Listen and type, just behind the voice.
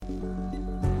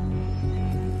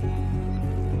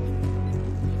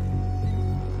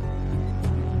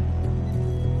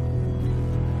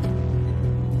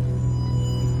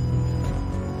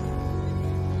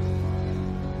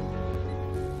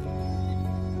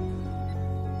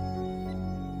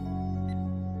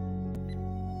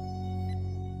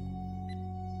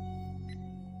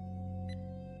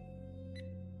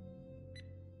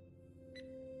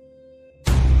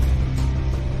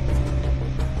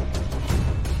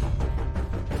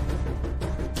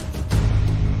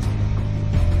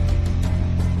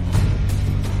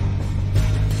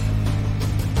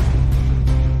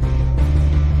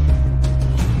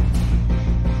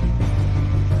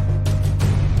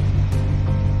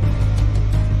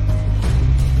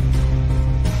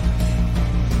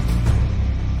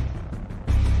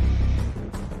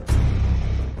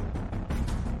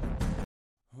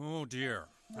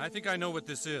I think I know what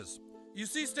this is. You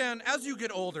see, Stan, as you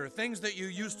get older, things that you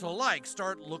used to like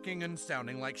start looking and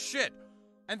sounding like shit.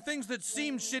 And things that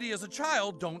seemed shitty as a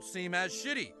child don't seem as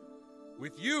shitty.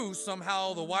 With you,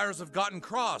 somehow the wires have gotten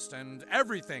crossed and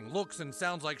everything looks and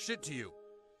sounds like shit to you.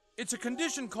 It's a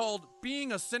condition called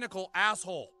being a cynical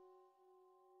asshole.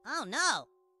 Oh no.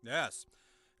 Yes.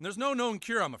 And there's no known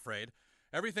cure, I'm afraid.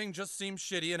 Everything just seems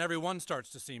shitty and everyone starts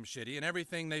to seem shitty and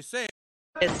everything they say...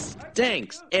 It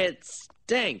stinks. It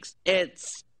stinks. It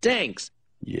stinks.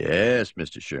 Yes,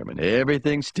 Mr. Sherman,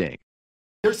 everything stinks.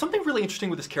 There's something really interesting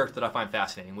with this character that I find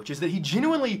fascinating, which is that he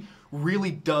genuinely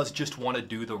really does just want to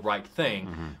do the right thing.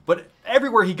 But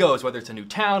everywhere he goes, whether it's a new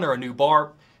town or a new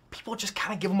bar, people just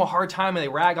kind of give him a hard time and they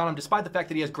rag on him despite the fact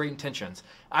that he has great intentions.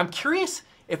 I'm curious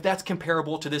if that's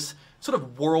comparable to this sort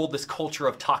of world, this culture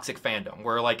of toxic fandom,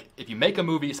 where like if you make a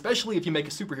movie, especially if you make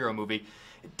a superhero movie,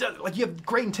 like you have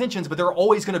great intentions, but there are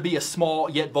always going to be a small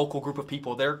yet vocal group of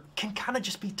people there can kind of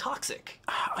just be toxic.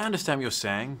 I understand what you're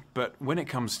saying, but when it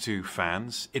comes to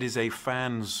fans, it is a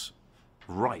fan's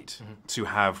right to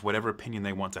have whatever opinion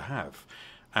they want to have.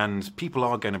 And people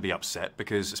are going to be upset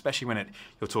because, especially when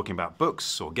you're talking about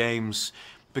books or games,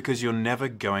 because you're never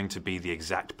going to be the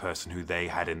exact person who they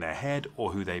had in their head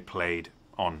or who they played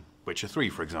on Witcher 3,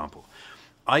 for example.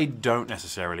 I don't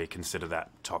necessarily consider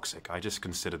that toxic. I just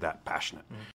consider that passionate.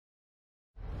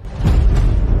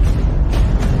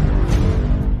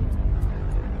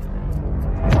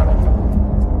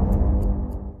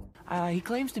 He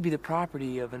claims to be the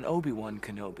property of an Obi-Wan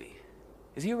Kenobi.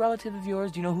 Is he a relative of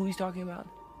yours? Do you know who he's talking about?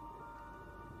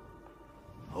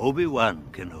 Obi-Wan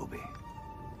Kenobi.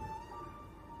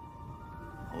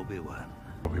 Obi-Wan.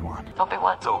 Obi-Wan.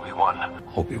 Obi-Wan. Obi-Wan.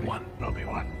 Obi-Wan.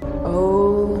 Obi-Wan.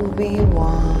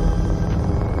 Obi-Wan.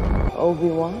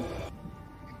 Obi-Wan?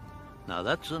 Now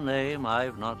that's a name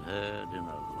I've not heard in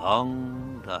a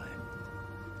long time.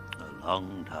 A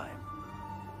long time.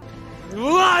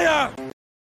 Liar!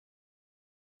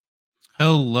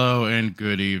 Hello and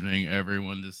good evening,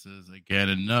 everyone. This is again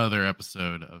another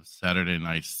episode of Saturday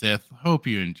Night Sith. Hope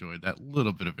you enjoyed that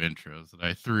little bit of intros that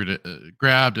I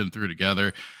grabbed and threw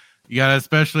together. You gotta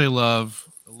especially love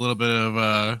a little bit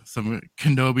of some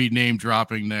Kenobi name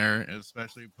dropping there,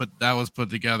 especially that was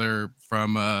put together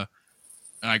from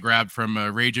I grabbed from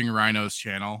Raging Rhino's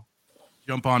channel.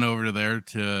 Jump on over to there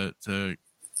to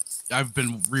I've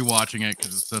been rewatching it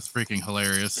because it's just freaking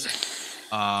hilarious.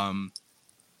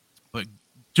 But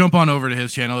jump on over to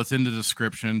his channel. It's in the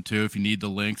description too if you need the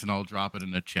links, and I'll drop it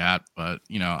in the chat. But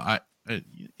you know,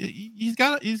 he's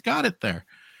got it there.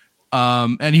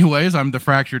 Anyways, I'm the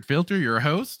Fractured Filter, your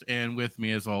host, and with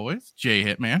me as always, Jay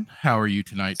Hitman. How are you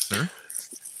tonight, sir?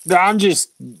 I'm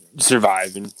just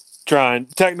surviving, trying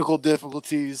technical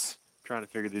difficulties, trying to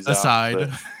figure these out.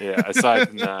 But, yeah, aside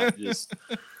from that, just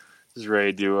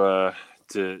ready to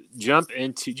jump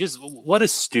into just what a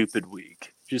stupid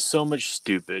week. Just so much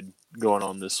stupid going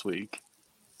on this week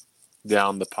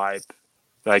down the pipe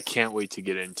that I can't wait to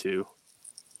get into.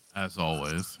 As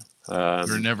always.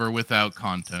 You're never without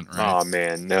content, right? Oh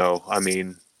man, no. I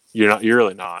mean, you're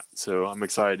really not. So I'm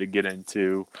excited to get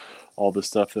into all the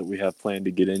stuff that we have planned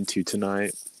to get into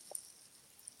tonight.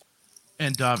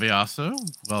 And Daviaso,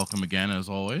 welcome again as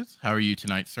always. How are you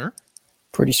tonight, sir?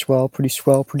 Pretty swell. Glad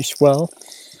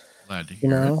to hear. You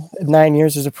know, 9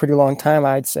 years is a pretty long time,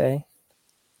 I'd say.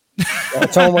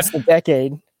 It's almost a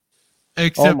decade.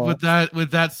 Except almost.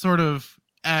 with that sort of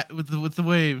with the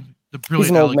way the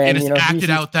brilliant Guinness acted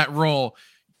out that role,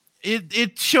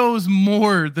 it shows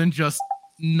more than just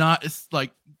not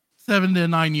like 7 to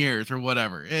 9 years or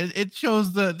whatever. It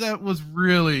shows that was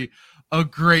really a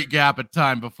great gap of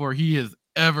time before he has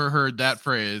ever heard that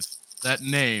phrase, that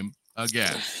name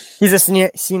again. He's a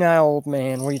senile old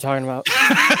man. What are you talking about?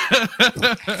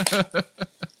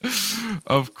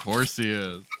 Of course he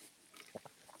is.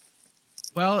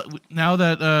 Well, now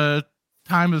that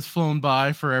time has flown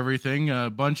by for everything, a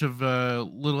bunch of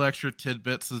little extra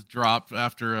tidbits has dropped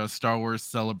after a Star Wars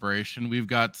Celebration. We've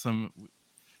got some,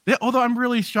 although I'm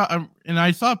really shocked, and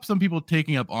I saw some people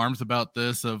taking up arms about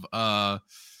this of the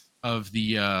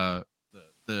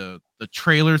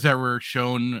trailers that were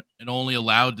shown and only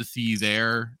allowed to see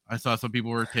there. I saw some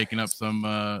people were taking up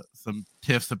some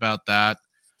tiffs about that.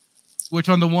 Which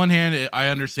on the one hand, I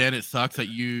understand it sucks that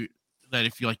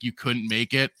if you couldn't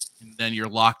make it and then you're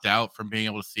locked out from being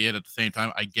able to see it. At the same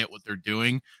time, I get what they're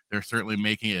doing. They're certainly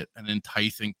making it an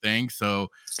enticing thing. So,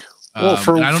 well,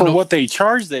 for what they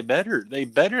charge, they better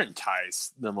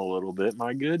entice them a little bit.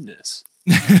 My goodness.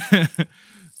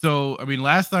 So, I mean,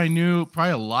 last I knew,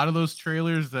 probably a lot of those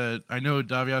trailers that I know,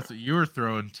 Davias, that you were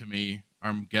throwing to me,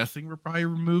 I'm guessing were probably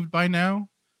removed by now.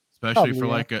 especially for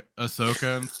like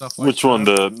Ahsoka and stuff like Which that. one?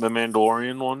 The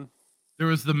Mandalorian one? There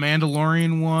was the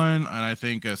Mandalorian one, and I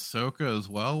think Ahsoka as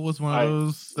well was one of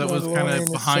those that was kind of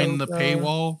behind the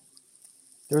paywall.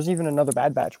 There was even another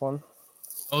Bad Batch one.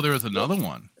 Oh, there was another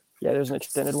one. Yeah, there's an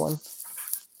extended one.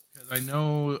 Because I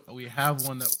know we have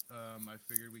one that I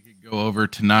figured we could go over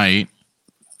tonight.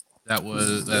 That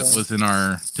was in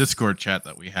our Discord chat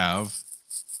that we have.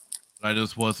 But I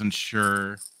just wasn't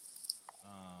sure.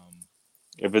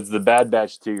 If it's the Bad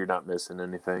Batch 2, you're not missing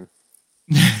anything.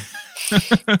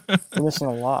 You're missing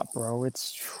a lot, bro.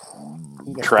 It's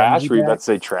trash. Were you about to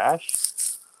say trash?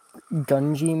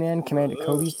 Gunji, man. Commander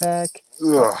Cody's back.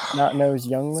 Ugh. Not knows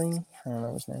Youngling. I don't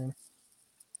know his name.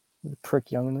 The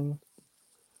prick Youngling.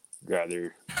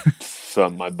 Rather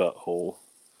thumb my butthole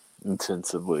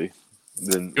intensively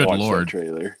than Good watch Lord. that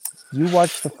trailer. You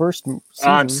watched the first season.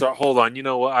 I'm sorry. Hold on. You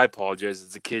know what? I apologize.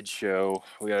 It's a kid's show.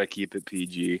 We gotta keep it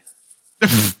PG.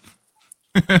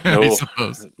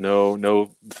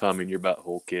 No thumbing your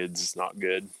butthole, kids. It's not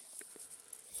good.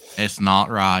 It's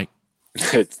not right.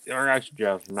 It's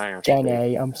just nasty.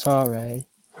 Jenny, I'm sorry.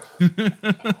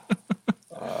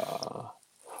 Well,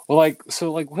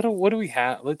 what do we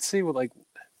have? Let's see what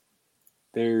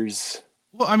there's.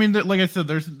 Well, I mean, like I said,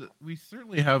 we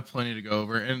certainly have plenty to go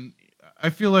over, and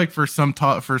I feel like for some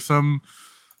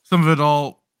of it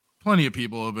all, plenty of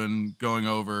people have been going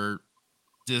over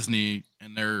Disney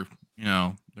and their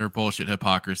bullshit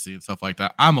hypocrisy and stuff like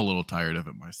that. I'm a little tired of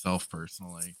it myself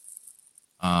personally.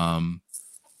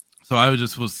 So I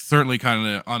was certainly kind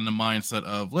of on the mindset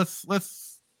of let's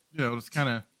just kind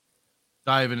of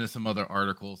dive into some other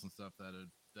articles and stuff that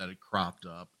had cropped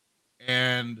up,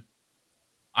 and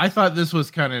I thought this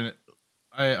was kind of.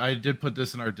 I did put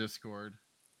this in our Discord.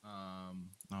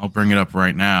 I'll bring it up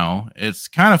right now. It's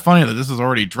kind of funny that this has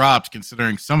already dropped,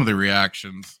 considering some of the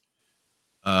reactions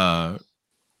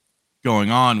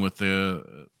going on with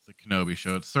the Kenobi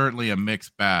show. It's certainly a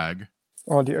mixed bag.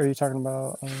 Oh, are you talking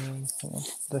about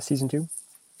the season 2?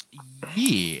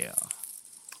 Yeah.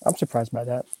 I'm surprised by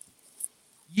that.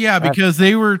 Yeah, because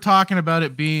they were talking about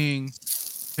it being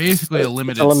basically a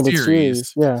limited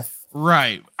series. Yeah.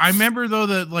 Right. I remember though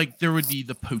that there would be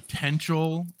the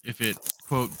potential if it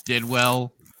quote did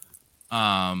well.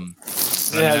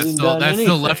 That's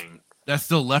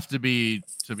still left to be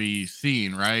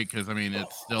seen, right? Because I mean,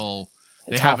 it's still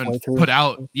they haven't put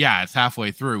out. Yeah, it's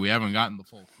halfway through. We haven't gotten the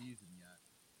full season yet.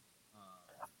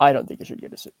 I don't think it should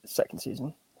get a second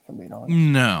season. If I'm being honest.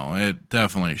 No, it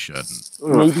definitely shouldn't.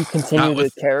 Maybe continue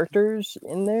the characters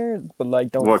in there,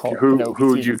 but don't. Who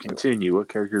would you continue? What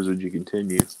characters would you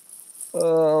continue?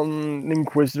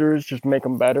 Inquisitors, just make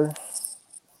them better.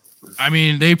 I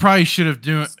mean, they probably should have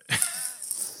done.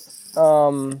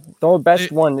 The best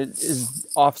one is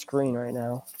off screen right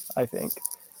now, I think.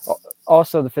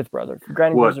 Also, the fifth brother.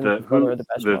 Grand Inquisitor and the fifth brother are the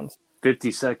best ones.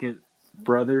 52nd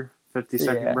brother?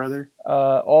 52nd brother?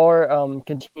 Or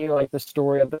continue the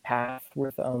story of the path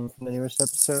with from the newest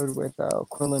episode with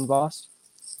Quinlan Voss.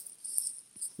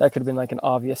 That could have been an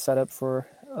obvious setup for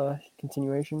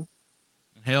continuation.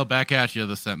 Hail back at you,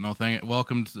 the Sentinel.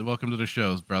 Welcome to the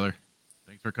shows, brother.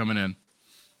 Thanks for coming in.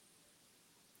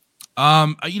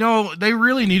 They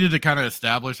really needed to kind of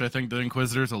establish, I think, the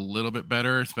Inquisitors a little bit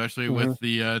better, especially with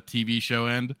the TV show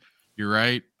end. You're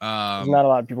right. Not a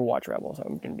lot of people watch Rebels.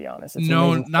 I'm going to be honest.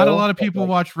 Not a lot of people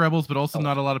watch Rebels, but also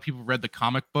not a lot of people read the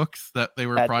comic books that they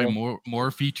were probably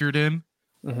more featured in.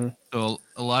 Mm-hmm. So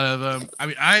a lot of them. I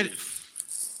mean,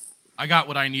 I got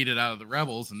what I needed out of the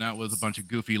Rebels, and that was a bunch of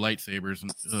goofy lightsabers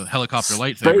and helicopter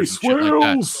lightsabers and shit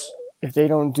like that. If they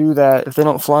don't do that, if they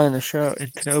don't fly in the show in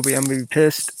Kenobi, I'm gonna be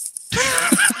pissed.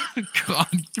 God,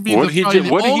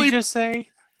 what did he just say?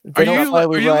 Are you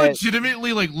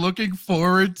legitimately looking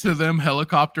forward to them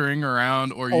helicoptering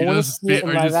around, or you just?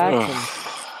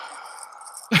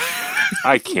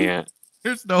 I can't.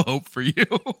 There's no hope for you.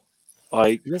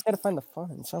 You just gotta find the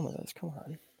fun in some of those. Come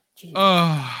on. Jeez.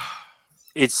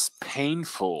 It's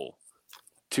painful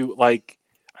to I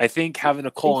think having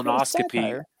a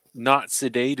colonoscopy not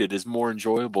sedated is more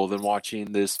enjoyable than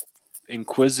watching this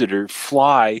Inquisitor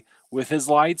fly with his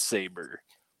lightsaber.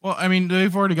 Well, I mean,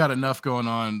 they've already got enough going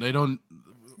on. They don't.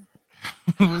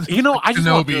 I just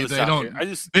Kenobi.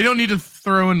 They don't need to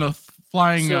throw in the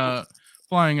flying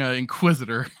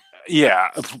Inquisitor.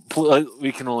 Yeah,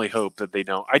 we can only hope that they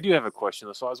don't. I do have a question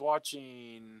though. So I was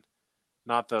watching.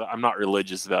 Not that I'm not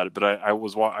religious about it, but I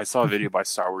saw a video by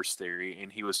Star Wars Theory,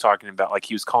 and he was talking about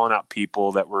he was calling out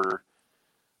people that were.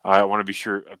 I want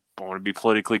to be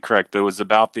politically correct, but it was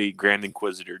about the Grand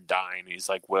Inquisitor dying. He's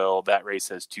like, well, that race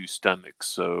has 2 stomachs,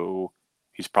 so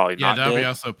he's probably not dead. Yeah, Darby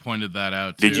also pointed that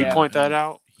out, too. Did you point that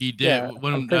out? He did Yeah,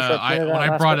 when I'm pretty sure I pointed when out I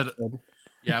last brought it. episode.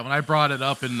 Yeah, when I brought it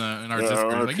up in our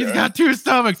Discord, like okay. he's got 2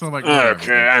 stomachs. I'm like, whatever, Okay,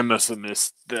 dude. I must have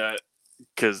missed that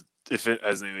because if it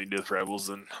has anything to do with Rebels,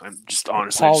 then I'm just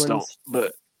honestly I just don't.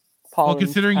 But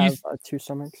considering have 2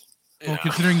 stomachs. Well,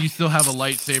 considering you still have a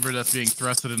lightsaber that's being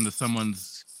thrusted into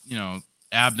someone's,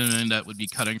 abdomen that would be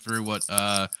cutting through what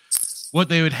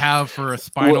they would have for a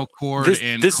spinal cord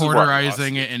and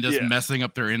cauterizing it and just messing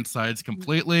up their insides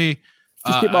completely.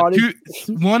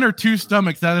 1 or 2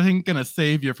 stomachs, that ain't gonna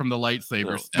save you from the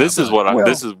lightsaber stab. This is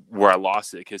where I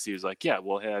lost it because he was like, "Yeah,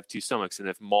 we'll have 2 stomachs, and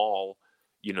if Maul,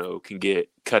 can get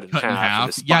cut in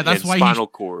half. That's why spinal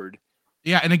cord."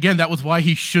 Yeah, and again, that was why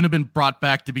he shouldn't have been brought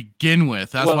back to begin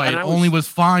with. That's why it only was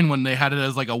fine when they had it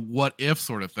as like a what if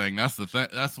sort of thing. That's the thing.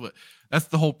 That's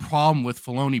the whole problem with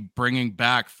Filoni bringing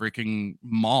back freaking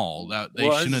Maul. That they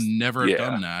shouldn't have never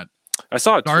done that. I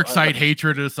saw it. Dark side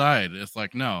hatred aside, it's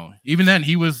like no. Even then,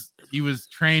 he was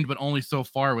trained, but only so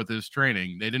far with his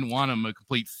training. They didn't want him a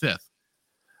complete Sith.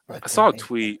 I saw a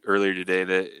tweet earlier today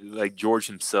that like George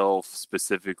himself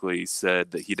specifically said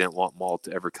that he didn't want Maul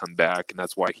to ever come back, and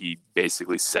that's why he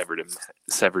basically severed him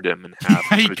in half.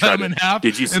 He cut him in half.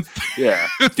 Did you? Yeah.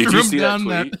 Did you see that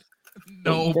tweet?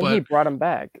 No, then but he brought him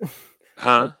back.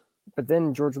 Huh? But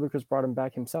then George Lucas brought him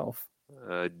back himself.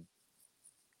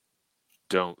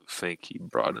 Don't think he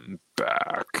brought him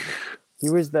back. He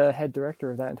was the head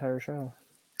director of that entire show.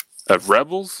 Of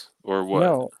Rebels or what?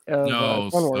 No,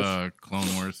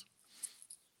 Clone Wars.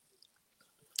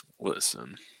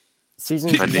 Listen,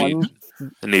 season I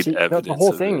need evidence. The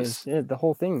whole thing is the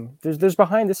whole thing. There's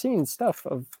behind the scenes stuff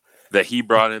of that he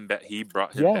brought him back. He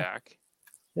brought him back.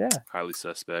 Yeah, highly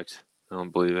suspect. I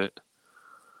don't believe it.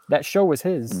 That show was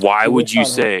his. Why would you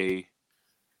say?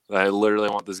 I literally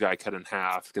want this guy cut in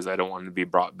half because I don't want him to be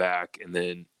brought back, and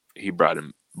then he brought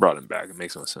him back. It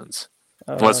makes no sense.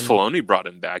 Unless Filoni brought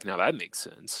him back, now that makes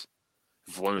sense.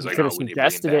 Filoni was like, could have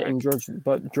suggested it, and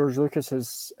George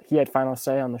Lucas had final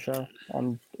say on the show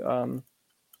on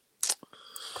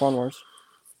Clone Wars.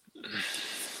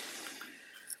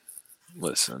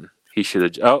 Listen, he should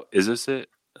have. Oh, is this it?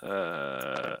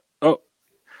 Let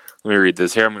me read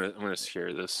this here. I'm gonna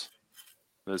share this.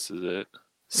 This is it.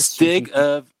 Stig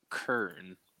of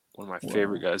Kern, one of my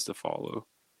favorite guys to follow.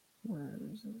 Where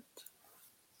is it?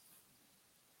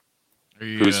 Are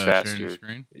you, who's sharing faster? your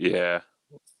screen? Yeah,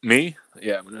 me.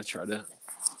 Yeah, I'm gonna try to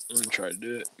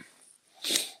do it.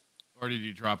 Or did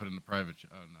you drop it in the private?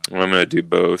 Oh no. Well, I'm gonna do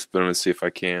both, but I'm gonna see if I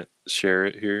can't share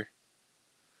it here.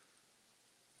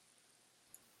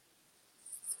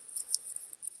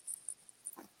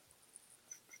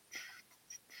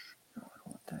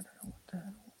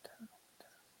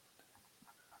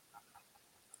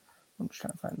 I'm just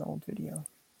trying to find the old video.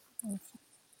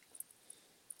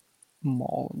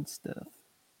 Maul and stuff.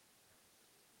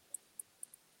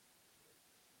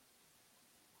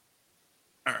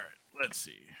 All right, let's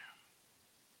see.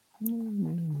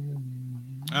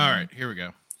 All right, here we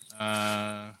go.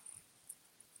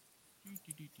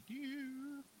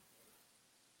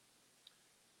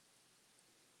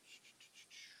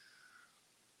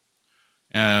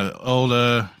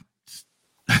 Old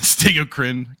Stig of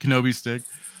Kryn, Kenobi Stig.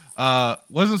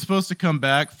 Wasn't supposed to come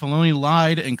back. Filoni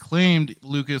lied and claimed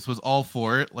Lucas was all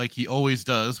for it, like he always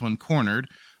does when cornered.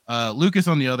 Lucas,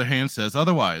 on the other hand, says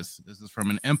otherwise. This is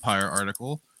from an Empire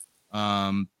article.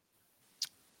 How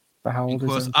old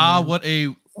is it? What a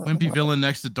wimpy villain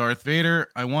next to Darth Vader.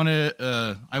 I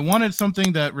wanted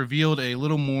something that revealed a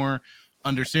little more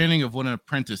understanding of what an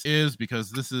apprentice is, because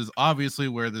this is obviously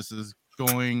where this is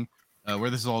going,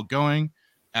 where this is all going.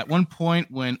 At one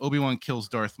point, when Obi-Wan kills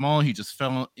Darth Maul, he just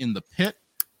fell in the pit.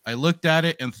 I looked at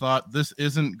it and thought, this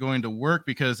isn't going to work,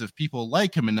 because if people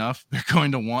like him enough, they're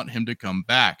going to want him to come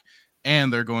back,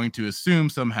 and they're going to assume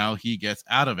somehow he gets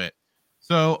out of it.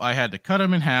 So I had to cut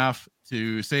him in half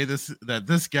to say that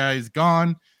this guy's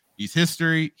gone. He's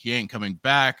history. He ain't coming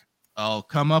back. I'll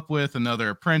come up with another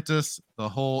apprentice. The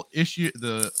whole issue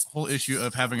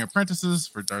of having apprentices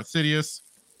for Darth Sidious.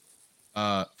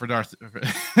 The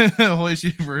whole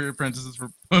issue for apprentices for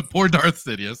poor Darth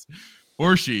Sidious,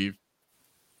 poor Sheev,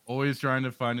 always trying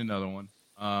to find another one.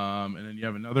 And then you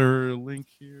have another link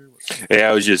here.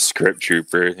 Yeah, it was just Script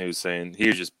Trooper. He was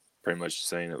just pretty much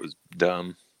saying it was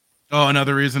dumb. Oh,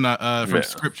 another reason from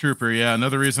Script Trooper. Yeah,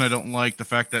 another reason I don't like the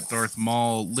fact that Darth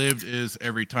Maul lived is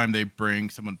every time they bring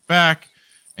someone back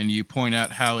and you point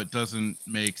out how it doesn't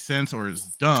make sense or is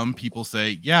dumb, people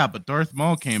say, yeah, but Darth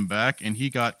Maul came back and he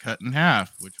got cut in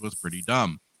half, which was pretty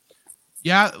dumb.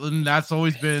 Yeah, and that's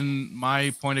always been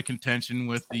my point of contention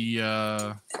with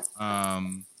the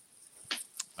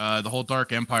whole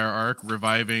Dark Empire arc,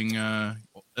 reviving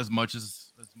as much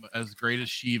as great as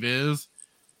Sheev is,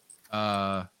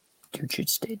 dude should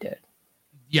stay dead.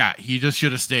 Yeah, he just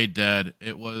should have stayed dead.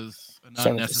 It was an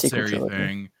unnecessary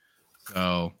thing.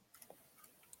 So,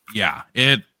 yeah,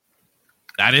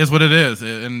 that is what it is.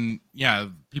 And yeah,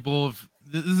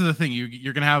 this is the thing.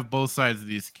 You're going to have both sides of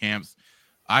these camps.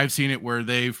 I've seen it where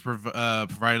they've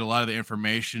provided a lot of the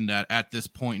information that at this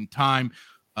point in time,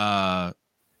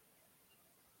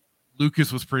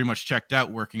 Lucas was pretty much checked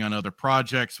out working on other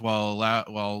projects while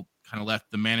kind of left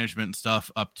the management and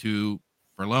stuff up to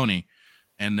Filoni.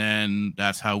 And then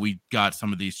that's how we got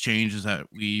some of these changes that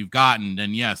we've gotten.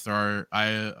 And yes,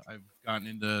 I've gotten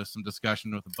into some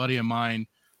discussion with a buddy of mine,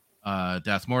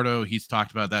 Das Morto. He's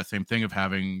talked about that same thing of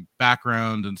having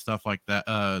background and stuff like that,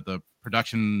 the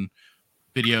production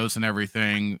videos and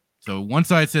everything. So one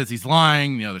side says he's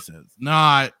lying, the other says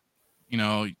not.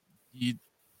 You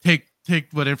take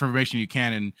what information you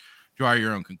can and draw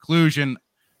your own conclusion.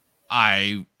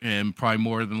 I am probably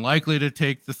more than likely to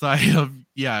take the side of,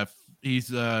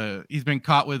 he's been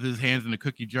caught with his hands in a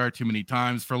cookie jar too many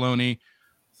times, Filoni.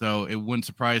 So it wouldn't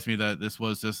surprise me that this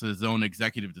was just his own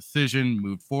executive decision,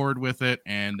 moved forward with it,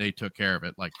 and they took care of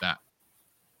it like that.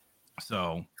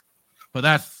 So, but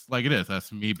that's like it is.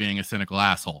 That's me being a cynical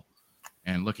asshole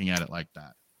and looking at it like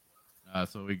that.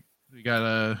 So we got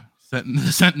a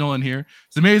Sentinel in here.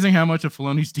 It's amazing how much of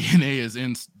Filoni's DNA is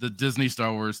in the Disney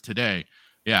Star Wars today.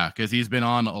 Yeah, because he's been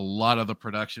on a lot of the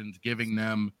productions, giving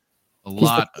them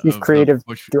he's creative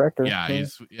director. Yeah,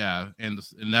 and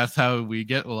that's how we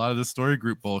get a lot of the story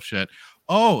group bullshit.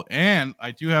 Oh, and I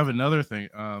do have another thing.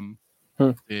 And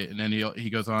then he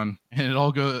goes on, and it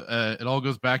all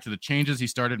goes back to the changes he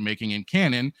started making in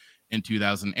canon in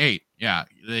 2008. Yeah,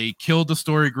 they killed the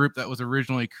story group that was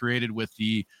originally created with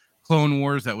the Clone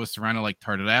Wars that was surrounded like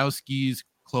Tartakovsky's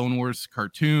Clone Wars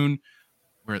cartoon,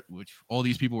 which all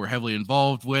these people were heavily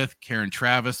involved with. Karen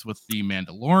Travis with the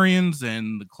Mandalorians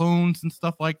and the clones and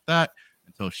stuff like that,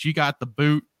 until she got the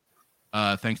boot,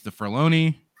 thanks to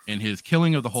Filoni and his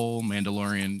killing of the whole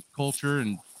Mandalorian culture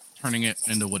and turning it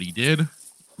into what he did.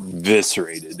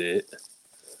 Eviscerated it.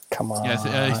 Come on. Yes,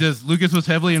 he says Lucas was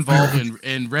heavily involved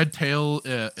in Red Tails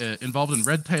at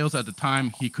the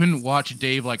time. He couldn't watch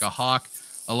Dave like a hawk.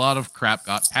 A lot of crap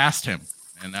got past him,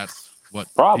 and that's what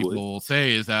people will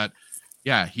say is that,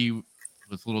 yeah, he was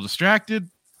a little distracted.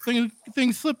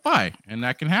 Things slip by, and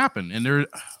that can happen. And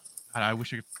I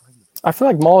wish I could find it. I feel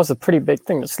like Maul is a pretty big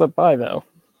thing to slip by, though.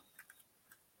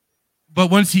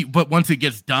 But once it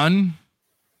gets done,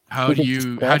 how do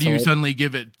you suddenly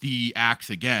give it the axe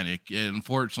again? It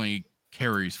unfortunately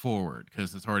carries forward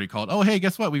because it's already called. Oh, hey,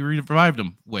 guess what? We revived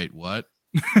him. Wait, what?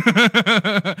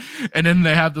 And then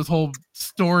they have this whole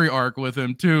story arc with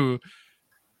him too.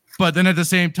 But then at the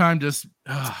same time, just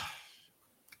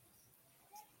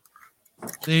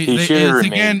he should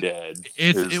remain dead.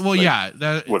 It's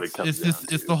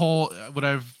the whole what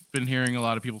I've been hearing a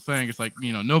lot of people saying. It's like,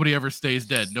 nobody ever stays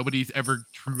dead. Nobody's ever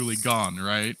truly gone,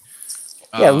 right?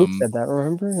 Yeah, Luke said that.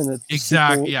 Remember?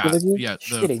 Exactly. Yeah.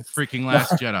 The freaking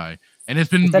Last Jedi, and it's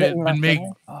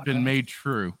been made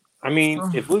true. I mean,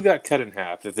 if Luke got cut in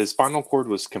half, if his spinal cord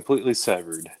was completely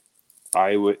severed,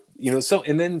 I would,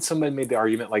 and then somebody made the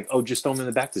argument like, oh, just throw him in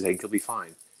the back to tank, he'll be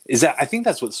fine. I think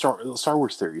that's what Star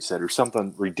Wars Theory said, or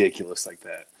something ridiculous like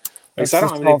that. It's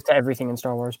to everything in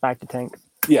Star Wars, back to tank.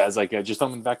 Yeah, it's like, just throw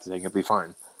him in the back to tank, he'll be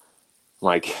fine.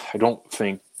 Like, I don't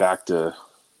think back to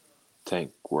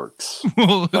tank works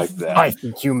like that. I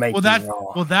think you make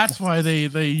wrong. Well, that's why they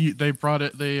brought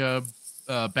it, they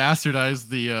bastardized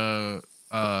the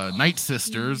Night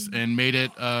Sisters and made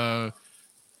it the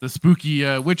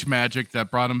spooky witch magic that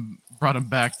brought him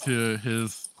back to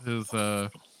his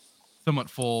somewhat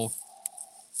full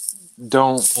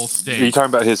state. Are you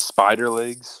talking about his spider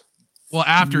legs? Well,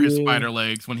 after his spider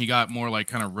legs, when he got more like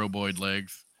kind of roboid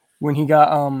legs. When he got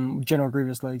General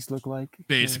Grievous legs look like.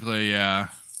 Basically, yeah.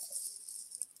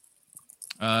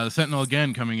 Sentinel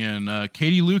again coming in.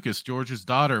 Katie Lucas, George's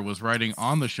daughter, was writing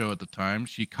on the show at the time.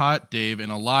 She caught Dave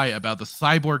in a lie about the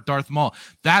cyborg Darth Maul.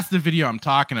 That's the video I'm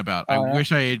talking about. I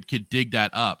wish I could dig that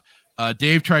up.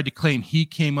 Dave tried to claim he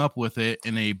came up with it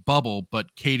in a bubble,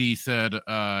 but Katie said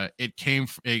it came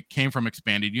from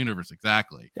Expanded Universe.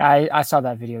 Exactly. I saw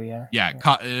that video. Yeah. Yeah,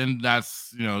 and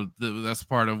that's that's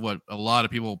part of what a lot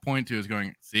of people point to is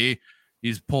going. See,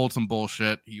 he's pulled some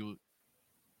bullshit.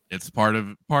 It's part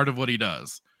of what he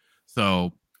does.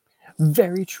 So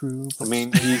very true. I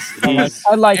mean,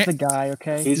 I like the guy.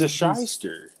 Okay, he's a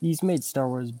shyster. He's made Star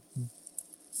Wars.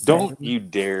 Don't you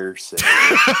dare say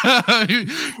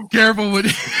it. Careful with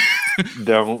it.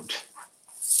 Don't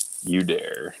you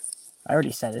dare. I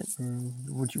already said it.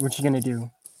 What you gonna do?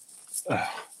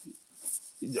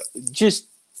 just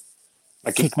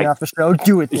kick me off the show.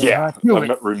 Do it. Then, yeah, do I'm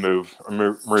it. I'm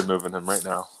removing him right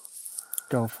now.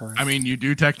 Go for it. I mean, you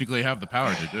do technically have the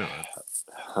power to do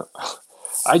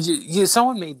it.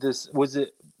 Someone made this.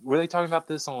 Were they talking about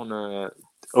this on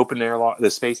Open Air, the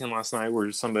Spacing last night,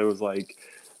 where somebody was like,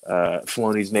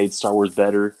 Filoni's made Star Wars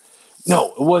better?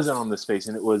 No, it wasn't on the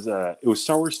Spacing. It was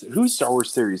Star Wars. Who's Star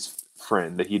Wars Theory's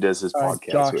friend that he does his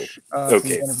podcast Josh, with?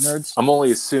 Okay, from Nerds. I'm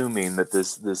only assuming that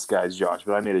this guy's Josh,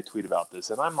 but I made a tweet about this,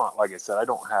 and I'm not, like I said, I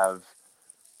don't have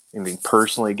anything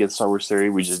personally against Star Wars Theory.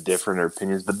 We just differ in our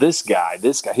opinions. But this guy,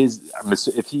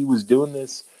 if he was doing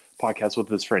this podcast with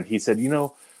his friend, he said,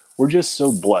 we're just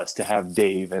so blessed to have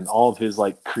Dave and all of his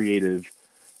like creative,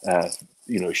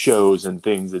 shows and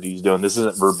things that he's doing. This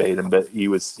isn't verbatim, but he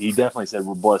definitely said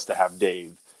we're blessed to have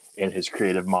Dave and his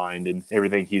creative mind and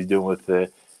everything he's doing with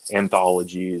the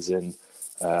anthologies and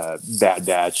Bad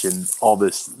Batch and all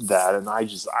that. And I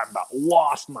about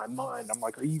lost my mind. I'm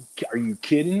like, are you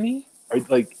kidding me?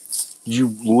 Did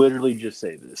you literally just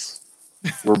say this?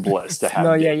 We're blessed to have.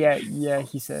 No, Dave. yeah.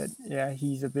 He said,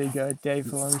 he's a big Dave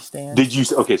Filoni stan. Did you?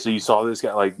 Okay, so you saw this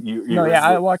guy? Like you? No, yeah,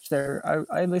 I watched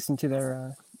I listened to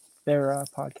their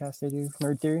podcast they do,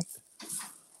 Nerd Theory.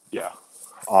 Yeah,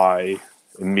 I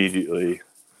immediately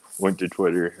went to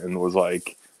Twitter and was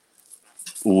like,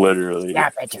 literally.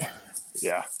 Yeah, I bet you.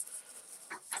 Yeah.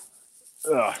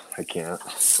 I can't.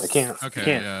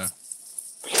 Okay, yeah.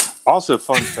 Also,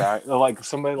 fun fact, like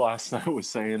somebody last night was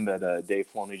saying that Dave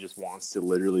Filoni just wants to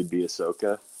literally be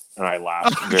Ahsoka, and I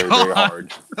laughed very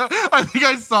hard. I think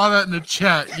I saw that in the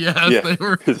chat. Yes, they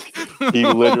were. He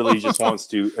literally just wants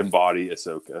to embody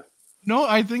Ahsoka. No,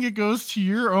 I think it goes to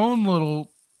your own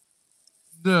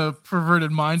the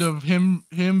perverted mind of him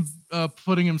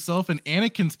putting himself in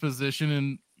Anakin's position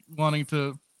and wanting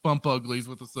to bump uglies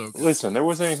with Ahsoka. Listen, there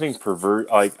wasn't anything pervert.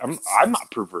 Like I'm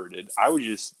not perverted. I was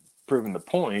just proving the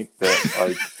point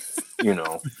that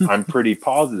I'm pretty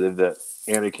positive that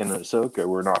Anakin and Ahsoka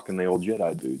were knocking the old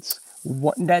Jedi boots.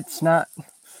 What? That's not.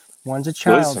 One's a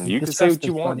child. Listen, you can say what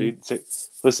you want, dude. Say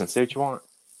what you want.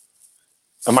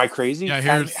 Am I crazy?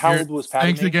 Yeah, how old was Padme?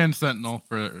 Thanks again, Sentinel.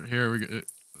 Here we go.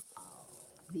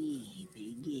 We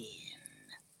begin.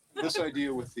 This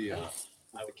idea with the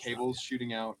cables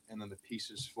shooting out and then the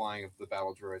pieces flying of the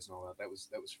battle droids and all that. That was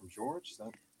from George. Is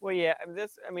that? Well, yeah.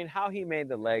 How he made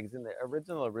the legs in the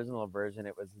original version,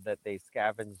 it was that they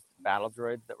scavenged battle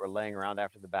droids that were laying around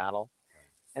after the battle,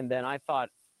 and then I thought,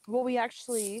 well, we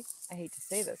actually, I hate to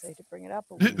say this, I hate to bring it up,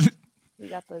 but we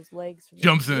got those legs from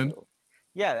jumps in.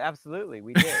 Yeah, absolutely,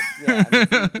 we did.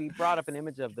 Yeah, we brought up an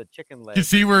image of the chicken leg. You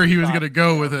see where he was going to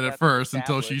go with it at first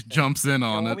until she jumps in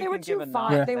on it. They were too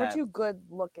fine. Yeah. They were too good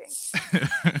looking.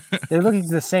 They look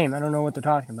the same. I don't know what they're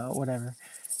talking about. Whatever.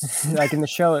 Like in the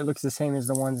show, it looks the same as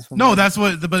the ones from. No, that's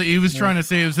what. But he was trying to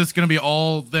say. It was just going to be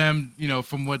all them,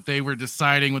 from what they were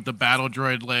deciding with the battle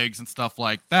droid legs and stuff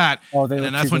like that. Oh, and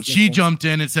then that's when she jumped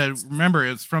in and said, "Remember,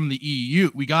 it's from the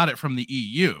EU. We got it from the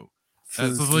EU."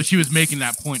 So she was making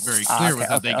that point very clear was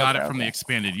that they got it from the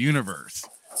expanded universe,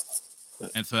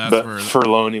 and so that's where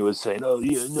Filoni was saying, "Oh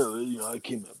yeah, no, I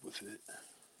came up with it."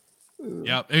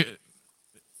 Yeah,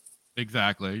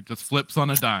 exactly. Just flips on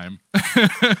a dime.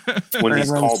 When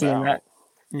he's called out.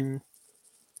 Mm-hmm.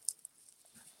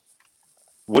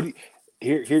 What do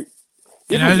you, here?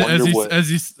 And as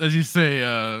you say,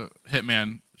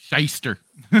 Hitman. Shyster.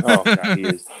 Oh, God, he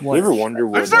is. You ever wonder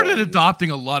what? I've started adopting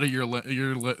a lot of your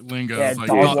lingo, like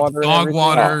dog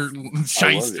water,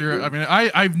 shyster. I mean,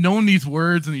 I've known these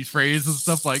words and these phrases and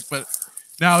stuff but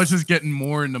now it's just getting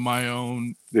more into my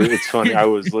own. It's funny. I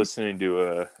was listening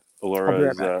to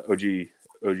Laura's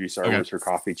OG Star Wars for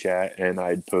coffee chat, and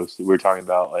I'd posted. We were talking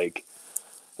about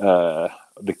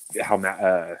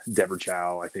how Deborah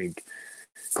Chow, I think,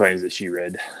 claims that she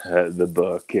read the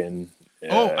book and.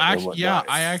 Actually,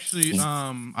 I actually,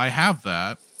 I have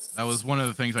that. That was one of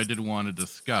the things I did want to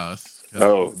discuss.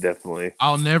 Oh, definitely.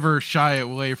 I'll never shy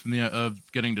away from of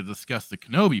getting to discuss the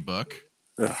Kenobi book.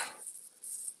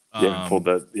 Pulled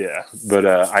that, yeah. But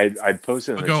I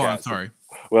posted in the go chat. on, sorry.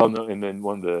 Well, no, and then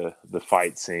one of the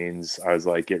fight scenes, I was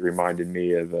like, it reminded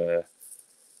me of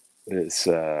this.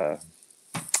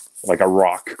 Like a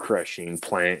rock crushing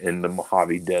plant in the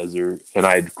Mojave Desert, and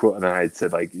I had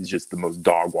said like it's just the most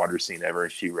dog water scene ever,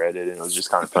 and she read it, and it was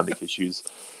just kind of fun because she's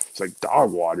like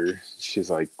dog water. She's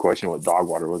like questioning what dog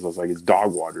water was. I was like, it's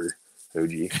dog water,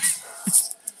 OG.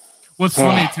 What's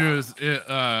funny too is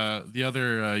the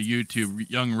other YouTube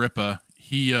Young Ripa.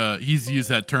 He's used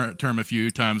that term a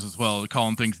few times as well,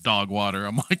 calling things dog water.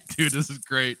 I'm like, dude, this is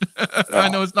great. I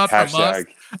know it's not from us.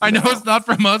 I know it's not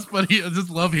from us, but I just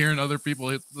love hearing other people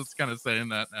just kind of saying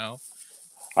that now.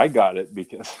 I got it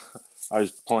because I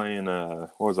was playing.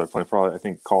 What was I playing? Probably I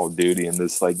think Call of Duty, and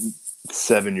this like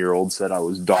 7-year-old said I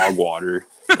was dog water,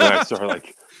 and I started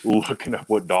like looking up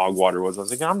what dog water was. I was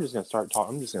like, I'm just gonna start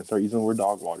talking. I'm just gonna start using the word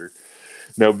dog water.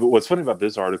 No, but what's funny about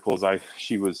this article is I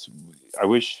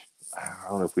wish, I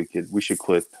don't know if we should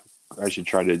clip. I should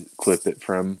try to clip it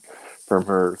from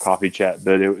her coffee chat,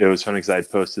 but it was funny because I had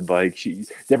posted like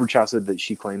Deborah Chow said that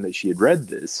she claimed that she had read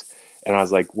this, and I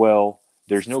was like, well,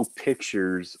 there's no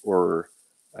pictures or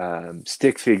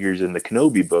stick figures in the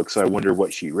Kenobi book, so I wonder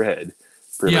what she read.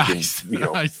 Yeah,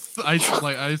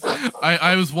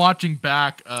 I was watching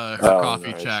back her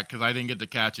coffee chat because I didn't get to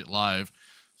catch it live.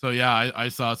 So yeah, I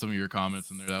saw some of your comments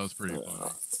in there. That was pretty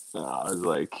funny. I was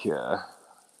like,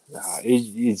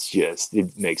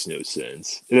 it makes no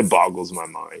sense. It boggles my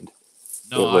mind.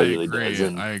 No,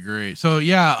 I agree. So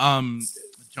yeah,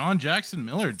 John Jackson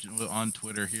Miller on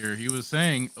Twitter here, he was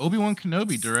saying Obi-Wan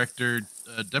Kenobi director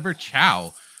Deborah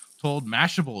Chow told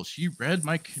Mashable she read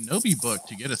my Kenobi book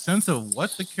to get a sense of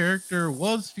what the character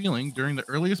was feeling during the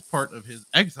earliest part of his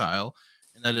exile,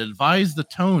 and that advised the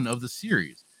tone of the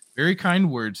series. Very kind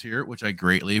words here, which I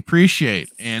greatly appreciate.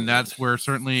 And that's where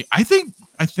certainly I think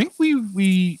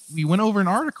we went over an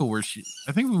article where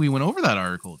we went over that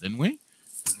article, didn't we?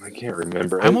 I can't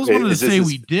remember. I almost wanted to say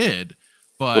we did,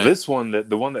 but well, this one,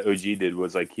 the one that OG did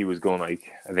was like he was going like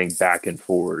I think back and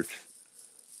forth.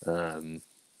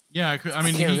 Yeah, I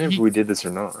mean, I can't remember if we did this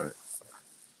or not.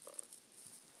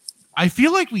 I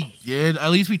feel like we did.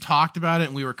 At least we talked about it,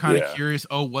 and we were kind of curious.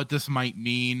 Oh, what this might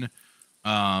mean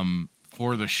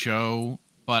for the show.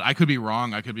 But I could be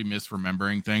wrong. I could be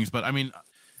misremembering things. But I mean,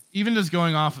 even just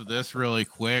going off of this really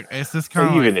quick, it's just kind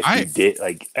of even if you did,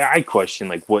 like I question,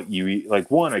 like what you like.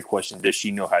 One, I question: does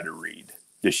she know how to read?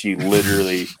 Does she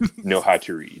literally know how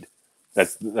to read?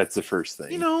 That's the first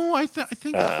thing. You know, I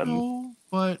think so,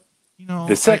 but. You know,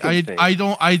 the second thing.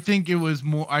 I think it was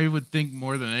more. I would think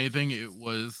more than anything, it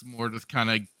was more just kind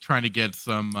of trying to get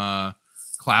some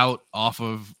clout off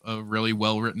of a really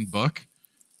well written book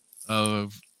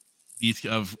of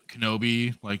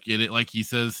Kenobi, like he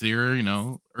says here, you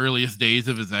know, earliest days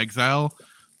of his exile.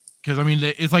 Because I mean,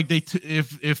 it's like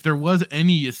if there was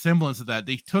any semblance of that,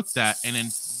 they took that and then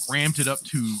ramped it up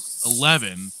to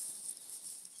 11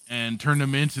 and turned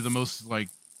him into the most like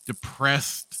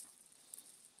depressed.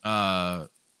 No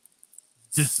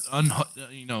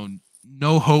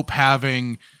hope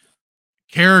having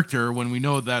character when we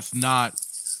know that's not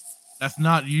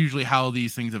usually how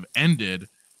these things have ended.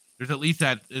 There's at least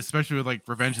that, especially with like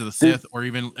Revenge of the Sith or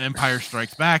even Empire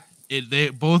Strikes Back,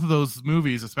 both of those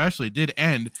movies especially did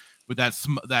end with that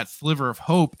sliver of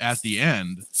hope at the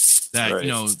end that you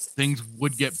know things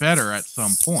would get better at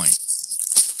some point,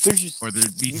 or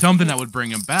there'd be something that would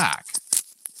bring him back.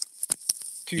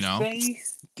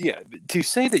 To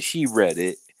say that she read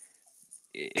it,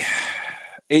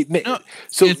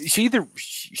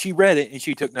 she read it and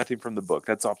she took nothing from the book.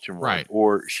 That's option one. Right.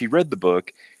 Or she read the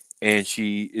book and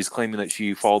she is claiming that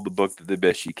she followed the book to the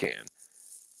best she can,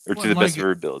 or to the best of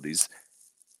her abilities.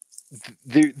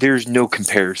 There's no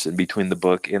comparison between the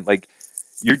book and like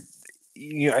I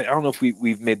don't know if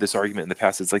we've made this argument in the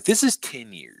past. It's like this is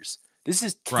 10 years. This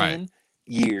is 10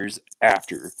 years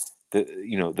after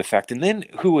the fact. And then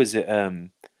who was it?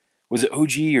 Was it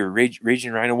OG or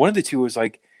Raging Rhino? One of the two was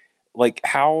like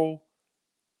how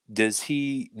does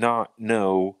he not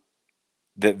know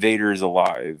that Vader is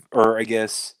alive? Or I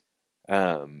guess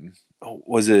what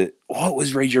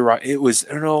was Raging Rhino? It was,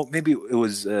 I don't know, maybe it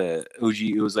was OG.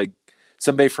 It was like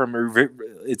somebody from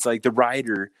it's like the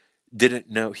writer didn't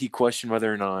know. He questioned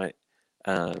whether or not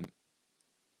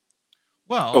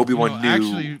Obi-Wan knew.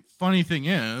 Actually, funny thing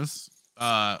is,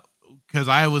 because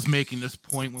I was making this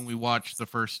point when we watched the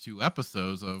first 2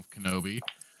 episodes of Kenobi.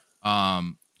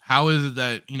 How is it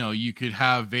that you could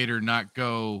have Vader not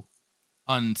go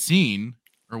unseen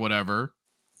or whatever,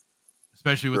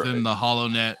 especially within the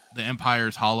HoloNet, the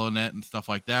Empire's HoloNet and stuff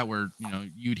like that, where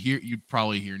you'd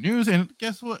probably hear news. And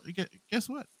guess what?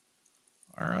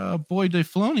 Our boy Dave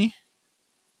Filoni.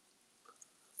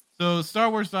 So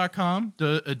StarWars.com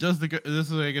does this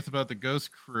is I guess about the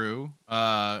Ghost Crew.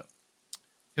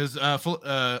 Because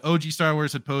OG Star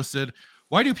Wars had posted,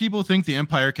 why do people think the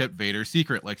Empire kept Vader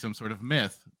secret like some sort of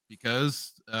myth?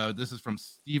 Because this is from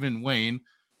Stephen Wayne.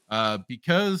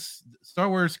 Because Star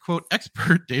Wars quote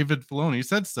expert David Filoni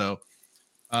said so.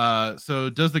 So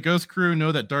does the Ghost Crew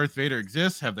know that Darth Vader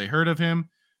exists? Have they heard of him?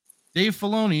 Dave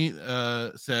Filoni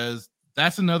says,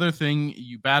 that's another thing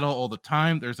you battle all the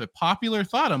time. There's a popular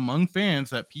thought among fans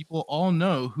that people all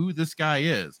know who this guy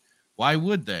is. Why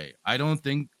would they? I don't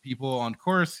think people on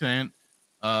Coruscant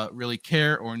really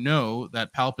care or know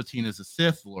that Palpatine is a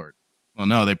Sith Lord. Well,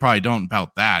 no, they probably don't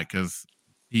about that because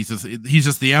he's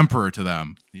just the Emperor to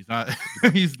them. He's not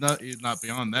he's not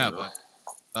beyond that. But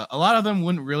a lot of them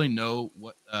wouldn't really know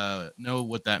what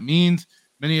that means.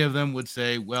 Many of them would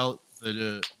say, well,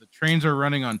 the trains are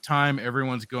running on time.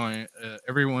 Everyone's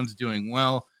doing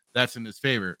well. That's in his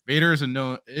favor. Vader is a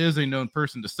known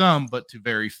person to some, but to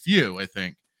very few, I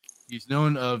think. He's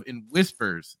known of in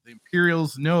whispers. The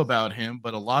Imperials know about him,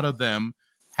 but a lot of them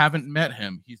haven't met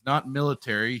him. He's not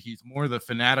military. He's more the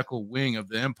fanatical wing of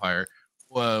the Empire.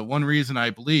 One reason I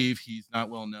believe he's not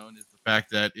well known is the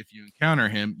fact that if you encounter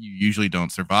him, you usually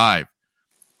don't survive.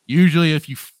 Usually, if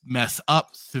you mess up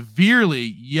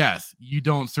severely, yes, you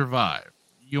don't survive.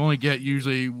 You only get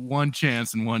usually one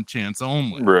chance and one chance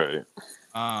only. Right.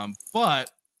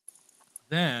 But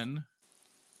then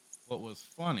what was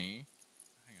funny,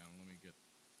 hang on, let me get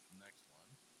the next one.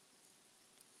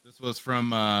 This was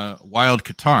from Wild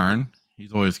Katarn.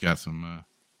 He's always got some,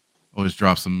 always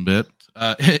drops some bit.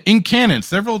 In canon,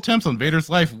 several attempts on Vader's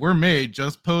life were made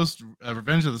just post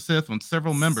Revenge of the Sith when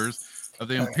several members of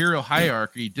the Imperial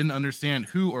hierarchy didn't understand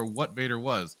who or what Vader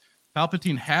was.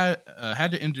 Palpatine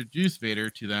had to introduce Vader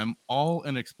to them all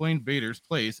and explain Vader's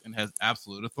place and has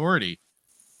absolute authority.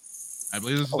 I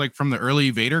believe this is like from the early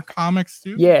Vader comics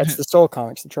too. Yeah, it's the Soul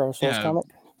comics, the Charles Souls comic.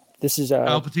 This is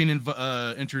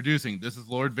Palpatine introducing. This is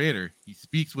Lord Vader. He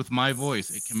speaks with my voice.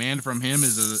 A command from him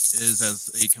is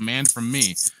as a command from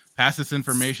me. Pass this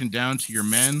information down to your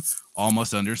men. All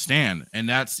must understand. And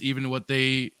that's even what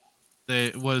they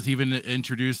was even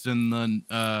introduced in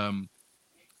the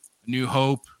New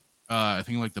Hope. I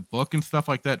think like the book and stuff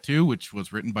like that too, which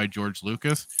was written by George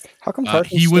Lucas. How come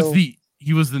he was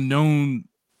the known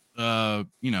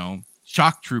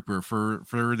shock trooper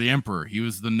for the Emperor. He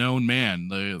was the known man,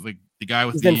 the guy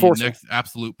with the next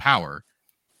absolute power.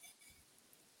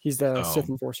 He's the Sith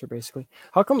enforcer, basically.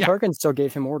 How come Tarkin still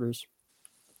gave him orders?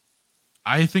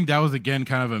 I think that was again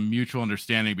kind of a mutual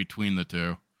understanding between the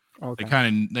two. Okay.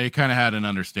 They kind of had an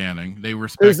understanding. They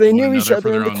respected they knew each other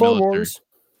other in the Clone Wars.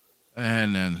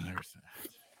 And then there's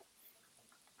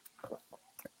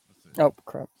oh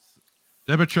crap.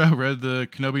 Demetra read the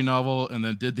Kenobi novel and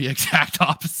then did the exact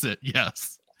opposite.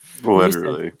 Yes,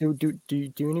 literally. Do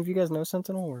any of you guys know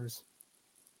Sentinel Wars?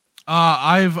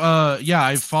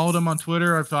 I've followed him on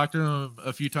Twitter. I've talked to him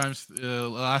a few times.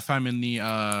 Last time in the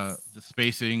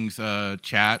Spacings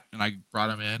chat, and I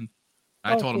brought him in.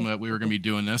 I told him that we were going to be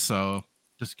doing this, so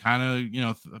just kind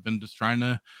of I've been just trying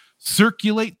to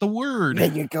circulate the word.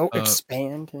 There you go,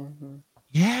 expand.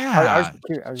 Yeah,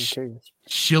 I was just curious.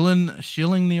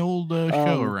 Shilling the old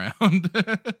show around.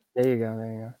 There you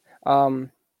go.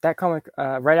 That comic,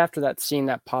 right after that scene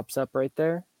that pops up right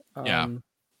there.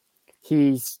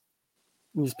 These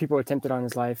people attempted on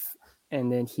his life,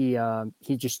 and then he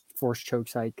just force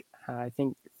chokes like I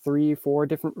think 3-4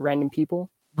 different random people.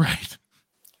 Right.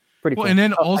 Pretty cool. And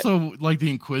then also like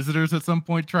the Inquisitors at some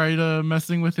point tried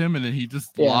messing with him, and then he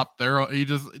just lopped he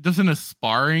just in a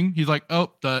sparring. He's like,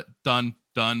 oh, done.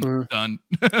 He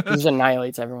just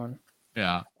annihilates everyone.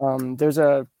 Yeah. There's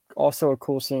also a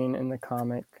cool scene in the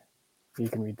comic. You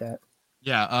can read that.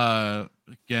 Yeah.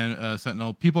 Again,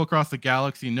 Sentinel. People across the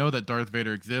galaxy know that Darth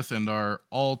Vader exists and are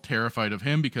all terrified of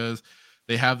him because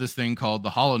they have this thing called the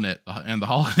HoloNet, and the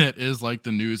HoloNet is like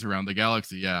the news around the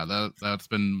galaxy. Yeah, that's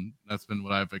been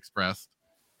what I've expressed.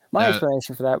 My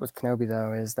explanation for that with Kenobi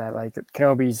though is that like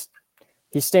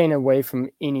he's staying away from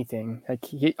anything. Like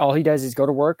all he does is go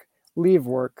to work, leave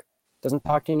work, doesn't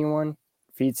talk to anyone,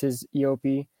 feeds his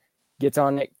EOP, gets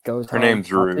on it, goes Her home.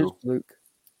 name's Rue. Luke.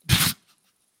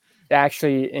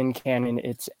 Actually, in canon,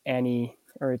 it's Annie,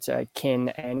 or it's Kin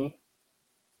Annie.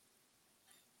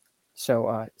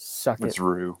 So, suck it. It's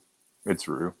Rue.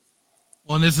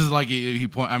 Well, and this is like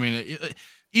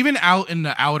even out in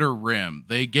the Outer Rim,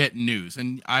 they get news,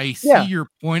 and I see your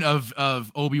point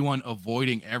of Obi-Wan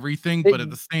avoiding everything, but at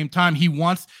the same time,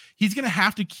 he's gonna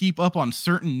have to keep up on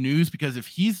certain news because if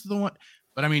he's the one,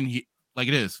 but I mean,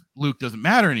 Luke doesn't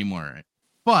matter anymore. Right?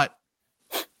 But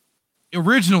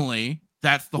originally,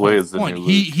 that's the whole point.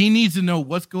 He needs to know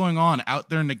what's going on out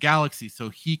there in the galaxy so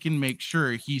he can make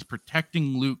sure he's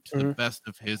protecting Luke to the best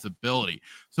of his ability.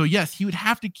 So yes, he would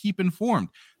have to keep informed.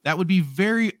 That would be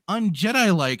very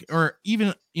un-Jedi-like, or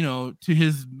even, to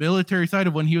his military side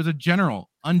of when he was a general,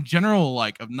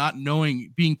 un-general-like of not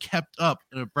knowing, being kept up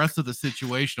and abreast of the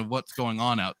situation of what's going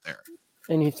on out there.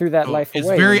 And he threw that life away.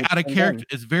 It's very out of character.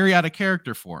 It's very out of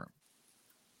character for him.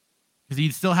 Because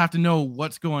he'd still have to know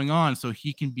what's going on so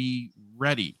he can be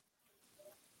ready.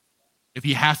 If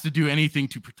he has to do anything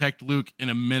to protect Luke in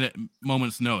a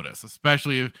moment's notice,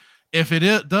 especially if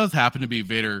it does happen to be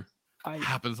Vader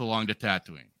happens along to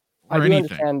Tatooine I or do anything,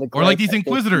 understand the or like gripe these that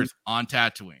Inquisitors on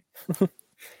Tatooine.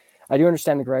 I do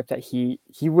understand the gripe that he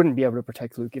wouldn't be able to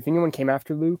protect Luke. If anyone came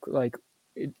after Luke, like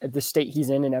at the state he's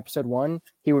in Episode 1,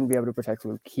 he wouldn't be able to protect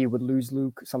Luke. He would lose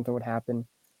Luke. Something would happen.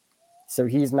 So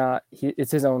he's not.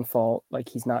 It's his own fault. Like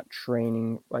he's not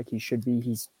training like he should be.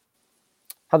 He's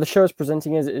how the show is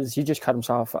presenting is he just cut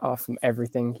himself off from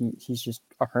everything. He's just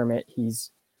a hermit.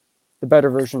 He's the better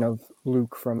version of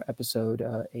Luke from Episode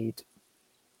 8.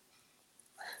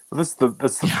 Well, that's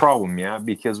the problem, yeah.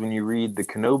 Because when you read the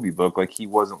Kenobi book, like he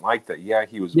wasn't like that. Yeah,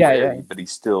 he was wary, but he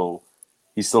still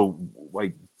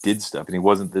like did stuff, and he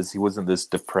wasn't this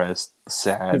depressed,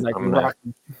 sad. Like and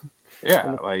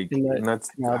that's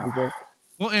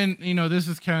well, and this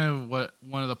is kind of what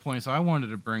one of the points I wanted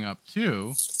to bring up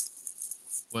too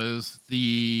was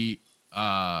the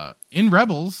in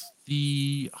Rebels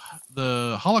the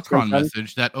holocron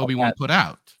message that Obi-Wan put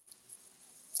out,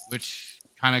 which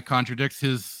kind of contradicts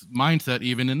his mindset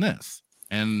even in this.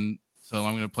 And so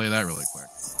I'm going to play that really quick.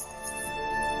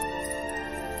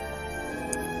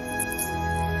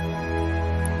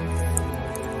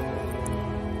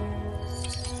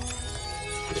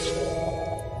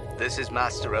 This is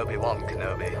Master Obi-Wan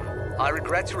Kenobi. I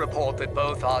regret to report that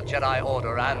both our Jedi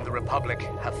Order and the Republic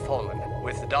have fallen,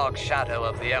 with the dark shadow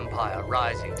of the Empire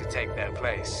rising to take their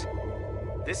place.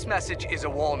 This message is a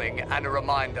warning and a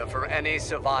reminder for any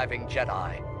surviving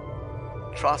Jedi.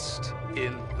 Trust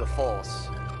in the Force.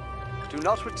 Do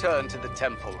not return to the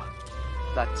temple.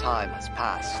 That time has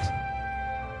passed,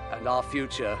 and our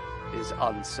future is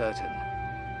uncertain.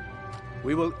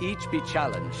 We will each be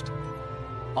challenged.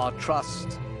 Our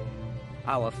trust,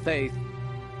 our faith,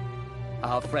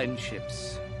 our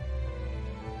friendships.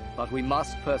 But we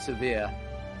must persevere,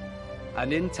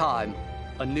 and in time,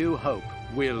 a new hope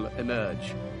will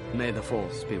emerge. May the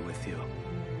Force be with you.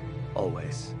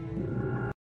 Always.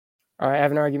 All right, I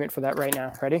have an argument for that right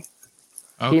now. Ready?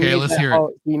 Okay, let's hear it.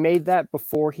 He made that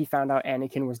before he found out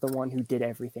Anakin was the one who did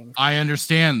everything. I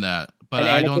understand that, but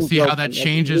I don't see how that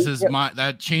changes his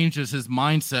that changes his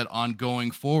mindset on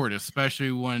going forward,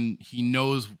 especially when he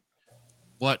knows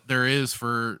what there is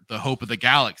for the hope of the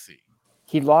galaxy.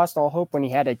 He lost all hope when he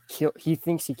had to kill. He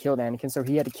thinks he killed Anakin, so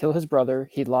he had to kill his brother.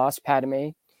 He lost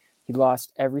Padme. He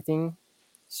lost everything.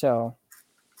 So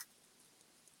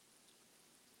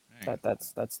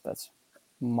that's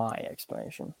my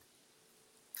explanation.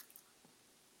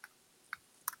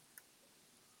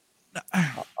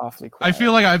 Awfully quiet. I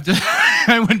feel like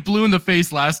I went blue in the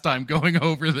face last time going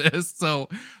over this. So,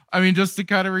 I mean, just to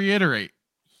kind of reiterate,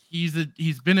 he's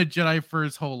been a Jedi for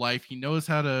his whole life. He knows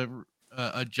how to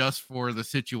adjust for the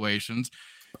situations.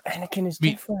 Anakin is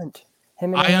different.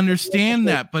 I understand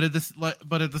that, but at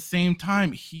the same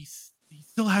time, he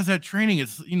still has that training.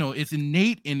 It's it's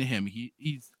innate in him.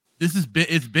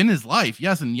 It's been his life,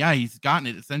 yes, and yeah, he's gotten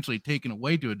it essentially taken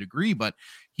away to a degree, but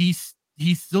he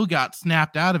still got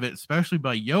snapped out of it, especially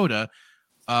by Yoda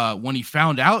when he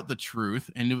found out the truth,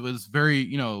 and it was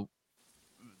very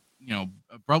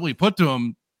abruptly put to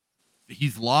him.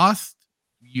 He's lost.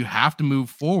 You have to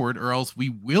move forward, or else we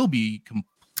will be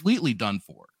completely done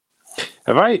for.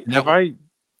 Have I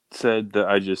said that?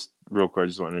 I just real quick, I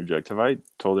just want to interject. Have I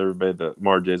told everybody that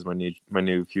Mara J is my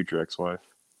new future ex-wife?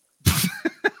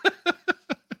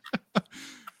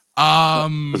 I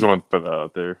just want to put that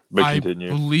out there. But continue.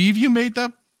 I believe you made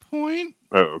that point.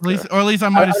 Oh, okay. At least I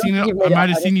might have seen it. I might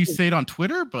have seen you say it on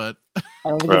Twitter, but I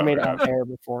don't think you made it on air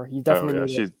before. You definitely made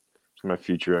she's my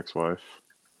future ex-wife.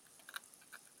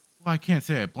 Well, I can't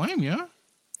say I blame you.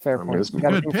 Fair point.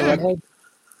 Good pick.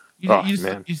 You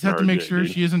just have to make sure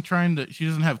she doesn't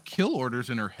have kill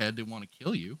orders in her head. They want to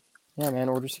kill you. Yeah, man.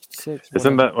 Order 66.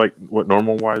 Isn't that like what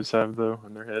normal wives have though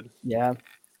in their head? Yeah.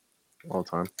 All the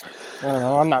time. I don't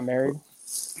know. I'm not married.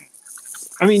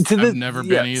 I mean, I've never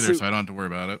been either, so I don't have to worry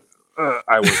about it.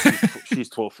 I was. She's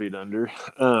 12 feet under.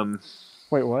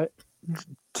 Wait, what?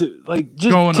 To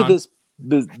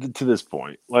this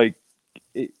point, like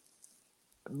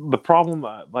the problem,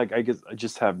 like I guess I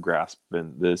just have grasp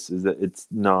in this is that it's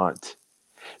not.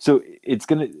 So it's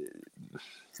gonna.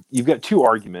 You've got two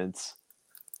arguments,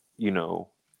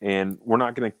 and we're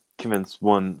not gonna convince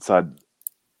one side.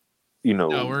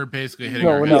 No, we're basically hitting.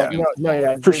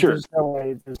 Yeah, for sure.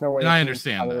 There's no way. And I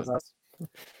understand that.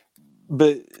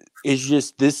 But it's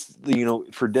just this,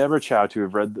 for Deborah Chow to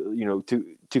have read,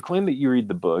 to claim that you read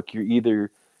the book, you're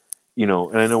either,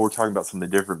 and I know we're talking about something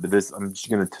different, but I'm just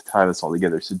going to tie this all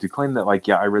together. So to claim that, like,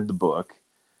 yeah, I read the book,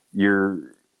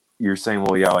 you're saying,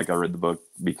 well, yeah, like I read the book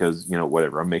because,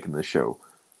 whatever, I'm making this show.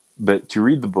 But to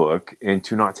read the book and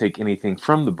to not take anything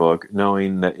from the book,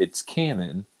 knowing that it's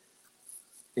canon,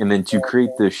 and then to create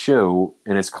this show,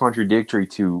 and it's contradictory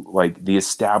to like the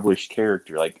established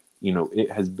character. Like, you know,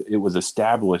 it was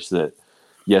established that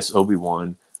yes,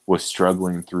 Obi-Wan was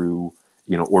struggling through,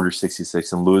 you know, Order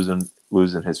 66 and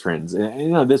losing his friends. And you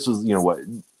know, this was, you know, what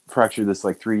fractured this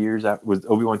like 3 years after, was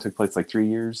Obi-Wan took place like 3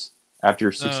 years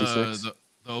after 66. The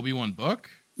Obi-Wan book.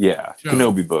 Yeah, Show.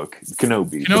 Kenobi book.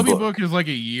 Kenobi book is like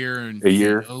a year and a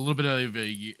little bit of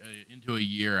into a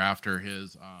year after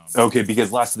his. Okay,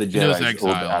 because Last of the Jedi his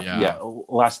exile, yeah,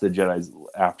 Last of the Jedi's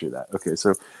after that. Okay,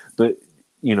 so but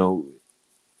you know,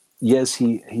 yes,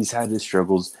 he's had his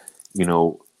struggles, you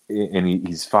know, and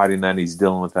he's fighting that, and he's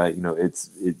dealing with that. You know,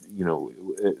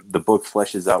 the book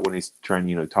fleshes out when he's trying,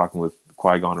 you know, talking with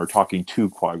Qui-Gon or talking to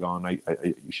Qui-Gon, I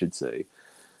you should say,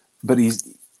 but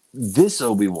this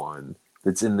Obi-Wan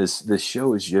that's in this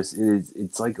show is just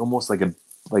it's like almost like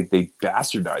they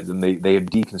bastardized him, they have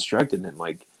deconstructed him,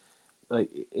 like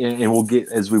and we'll get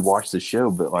as we watch the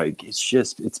show, but like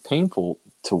it's painful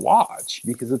to watch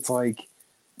because it's like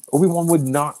Obi-Wan would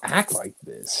not act like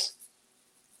this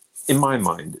in my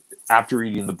mind after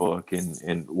reading the book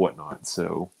and whatnot.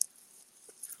 So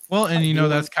well, and you know,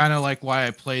 that's kind of like why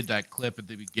I played that clip at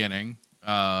the beginning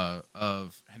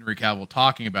of Henry Cavill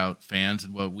talking about fans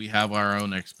and what we have our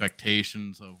own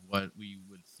expectations of what we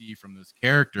would see from this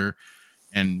character,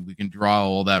 and we can draw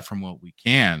all that from what we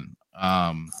can.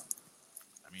 I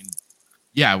mean,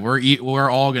 yeah, we're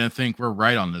all gonna think we're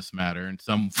right on this matter in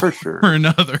some for sure or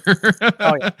another.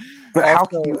 Oh, yeah. But how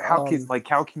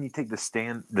can you take the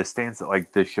stance that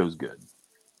like this show's good,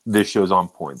 this show's on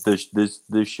point,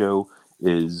 this show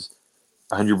is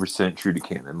 100% true to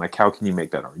canon? Like, how can you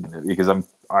make that argument? Because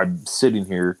I'm sitting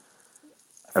here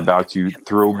about to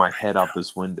throw my head out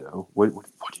this window. What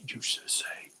did you just say?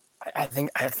 I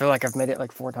feel like I've made it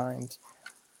like 4 times.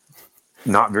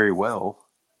 Not very well.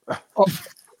 Oh.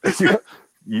 you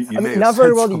I mean, not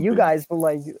very well to you guys, but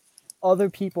like other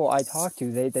people I talk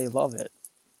to, they love it.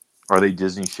 Are they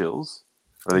Disney shills?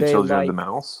 Are they children of the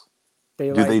mouse?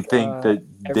 Do they think that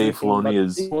Dave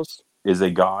Filoni is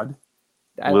a god?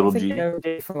 I don't think they know who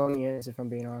Dave Filoni is, if I'm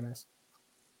being honest.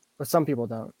 But some people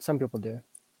don't. Some people do.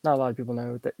 Not a lot of people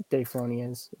know that Dave Filoni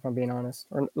is, if I'm being honest.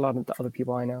 Or a lot of the other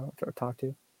people I know or talk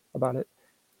to about it.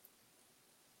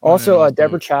 Also,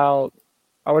 Deborah Chow.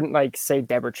 I wouldn't like say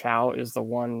Deborah Chow is the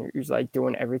one who's like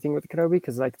doing everything with Kenobi,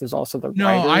 because like there's also the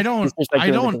writer. I don't. Just, like,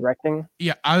 I don't. Directing.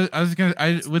 Yeah, I was gonna.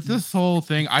 With this whole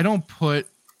thing, I don't put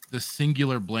the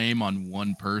singular blame on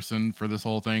one person for this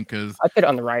whole thing, because I put it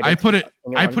on the writer. I put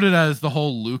it as the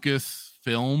whole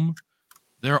LucasFilm.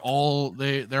 They're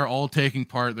all taking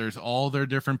part. There's all their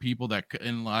different people that,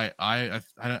 and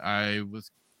I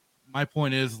was. My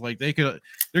point is, like, there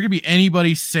could be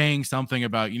anybody saying something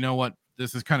about, you know what,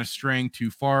 this is kind of straying too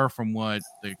far from what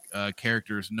the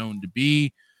character is known to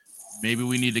be. Maybe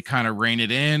we need to kind of rein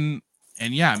it in.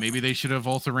 And yeah, maybe they should have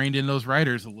also reined in those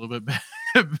writers a little bit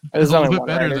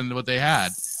better than what they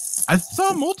had. I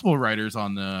saw multiple writers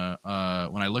on the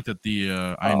when I looked at the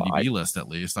IMDb list. At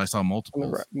least I saw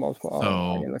multiple.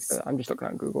 So I'm just looking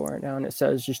on Google right now, and it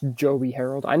says just Joey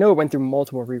Harold. I know it went through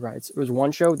multiple rewrites. It was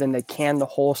one show, then they canned the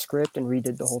whole script and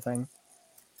redid the whole thing.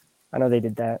 I know they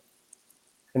did that.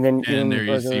 And then there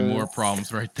you see more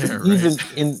problems right there. Right? Even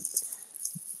in,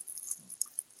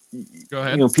 go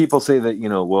ahead. You know, people say that, you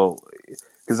know, well,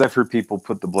 because I've heard people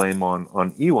put the blame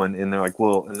on Ewan, and they're like,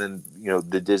 well, and then, you know,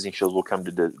 the Disney shows will come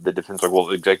to the defense, like,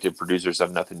 well, executive producers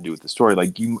have nothing to do with the story.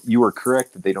 Like, you are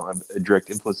correct that they don't have a direct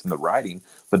influence in the writing,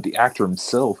 but the actor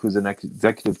himself, who's an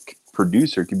executive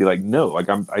producer, could be like, no, like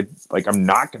I'm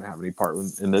not going to have any part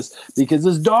in this because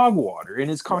it's dog water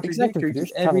and it's contradictory to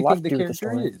everything the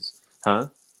character is. Huh?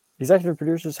 Executive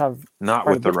producers have not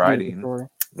with the writing. Well,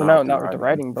 no, not with the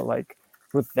writing, but like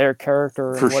with their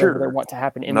character and whatever they want to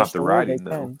happen in not the story, the writing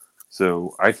though.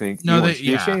 So I think he wants to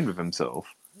be ashamed of himself.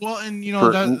 Well, and you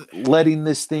know for letting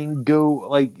this thing go,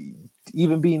 like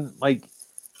even being like,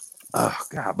 oh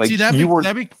god, like see that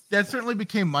that certainly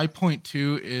became my point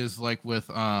too. Is like with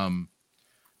you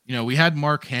know, we had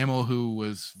Mark Hamill who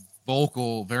was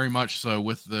vocal very much so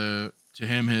with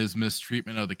his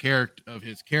mistreatment of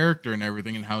his character and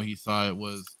everything, and how he saw it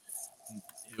was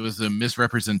a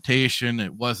misrepresentation.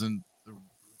 It wasn't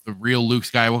the real Luke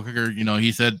Skywalker. You know,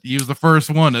 he said he was the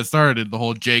first one that started the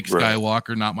whole Jake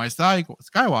Skywalker, not my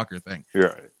Skywalker thing.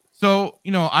 Right. So,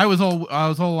 you know, I was all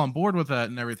on board with that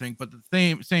and everything, but at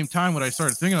the same time, when I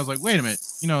started thinking, I was like, wait a minute,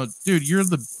 you know, dude,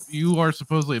 you are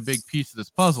supposedly a big piece of this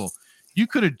puzzle. You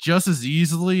could have just as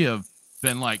easily have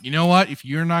been like, you know what, if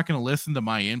you're not going to listen to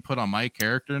my input on my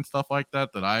character and stuff like that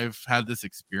I've had this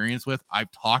experience with,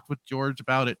 I've talked with George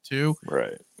about it too.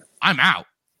 Right. I'm out.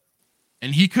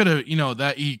 And he could have, you know,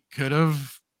 that he could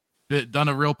have done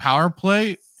a real power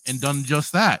play and done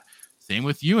just that. Same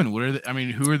with you. And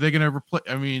who are they going to replace?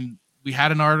 I mean, we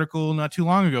had an article not too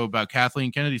long ago about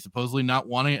Kathleen Kennedy supposedly not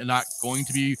going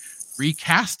to be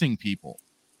recasting people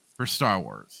for Star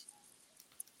Wars.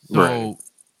 So,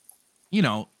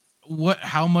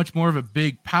 how much more of a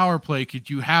big power play could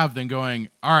you have than going,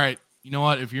 all right, you know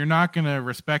what? If you're not going to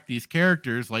respect these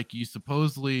characters like you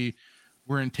supposedly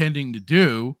were intending to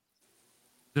do,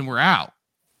 then we're out.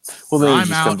 Well, then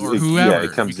I'm out, or whoever.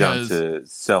 It comes down to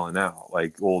selling out,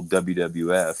 like old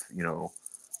WWF,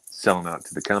 selling out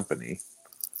to the company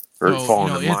or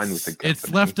falling in line with the company. It's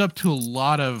left up to a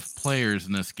lot of players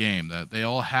in this game that they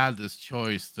all had this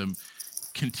choice to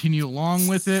continue along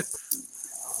with it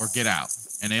or get out,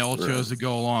 and they all chose to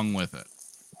go along with it.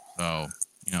 So,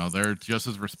 they're just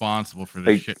as responsible for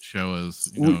this shit show as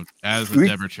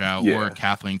Deborah Chow or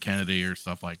Kathleen Kennedy or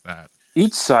stuff like that.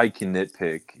 Each side can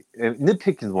nitpick.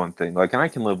 Nitpick is one thing. And I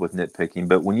can live with nitpicking,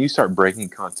 but when you start breaking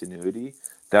continuity,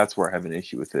 that's where I have an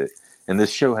issue with it. And this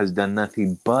show has done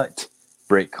nothing but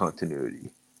break continuity.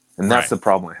 And that's the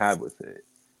problem I have with it.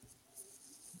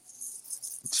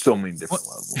 So many different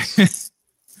levels.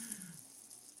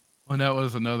 Well, that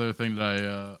was another thing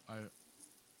that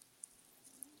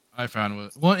I found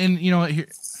was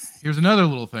here's another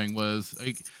little thing was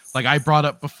like I brought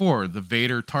up before, the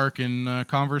Vader Tarkin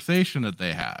conversation that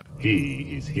they had.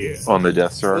 He is here on the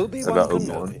Death Star Obi-Wan about Kenobi.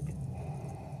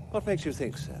 Obi-Wan. What makes you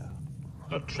think so?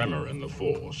 A tremor in the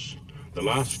Force. The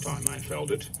last time I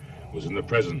felt it was in the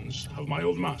presence of my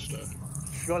old master.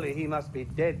 Surely he must be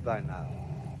dead by now.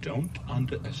 Don't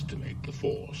underestimate the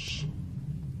Force.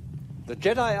 The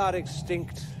Jedi are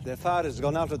extinct. Their fire has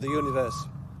gone out of the universe.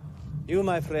 You,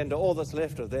 my friend, are all that's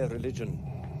left of their religion.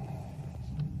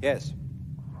 Yes.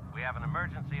 We have an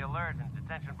emergency alert in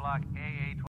detention block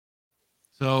AA.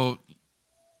 So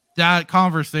that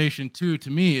conversation, too, to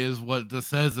me, is what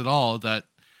says it all. That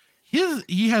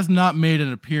he has not made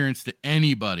an appearance to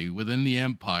anybody within the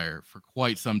Empire for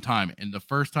quite some time, and the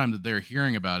first time that they're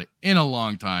hearing about it in a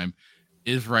long time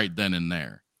is right then and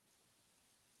there.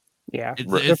 Yeah,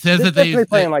 it says that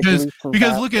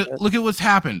because look at what's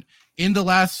happened in the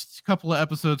last couple of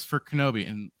episodes for Kenobi,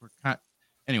 and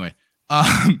anyway.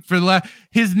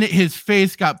 His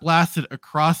face got blasted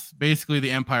across basically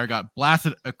the Empire, got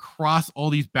blasted across all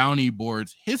these bounty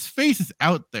boards. His face is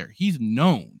out there. He's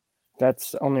known.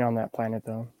 That's only on that planet,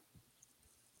 though.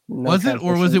 Was it,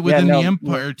 or was it within the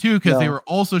Empire too? Because they were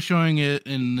also showing it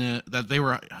in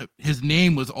his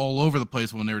name was all over the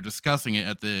place when they were discussing it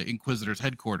at the Inquisitor's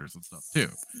headquarters and stuff too.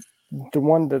 The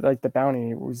one that the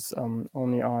bounty was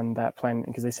only on that planet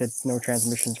because they said no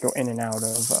transmissions go in and out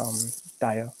of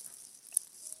Dio.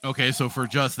 Okay, so for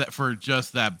just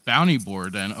that bounty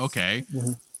board, then okay,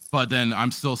 but then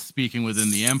I'm still speaking within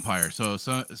the Empire. So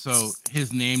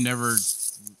his name never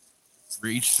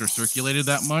reached or circulated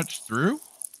that much through,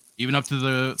 even up to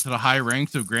the high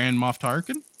ranks of Grand Moff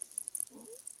Tarkin.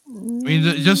 I mean,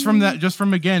 just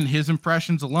from again his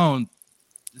impressions alone,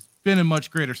 it's been a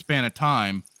much greater span of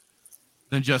time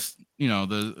than just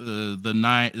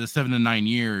the 7 to 9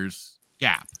 years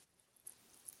gap.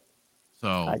 So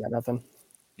I got nothing.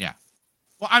 Yeah.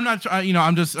 Well, I'm not.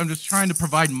 I'm just trying to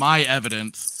provide my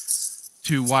evidence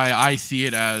to why I see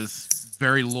it as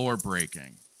very lore breaking,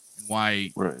 and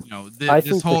why I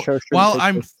think the show should have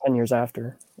taken place 10 years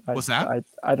after. What's that?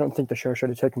 I don't think the show should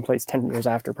have taken place 10 years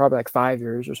after. Probably like 5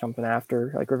 years or something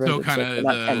after. Like Revenge of the Sith,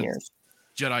 not 10 years.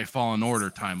 Jedi Fallen Order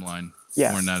timeline.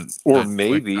 Yeah. Or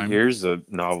maybe here's a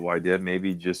novel idea.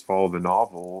 Maybe just follow the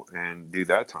novel and do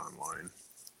that timeline.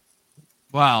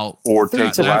 Wow. Or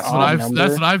take that's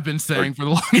what I've been saying for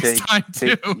the longest time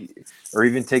too. Or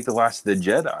even take the Last of the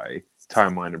Jedi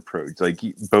timeline approach. Like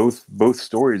both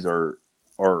stories are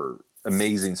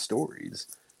amazing stories.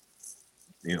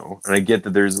 And I get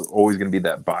that there's always going to be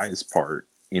that bias part,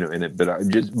 in it.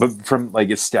 But from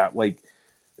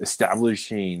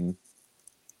establishing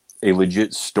a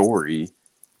legit story,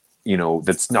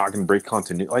 that's not going to break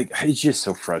continuity. Like, it's just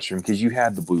so frustrating because you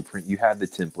had the blueprint, you had the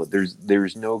template.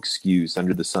 There's no excuse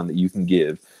under the sun that you can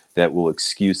give that will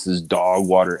excuse this dog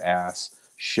water ass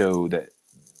show that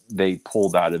they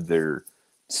pulled out of their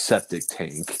septic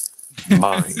tank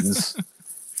minds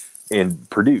and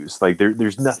produced. Like,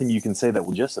 there's nothing you can say that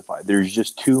will justify. There's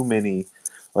just too many.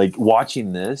 Like,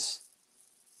 watching this,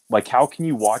 like, how can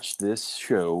you watch this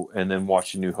show and then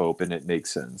watch A New Hope and it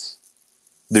makes sense?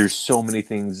 There's so many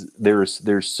things.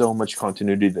 There's so much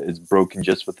continuity that is broken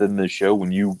just within the show.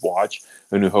 When you watch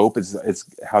A New Hope, it's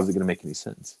how's it going to make any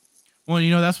sense? Well,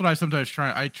 that's what I sometimes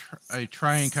try. I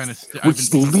try and kind of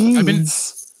which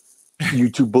leads you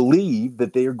to believe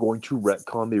that they are going to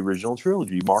retcon the original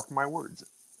trilogy. Mark my words.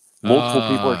 Multiple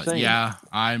people are saying. Yeah,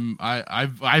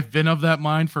 I've been of that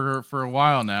mind for a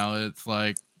while now. It's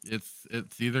like it's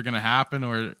either gonna happen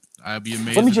or I'd be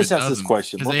amazed. Let me if just it ask this doesn't,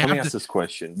 question. 'cause Let they me have ask to- this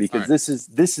question because All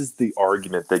right. this is the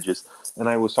argument that just. And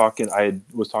I was talking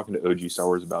to OG Star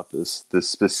Wars about this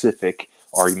specific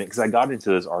argument because I got into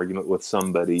this argument with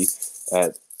somebody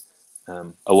at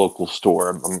a local store.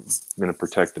 I'm going to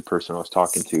protect the person I was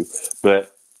talking to,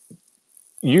 but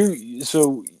if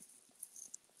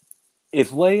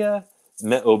Leia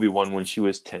met Obi-Wan when she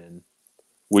was 10,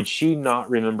 would she not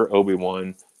remember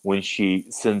Obi-Wan when she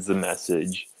sends the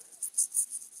message?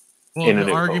 Well,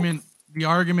 the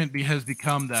argument has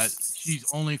become that she's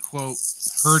only quote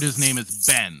heard his name as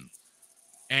Ben,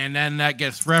 and then that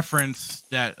gets referenced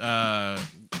that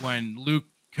when Luke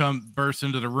bursts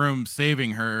into the room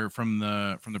saving her from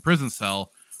the prison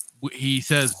cell, he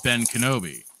says Ben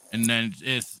Kenobi, and then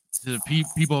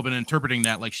people have been interpreting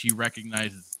that like she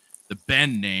recognizes the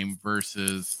Ben name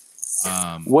versus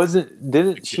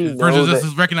didn't she know versus that, this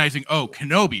is recognizing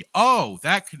Kenobi,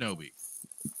 that Kenobi.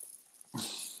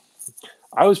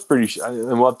 I was pretty sure, and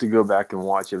we'll have to go back and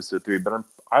watch episode 3, but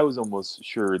I was almost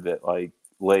sure that like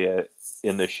Leia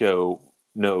in the show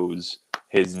knows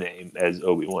his name as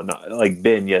Obi-Wan, not like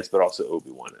Ben, yes, but also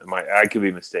Obi-Wan. I could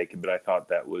be mistaken, but I thought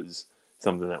that was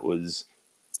something that was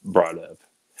brought up.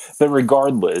 But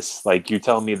regardless, like you're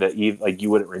telling me that you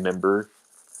wouldn't remember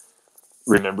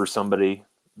somebody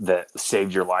that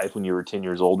saved your life when you were 10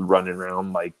 years old, running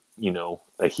around like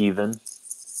a heathen.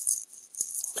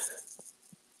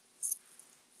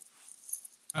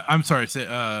 I'm sorry. Say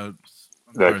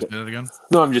say that again.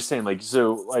 No, I'm just saying,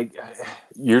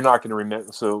 you're not going to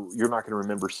remember. So you're not going to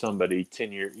remember somebody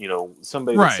 10 years,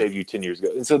 somebody that saved you 10 years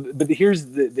ago. And so, but here's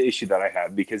the issue that I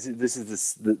have, because this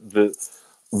is the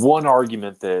one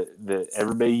argument that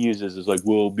everybody uses is like,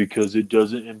 well, because they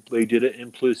didn't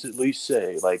implicitly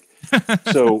say, like,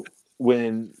 so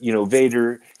when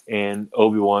Vader and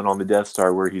Obi-Wan on the Death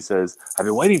Star, where he says, "I've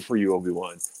been waiting for you,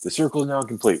 Obi-Wan. The circle is now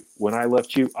complete. When I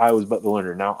left you, I was but the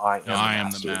learner. Now I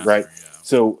am the master." Right? Yeah.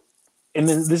 So, and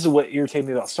then this is what irritated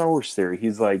me about Star Wars theory.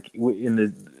 He's like,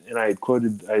 and I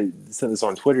sent this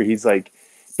on Twitter. He's like,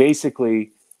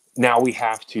 basically, now we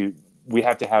have to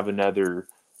have another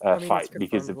fight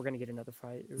because we're going to get another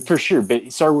fight for sure.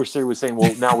 But Star Wars theory was saying,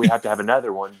 well, now we have to have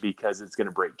another one because it's going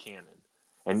to break canon,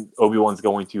 and Obi-Wan's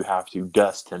going to have to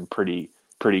dust him pretty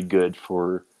good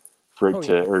for it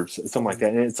to, or something like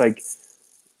that. And it's like,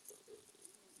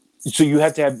 so we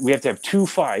have to have two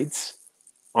fights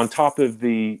on top of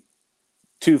the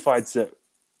two fights that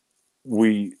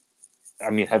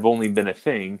have only been a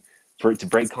thing for it to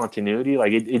break continuity.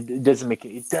 Like it doesn't make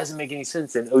any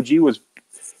sense. And OG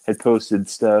had posted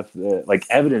stuff like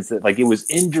evidence that like it was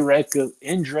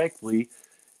indirectly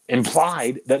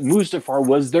implied that Mustafar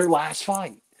was their last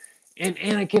fight, and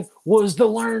Anakin was the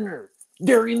learner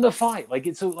during the fight. Like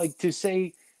it's so like to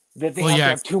say that they have to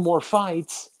have two more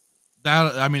fights.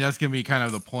 That's gonna be kind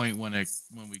of the point when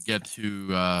we get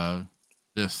to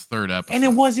this third episode. And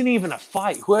it wasn't even a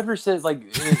fight. Whoever said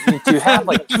like to have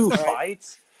like two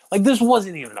fights, like this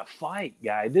wasn't even a fight,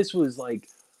 guy. This was like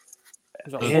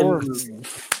a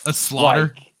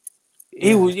slaughter. Like,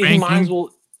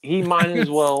 he might as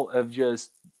well have just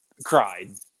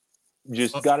cried.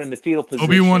 Just got in the fetal position.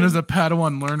 Obi-Wan as a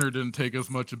Padawan learner didn't take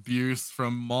as much abuse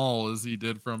from Maul as he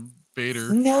did from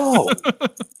Vader. No.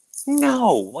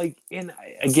 No, like, and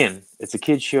again, it's a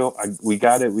kid's show. We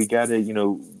gotta,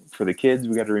 for the kids,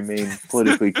 we gotta remain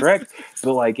politically correct.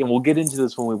 But like, and we'll get into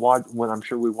this when I'm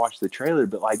sure we watch the trailer.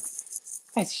 But like,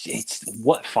 it's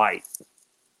what fight?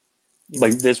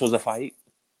 Like, this was a fight.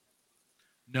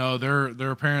 No,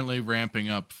 they're apparently ramping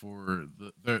up for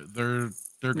they're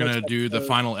gonna do the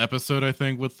final episode, I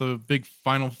think, with the big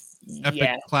final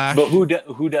epic clash. But who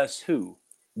does who?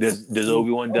 Does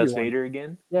Obi-Wan does Vader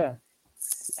again? Yeah.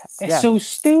 It's so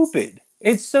stupid.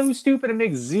 It's so stupid. It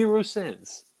makes zero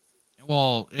sense.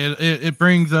 Well, it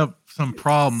brings up some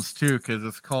problems too, because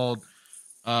it's called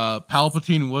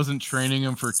Palpatine wasn't training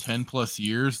him for 10 plus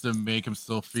years to make him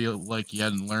still feel like he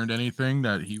hadn't learned anything,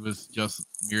 that he was just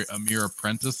a mere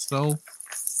apprentice still.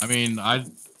 I mean,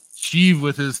 Sheev,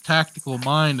 with his tactical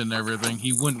mind and everything,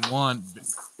 he wouldn't want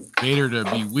Vader to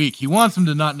be weak. He wants him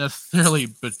to not necessarily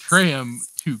betray him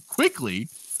too quickly.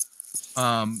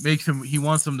 He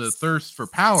wants him to thirst for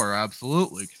power,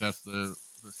 absolutely, because that's the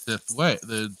Sith way,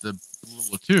 the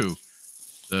rule of two.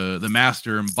 The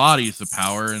master embodies the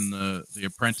power, and the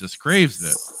apprentice craves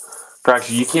it.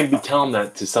 Practically, you can't be telling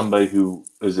that to somebody who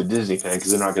is a Disney fan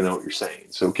because they're not going to know what you're saying.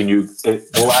 So, can you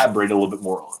elaborate a little bit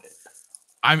more on it?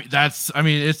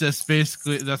 It's just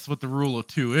basically that's what the rule of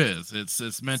two is.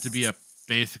 It's meant to be a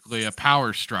basically a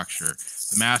power structure.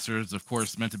 The master is, of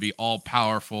course, meant to be all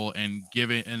powerful and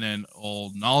giving, and then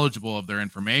all knowledgeable of their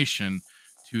information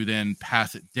to then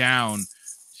pass it down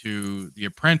to the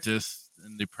apprentice,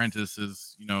 and the apprentice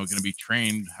is, going to be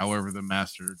trained however the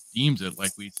master deems it,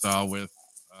 like we saw with,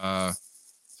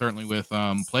 certainly with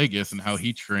Plagueis and how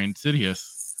he trained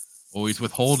Sidious, always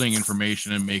withholding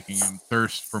information and making him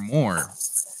thirst for more.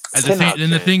 And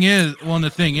the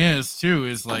thing is too,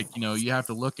 is like, you have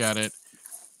to look at it.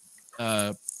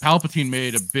 Palpatine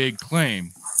made a big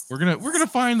claim. We're gonna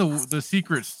find the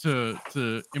secrets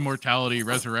to immortality,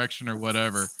 resurrection, or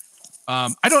whatever.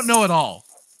 I don't know at all,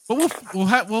 but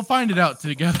we'll find it out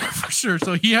together for sure.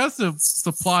 So he has to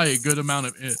supply a good amount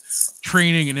of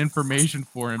training and information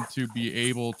for him to be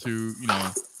able to,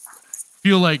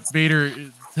 feel like Vader,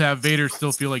 to have Vader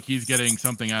still feel like he's getting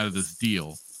something out of this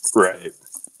deal. Right.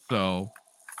 So,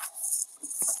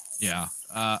 yeah.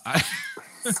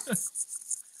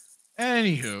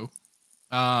 Anywho,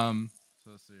 so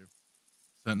let's see.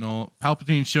 Sentinel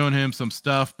Palpatine showing him some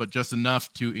stuff, but just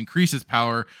enough to increase his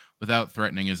power without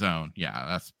threatening his own.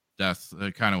 Yeah, that's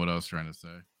kind of what I was trying to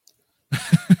say.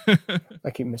 I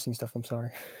keep missing stuff. I'm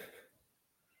sorry.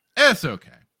 It's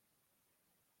okay.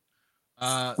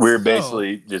 We're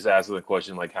basically just asking the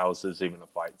question, like, how is this even a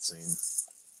fight scene?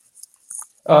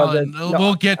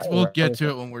 We'll get to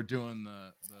it when we're doing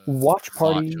the watch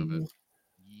party. Of it.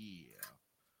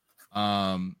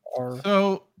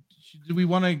 So do we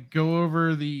want to go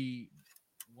over the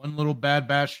one little Bad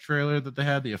Batch trailer that they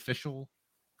had, the official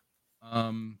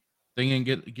thing, and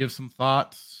give some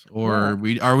thoughts, or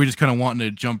are we just kind of wanting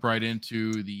to jump right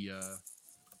into the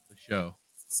show?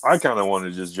 I kind of want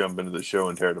to just jump into the show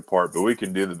and tear it apart, but we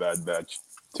can do the Bad Batch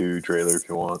 2 trailer if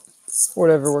you want.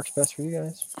 Whatever works best for you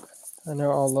guys. I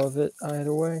know I'll love it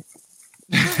either way.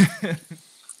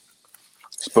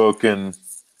 Spoken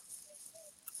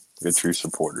a true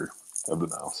supporter of the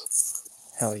mouse.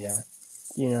 Hell yeah.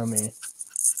 You know me.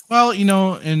 Well,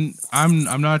 and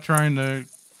I'm not trying to.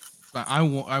 I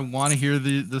want to hear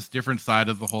this different side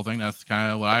of the whole thing. That's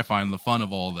kind of what I find the fun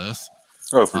of all this.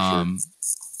 Oh, for sure.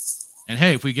 And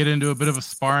hey, if we get into a bit of a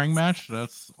sparring match,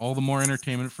 that's all the more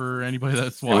entertainment for anybody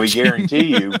that's watching. And we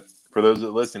guarantee you, for those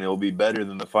that listen, it will be better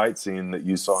than the fight scene that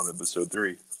you saw in episode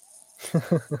 3.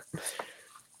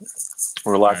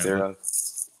 Or lack thereof.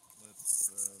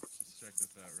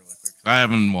 I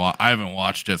haven't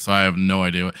watched it, so I have no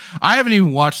idea. I haven't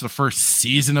even watched the first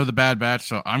season of the Bad Batch,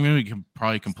 so I'm gonna be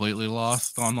probably completely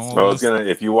lost on all. I was gonna,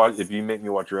 if you make me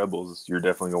watch Rebels, you're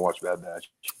definitely gonna watch Bad Batch.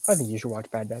 I think you should watch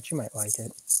Bad Batch. You might like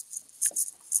it.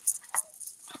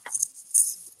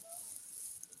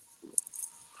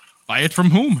 Buy it from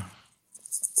whom?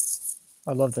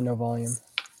 I love the no volume.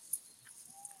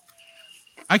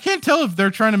 I can't tell if they're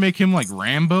trying to make him like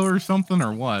Rambo or something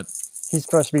or what. He's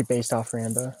supposed to be based off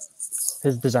Rambo.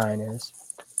 His design is.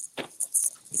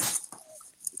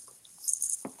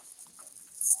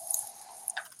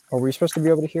 Are we supposed to be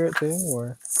able to hear it too,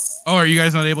 or? Oh, are you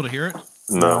guys not able to hear it?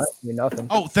 No. Nothing.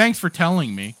 Oh, thanks for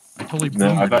telling me. I totally.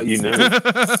 No, I thought you knew. I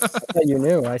thought you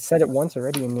knew. I said it once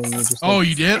already, and then you just. Oh,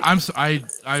 you did? I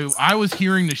was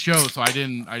hearing the show, so I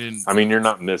didn't. I mean, you're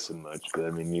not missing much, but I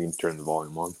mean, you can turn the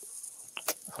volume on.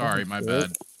 Sorry, my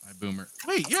bad. My boomer.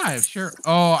 Wait, yeah, sure.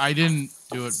 Oh, I didn't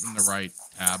do it in the right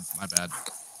tab. My bad.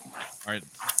 All right,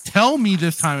 tell me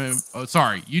this time. Oh,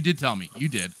 sorry, you did tell me. You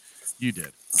did.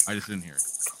 I just didn't hear it.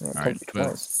 All right,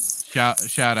 but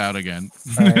shout out again.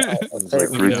 All right, like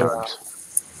 3 times.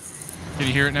 Can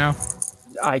you hear it now?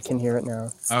 I can hear it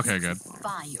now. Okay, good.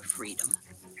 Buy your freedom.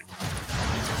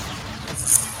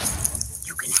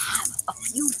 You can have a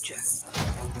future.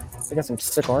 I got some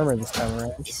sick armor this time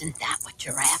around. Isn't that what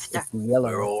you're after? It's yellow.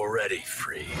 We're already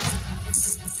free.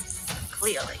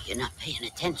 Clearly, you're not paying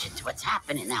attention to what's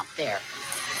happening out there.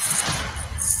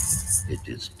 It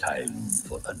is time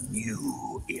for the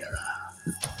new era.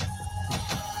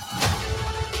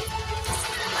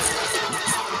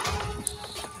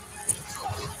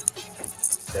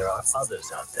 There are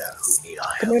others out there who need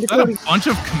our help. Is that a bunch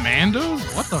of commandos?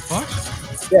 What the fuck?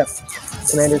 Yeah.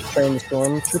 Commanders train the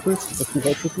stormtroopers, the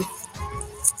Q-Vote troopers.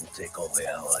 We'll take all the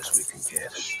allies we can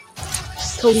get.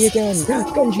 Cody again.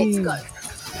 Gunji.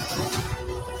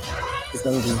 It's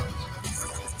Gunji.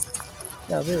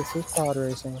 Now this is pod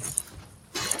racing.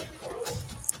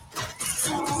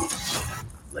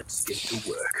 Let's get to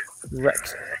work.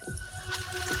 Rex.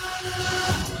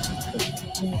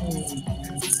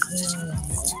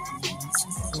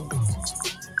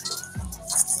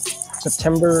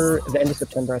 The end of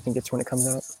September, I think it's when it comes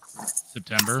out.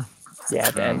 September?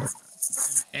 Yeah, the end.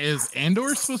 Is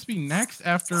Andor supposed to be next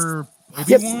after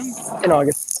Obi-Wan? Yep, in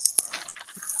August.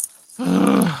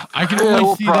 I can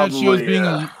only see that show as being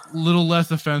a little less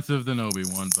offensive than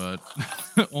Obi-Wan, but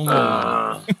only a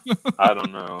little. I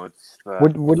don't know. It's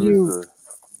What do you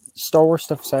Star Wars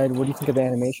stuff aside? What do you think of the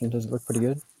animation? Does it look pretty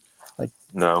good? Like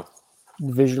no.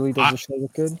 Visually, does the show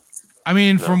look good? I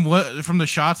mean, from the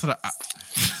shots that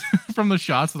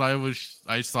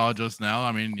I saw just now,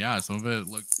 I mean, yeah, some of it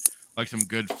looked like some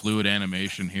good fluid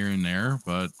animation here and there,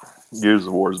 but Gears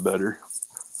of War is better.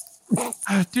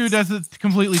 Dude, that's a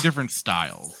completely different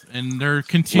styles, and they're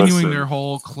continuing Listen, their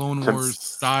whole Clone Wars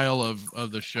style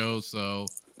of the show. So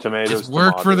tomatoes, it's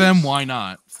worked for them. Why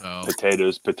not? So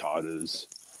potatoes.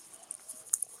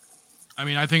 I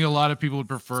mean, I think a lot of people would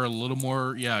prefer a little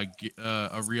more,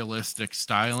 a realistic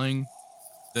styling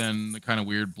than the kind of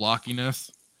weird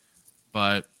blockiness.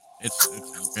 But it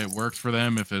works for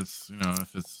them if it's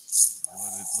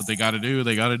what they got to do,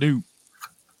 they got to do.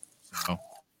 So.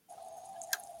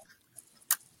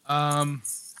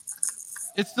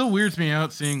 It still weirds me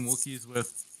out seeing Wookiees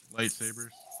with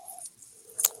lightsabers.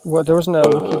 What, there wasn't a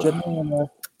Wookiee Jedi in the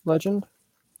Legend?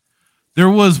 There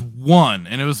was one,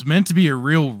 and it was meant to be a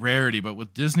real rarity, but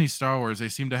with Disney Star Wars, they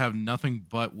seem to have nothing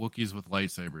but Wookiees with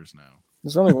lightsabers now.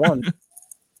 There's only one.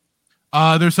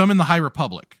 There's some in the High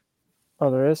Republic.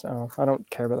 Oh, there is? Oh, I don't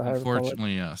care about the High Republic.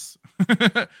 Unfortunately, yes.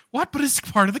 What? But it's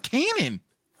part of the canon.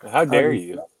 How dare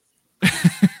you?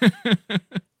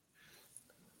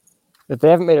 If they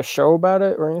haven't made a show about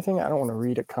it or anything, I don't want to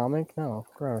read a comic. No,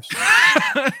 gross.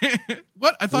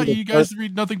 What? I thought you guys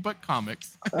read nothing but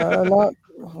comics. Not.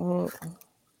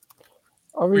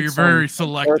 I'll read. You're very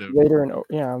selective. Later,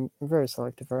 yeah, I'm very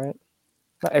selective, right?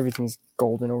 Not everything's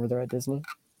golden over there at Disney.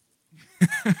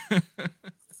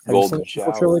 Golden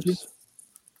showers. Trilogy?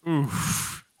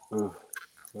 Oof.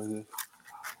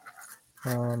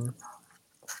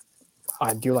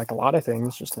 I do like a lot of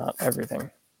things, just not everything.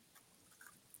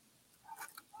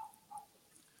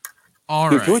 All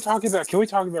Dude, right. Can we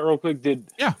talk about real quick?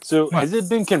 Has it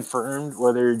been confirmed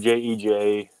whether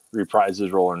J.E.J. reprised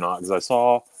his role or not? Because I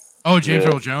saw. Oh, James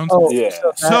Earl Jones. Oh, yeah.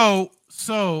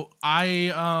 So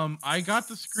I got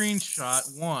the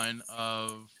screenshot one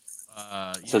of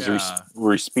It says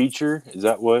re-speecher. Is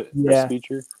that what? Yeah.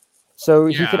 Re-speecher? So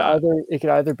it could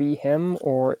either be him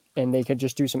and they could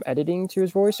just do some editing to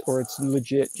his voice, or it's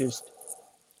legit just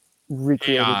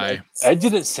recreated. AI. That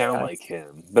didn't sound like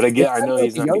him, but again, I know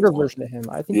he's a younger version of him.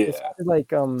 I think it sounded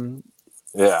like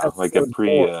like a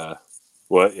pre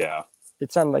what? Yeah,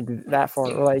 it sounded like that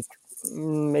far, or like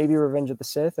maybe Revenge of the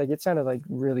Sith. Like it sounded like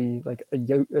really like a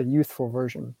youthful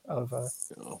version of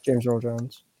James Earl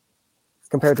Jones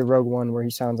compared to Rogue One, where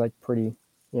he sounds like pretty,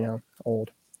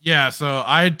 old. Yeah, so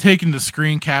I had taken the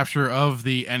screen capture of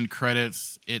the end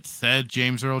credits. It said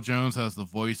James Earl Jones as the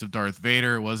voice of Darth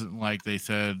Vader. It wasn't like they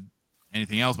said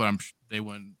anything else, but they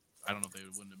wouldn't. I don't know if they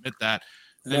wouldn't admit that.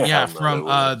 And from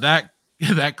that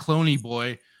cloney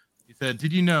boy, he said,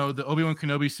 "Did you know the Obi-Wan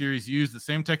Kenobi series used the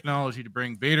same technology to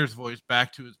bring Vader's voice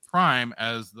back to his prime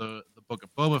as the Book of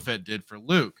Boba Fett did for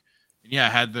Luke?" And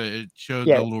it showed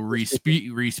the little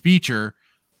re-speecher.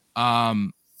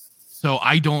 So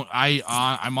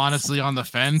I'm honestly on the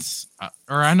fence,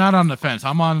 or I'm not on the fence.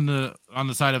 I'm on the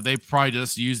side of they probably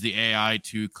just used the AI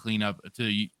to clean up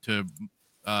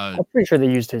I'm pretty sure they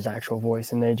used his actual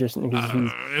voice, and they just.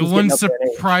 It wouldn't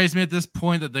surprise me at this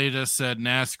point that they just said,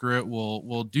 "Nah, screw it.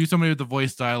 We'll do somebody with the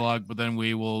voice dialogue, but then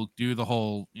we will do the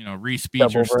whole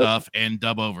re-speecher stuff and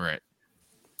dub over it."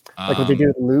 Like what they do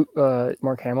with Luke,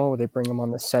 Mark Hamill, where they bring him on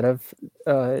the set of.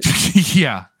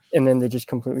 Yeah. And then they just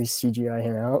completely CGI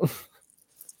him out.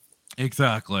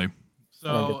 Exactly.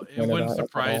 So it wouldn't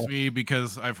surprise me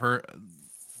because I've heard.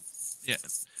 Yeah,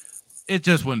 it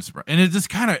just wouldn't surprise, and it just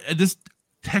this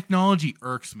technology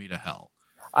irks me to hell.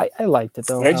 I liked it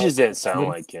though. It just didn't sound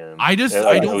like him. I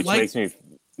don't like. It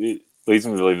leads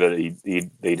me to believe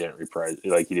that they didn't reprise,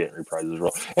 like he didn't reprise his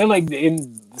role, and like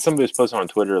in somebody was posting on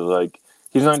Twitter, like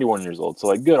he's 91 years old, so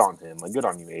like good on him, like good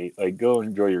on you, mate, like go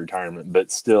enjoy your retirement,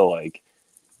 but still like.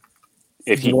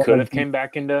 If he could have came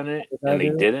back and done it, and they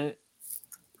didn't,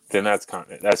 then that's kind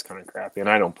of crappy. And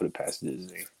I don't put it past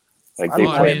Disney. Like they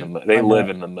live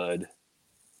in the mud.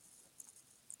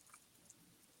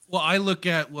 Well, I look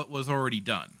at what was already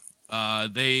done.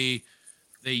 They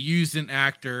used an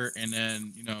actor, and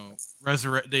then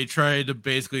resurrect. They tried to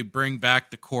basically bring back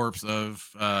the corpse of.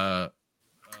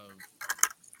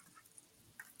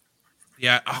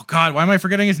 Yeah. Oh God, why am I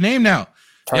forgetting his name now?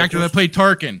 The actor that played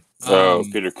Tarkin.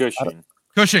 Peter Cushing.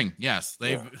 Cushing, yes,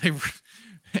 they did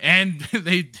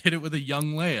it with a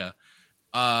young Leia.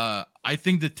 I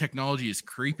think the technology is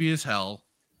creepy as hell.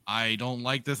 I don't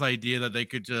like this idea that they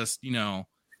could just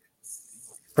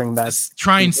bring back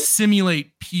try and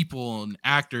simulate people and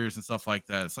actors and stuff like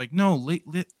that. It's like, no, let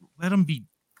them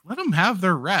have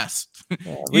their rest,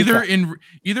 either in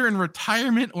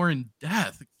retirement or in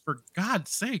death. For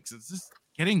God's sakes, it's just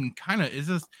getting it's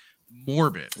just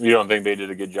morbid. You don't think they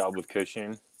did a good job with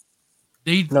Cushing?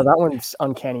 No, that one's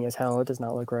uncanny as hell. It does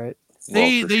not look right.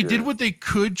 They did what they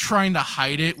could trying to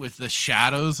hide it with the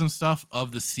shadows and stuff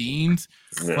of the scenes,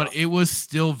 but it was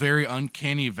still very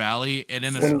uncanny valley. And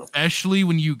then especially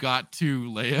when you got to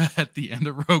Leia at the end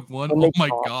of Rogue One, oh my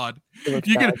God,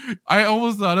 I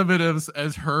almost thought of it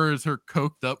as her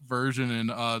coked up version in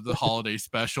the holiday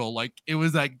special. Like it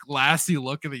was that glassy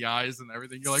look in the eyes and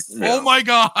everything. You're like, oh my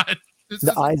God,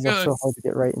 the eyes are so hard to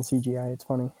get right in CGI. It's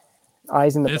funny.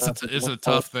 Eyes in the it's a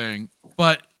tough thing,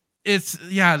 but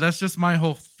that's just my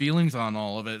whole feelings on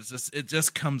all of it. It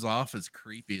just comes off as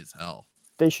creepy as hell.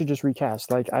 They should just recast.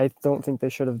 Like, I don't think they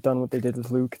should have done what they did with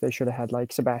Luke. They should have had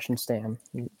like Sebastian Stan.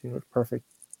 He looked perfect.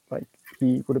 Like,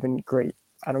 he would have been great.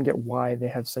 I don't get why they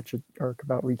have such a irk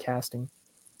about recasting.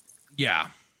 Yeah.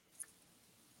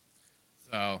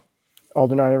 So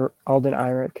Alden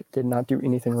Ehrenreich did not do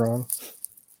anything wrong.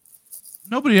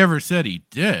 Nobody ever said he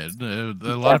did. A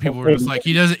lot of people were just like,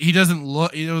 he doesn't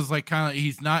look. It was like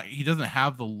he doesn't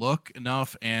have the look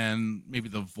enough, and maybe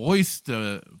the voice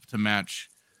to match,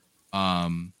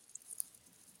 Harrison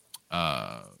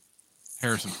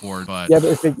Ford. But yeah,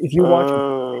 but if you watch,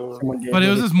 but it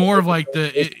was just more of like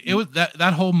it was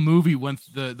that whole movie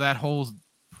that whole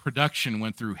production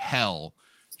went through hell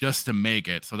just to make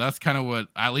it. So that's kind of what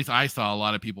at least I saw a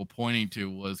lot of people pointing to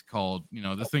was called,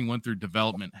 this thing went through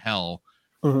development hell.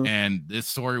 Mm-hmm. And this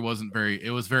story wasn't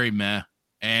it was very meh.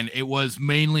 And it was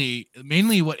mainly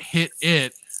what hit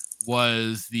it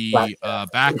was the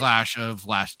backlash of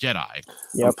Last Jedi.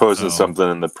 Yep. I'm posting something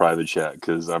in the private chat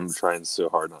because I'm trying so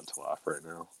hard not to laugh right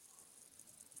now.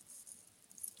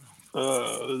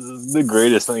 This is the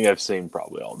greatest thing I've seen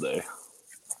probably all day.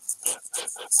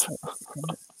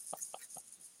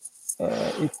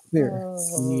 It's clear.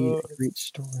 We need a great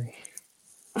story.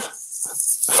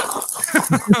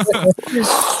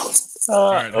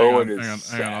 All right, hang on,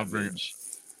 I'll bring it.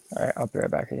 All right, I'll be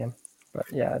right back again. But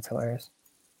yeah, that's hilarious.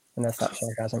 And that's not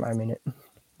sarcasm, I mean it.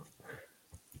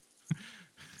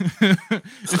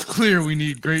 It's clear we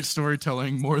need great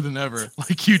storytelling more than ever,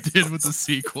 like you did with the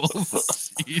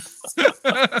sequels.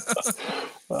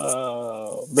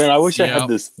 Man, I wish I had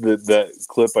that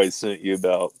clip I sent you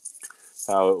about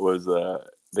how it was the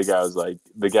guy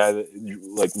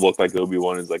that looked like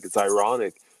Obi-Wan is like, it's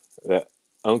ironic that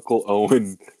Uncle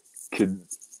Owen could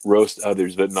roast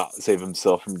others but not save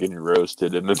himself from getting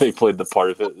roasted, and then they played the part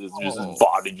of it is just his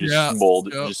body just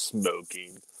molded, just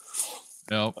smoking.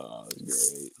 Yep.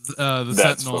 Great.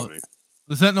 That's Sentinel. Funny.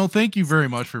 The Sentinel, thank you very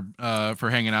much for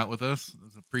hanging out with us.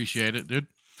 Appreciate it, dude.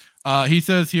 He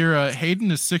says here,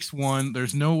 Hayden is 6'1".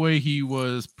 There's no way he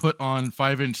was put on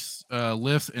 5-inch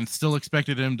lifts and still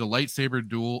expected him to lightsaber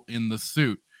duel in the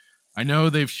suit. I know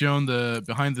they've shown the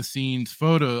behind the scenes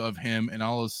photo of him, and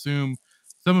I'll assume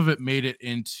some of it made it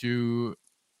into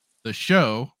the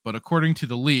show, but according to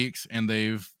the leaks, and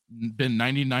they've been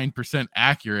 99%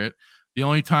 accurate, the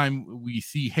only time we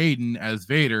see Hayden as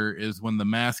Vader is when the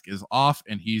mask is off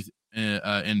and he's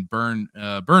in burn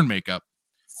makeup.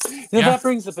 That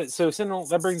brings up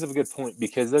that brings up a good point,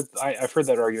 because I've heard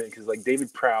that argument, because like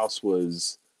David Prowse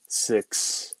was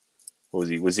 6. What was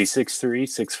he? Was he 6'3"?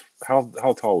 6?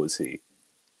 How tall was he?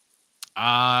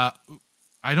 I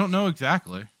don't know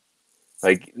exactly.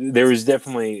 Like there was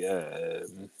definitely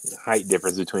height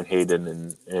difference between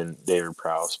Hayden and David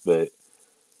Prowse, but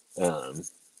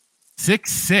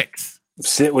 6'6".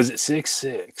 Was it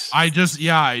 6'6"? I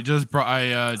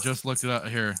just looked it up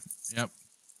here. Yep.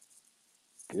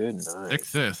 Good night.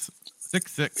 6'6".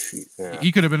 Yeah.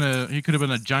 He could have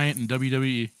been a giant in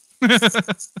WWE.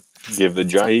 Give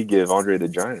Andre the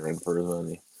Giant a run for his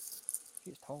money.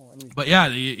 He's tall. But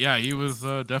he was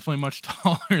definitely much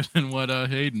taller than what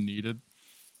Hayden needed.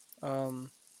 So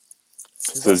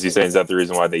is he saying, is that the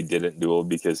reason why they didn't duel,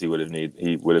 because he would have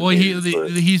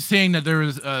he's saying that there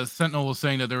was Sentinel was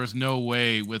saying that there was no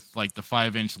way with like the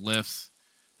 5-inch lifts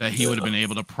that he would have been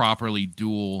able to properly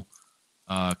duel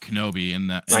Kenobi in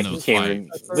those fights. He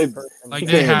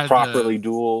can't properly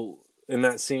duel in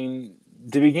that scene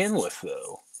to begin with,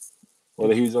 though,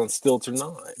 whether he was on stilts or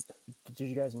not. Did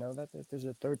you guys know that there's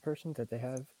a third person that they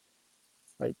have?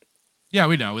 Like, yeah,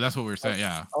 we know. That's what we were saying.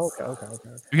 Yeah. Okay.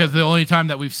 Because the only time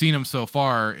that we've seen him so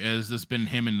far is this been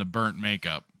him in the burnt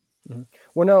makeup. Mm-hmm.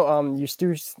 Well, no.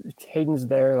 Hayden's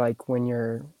there like when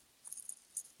you're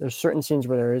There's certain scenes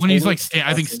where there is when he's Hayden. like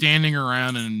I think standing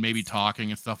around and maybe talking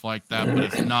and stuff like that, but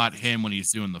it's not him when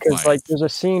he's doing the Because fight. like there's a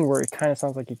scene where it kind of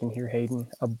sounds like you can hear Hayden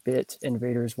a bit in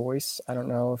Vader's voice. I don't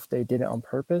know if they did it on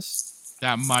purpose.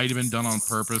 That might have been done on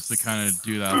purpose to kind of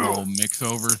do that whole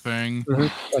mix-over thing.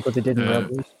 Like what they did in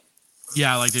Rebels.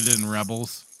 Yeah, like they did in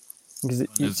Rebels. Because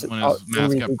when his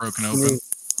mask got broken open.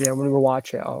 When we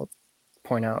watch it, I'll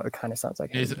point out it kind of sounds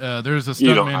like Hayden. There's a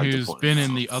stuntman who's been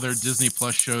in the other Disney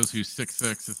Plus shows who's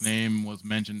 6'6". His name was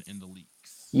mentioned in the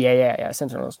leaks. Yeah.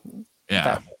 Sentinels.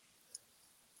 Yeah.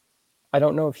 I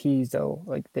don't know if he's though.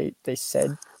 Like they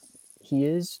said he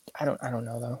is. I don't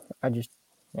know though. I don't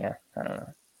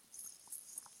know.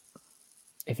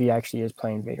 If he actually is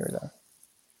playing Vader though.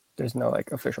 There's no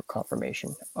like official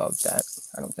confirmation of that,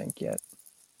 I don't think yet.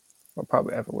 Or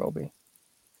probably ever will be.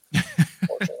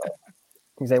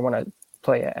 Because they want to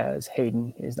play it as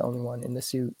Hayden is the only one in the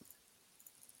suit.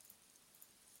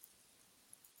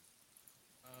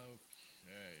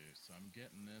 Okay, so I'm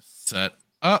getting this set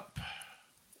up.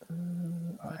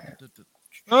 Where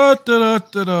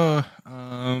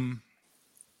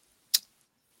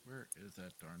is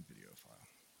that darn video file?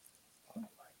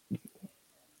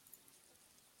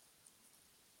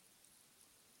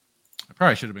 I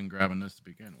probably should have been grabbing this to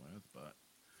begin with, but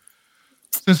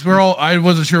since I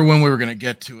wasn't sure when we were going to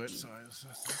get to it, so I was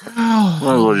might as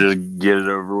well just get it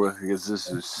over with because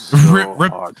this is so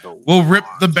hard to watch. We'll rip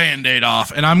the Band-Aid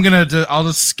off, and I'll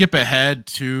just skip ahead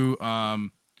to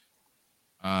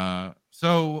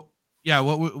so yeah,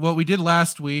 what we did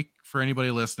last week for anybody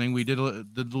listening, we did the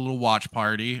little watch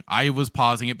party. I was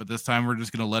pausing it, but this time we're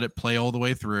just going to let it play all the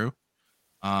way through.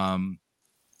 I'm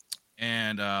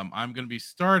going to be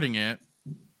starting it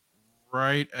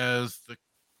right as the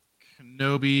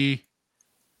Kenobi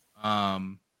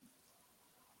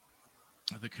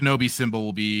symbol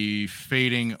will be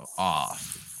fading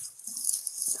off,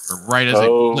 or right as it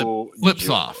flips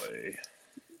off.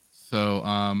 So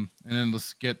and then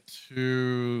let's get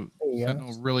to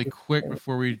Sentinel really quick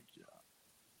before we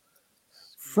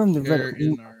from the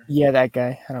Reddit. Yeah, that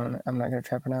guy. I'm not gonna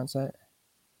try to pronounce that.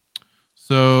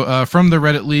 So from the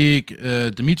Reddit leak,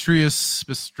 Demetrius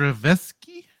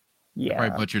Bistrovetsky. Yeah, I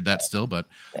probably butchered that still, but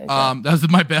that's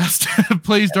my best.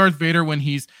 Plays Darth Vader when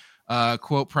he's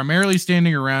quote primarily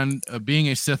standing around, being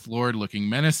a Sith Lord, looking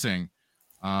menacing.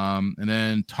 And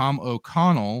then Tom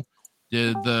O'Connell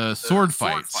did the sword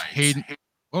fights. Hayden.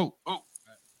 Whoa.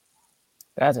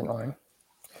 That's annoying.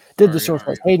 Did the sword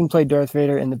fights. Hayden played Darth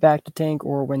Vader in the back to tank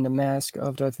or when the mask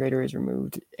of Darth Vader is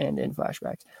removed and in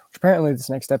flashbacks. Which apparently this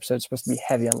next episode is supposed to be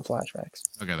heavy on the flashbacks.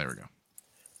 Okay, there we go.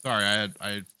 Sorry,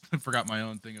 I forgot my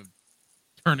own thing of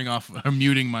turning off,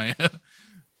 muting my.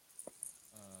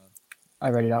 I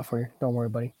read it out for you. Don't worry,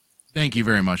 buddy. Thank you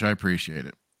very much. I appreciate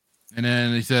it. And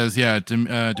then he says, yeah,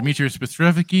 Demetrius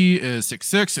Bistrovetsky is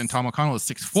 6'6", and Tom O'Connell is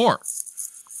 6'4".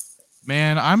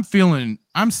 Man, I'm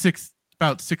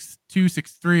about 6'2",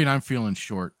 6'3", and I'm feeling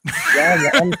short. Yeah,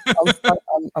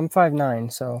 I'm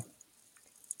 5'9",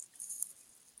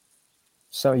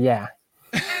 so yeah.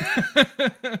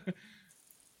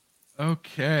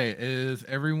 Okay, is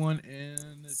everyone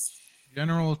in the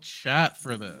general chat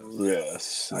for this?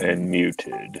 Yes, and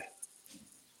muted.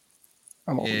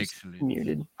 I'm always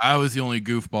muted. I was the only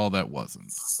goofball that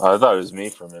wasn't. I thought it was me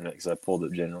for a minute because I pulled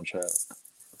up general chat.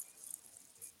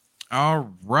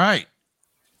 All right.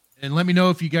 And let me know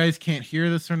if you guys can't hear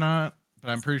this or not, but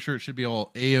I'm pretty sure it should be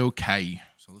all A-okay.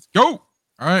 So let's go.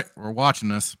 All right, we're watching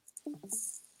this.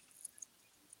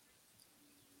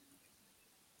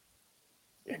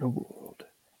 In a world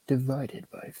divided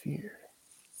by fear,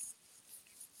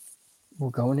 we're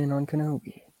going in on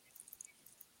Kenobi.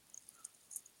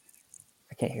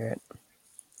 I can't hear it.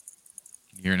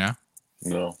 Can you hear it now?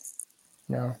 No.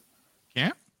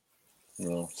 Can't?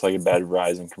 No. It's like a bad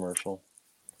Verizon commercial.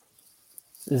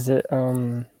 Is it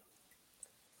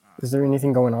is there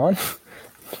anything going on?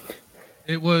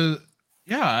 It was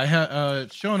I had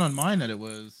it's showing on mine that it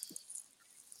was.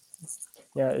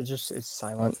 Yeah, it's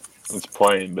silent. It's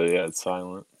playing, but yeah, it's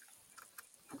silent.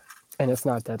 And it's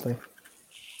not deadly.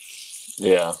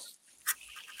 Yeah.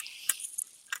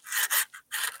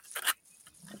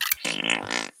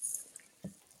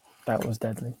 That was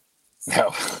deadly.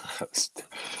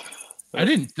 I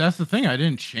didn't. That's the thing. I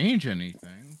didn't change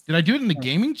anything. Did I do it in the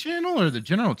gaming channel or the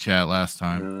general chat last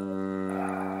time?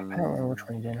 I don't remember which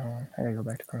one you did. Hold on. I gotta go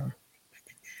back to Chrome.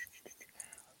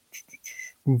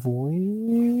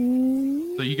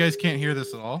 Voice. So you guys can't hear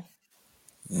this at all?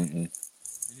 Mm-mm.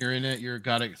 You're in it. You're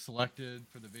got it selected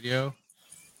for the video.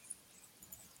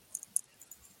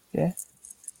 Yeah.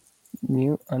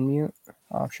 Mute, unmute,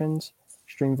 options,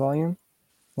 stream volume,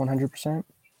 100%.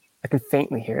 I can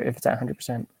faintly hear it if it's at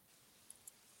 100%.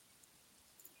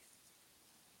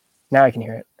 Now I can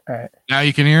hear it. All right. Now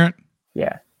you can hear it?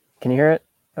 Yeah. Can you hear it,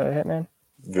 Hitman?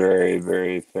 Very,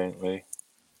 very faintly.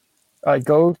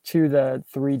 Go to the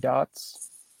 3 dots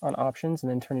on options and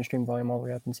then turn your stream volume all the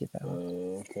way up and see if that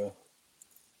helps. Okay.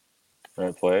 All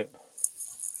right, play it.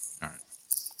 All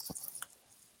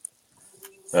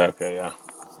right. Okay, yeah.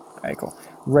 All right, cool.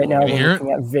 Right now we're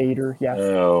looking at Vader. Yeah.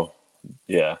 Oh,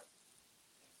 yeah.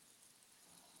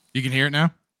 You can hear it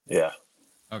now? Yeah.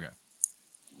 Okay.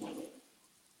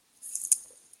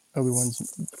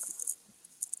 Obi-Wan's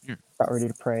about ready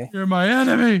to pray. You're my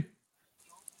enemy.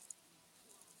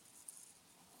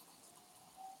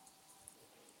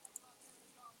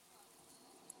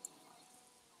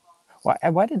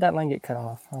 Why did that line get cut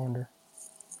off? I wonder.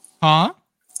 Huh?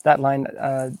 That line,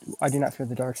 I do not fear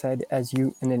the dark side as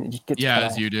you, and then it just gets cut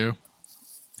as off. you do.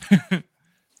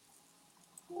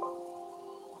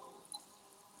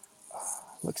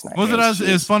 Looks nice. Was it as?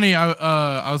 It's funny.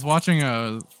 I was watching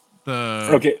the.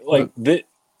 Okay, like this.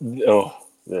 Oh,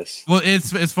 this. Well,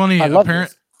 it's funny.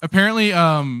 Apparently,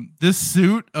 this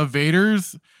suit of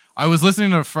Vader's. I was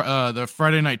listening to the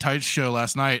Friday Night Tights show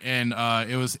last night, and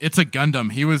It's a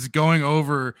Gundam. He was going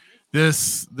over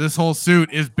this whole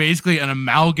suit is basically an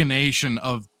amalgamation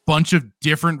of bunch of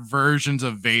different versions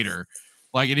of Vader.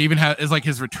 Like it even is like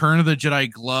his Return of the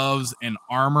Jedi gloves and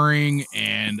armoring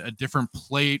and a different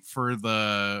plate for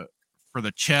the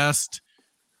chest.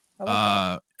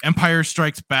 Empire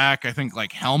Strikes Back, I think,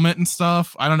 like helmet and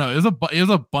stuff. I don't know. It was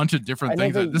a bunch of different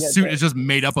things. This suit is just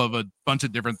made up of a bunch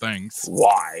of different things.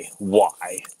 Why?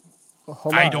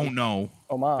 I don't know.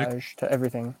 Homage to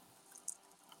everything.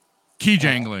 Key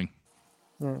jangling.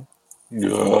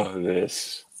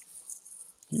 This.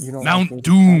 You don't Mount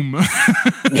Doom.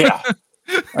 Yeah.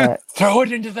 All right. Throw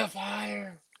it into the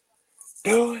fire.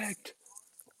 Do it.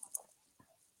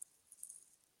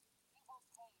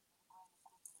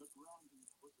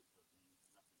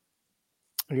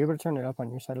 Are you able to turn it up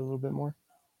on your side a little bit more?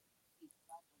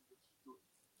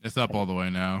 It's up all the way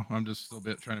now. I'm just still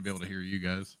trying to be able to hear you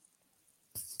guys.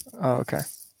 Oh, okay.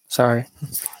 Sorry.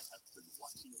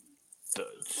 The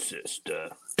sister.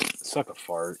 Suck a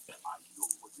fart.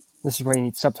 This is where you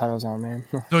need subtitles on, man.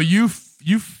 So you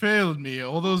failed me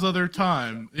all those other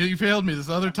times. You failed me this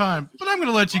other time, but I'm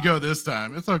gonna let you go this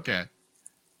time. It's okay.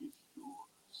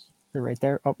 You're right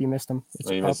there. Oh, you missed him.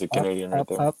 Oh, you missed the Canadian right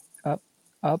there.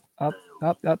 Up,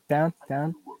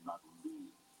 down.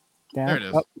 There it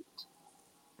is. Up.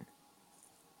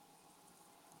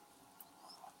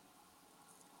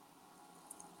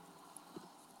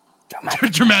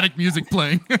 Dramatic music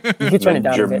playing. You can turn it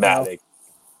down Dramatic.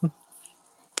 a bit now.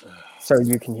 So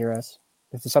you can hear us.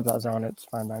 If the subtitles are on, it's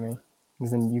fine by me.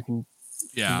 Because then you can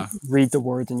read the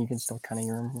words and you can still kind of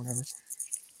hear them, whatever.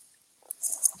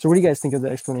 So what do you guys think of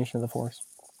the explanation of the Force?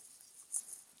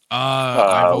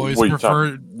 I've always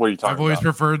preferred. What are you talking I've always about?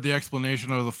 preferred the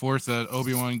explanation of the Force that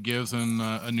Obi-Wan gives in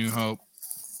A New Hope.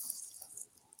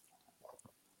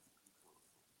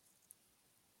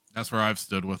 That's where I've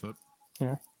stood with it.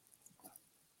 Yeah.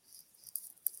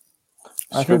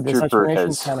 I think this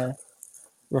explanation kind of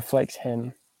reflects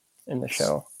him in the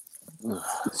show.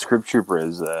 Script Trooper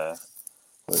has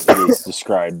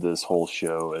described this whole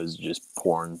show as just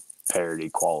porn parody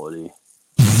quality.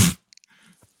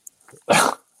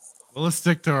 Well, let's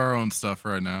stick to our own stuff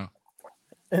right now.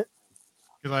 Because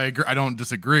I agree, I don't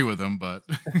disagree with him, but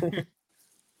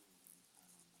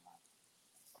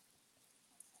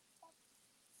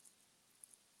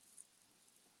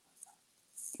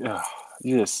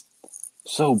Just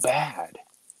so bad.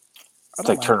 It's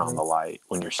like turn on the light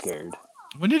when you're scared.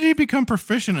 when did he become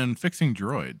proficient in fixing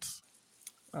droids?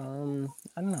 I don't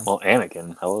know. Well,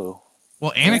 Anakin, hello.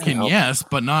 Well, Anakin, yes,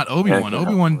 but not Obi-Wan. Anakin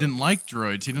Obi-Wan didn't like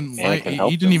droids. He didn't like. Anakin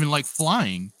He didn't even like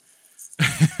flying.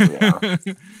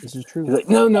 This is true. He's like,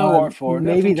 no, R4.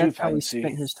 Maybe nothing too that's how he fancy."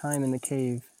 spent his time in the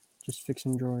cave, just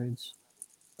fixing droids.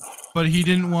 But he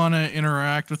didn't want to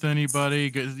interact with anybody,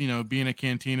 because be in a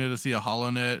cantina to see a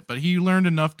holonet. But he learned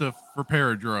enough to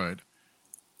repair a droid.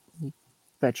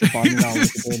 Bet your bottom dollar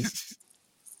he did.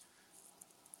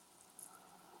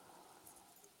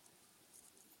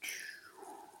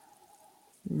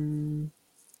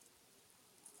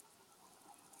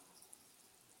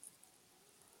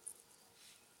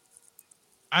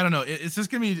 I don't know. It's just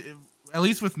gonna be, at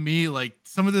least with me, like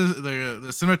some of the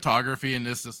cinematography in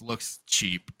this just looks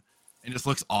cheap and just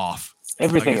looks off.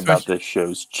 Everything Like, about this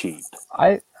show's cheap.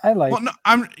 I like. Well, no,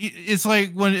 it's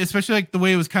like when, especially like the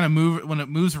way it was kind of when it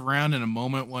moves around in a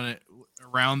moment when it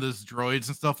around this droids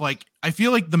and stuff. Like I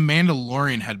feel like The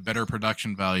Mandalorian had better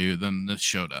production value than this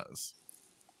show does.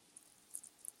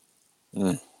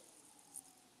 Mm.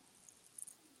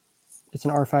 It's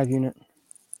an R5 unit.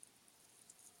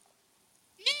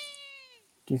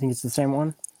 Do you think it's the same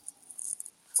one?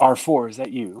 R4, is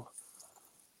that you?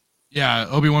 Yeah,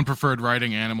 Obi-Wan preferred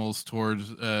riding animals towards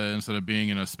instead of being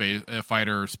in a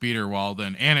fighter or speeder, while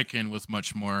then Anakin was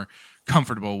much more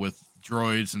comfortable with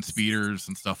droids and speeders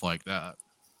and stuff like that.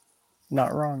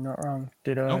 Not wrong, not wrong.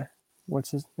 Did Nope.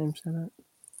 What's his name say that?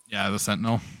 Yeah, the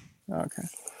Sentinel. Okay.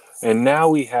 And now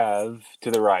we have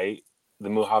to the right the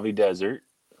Mojave Desert,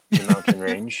 the mountain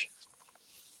range.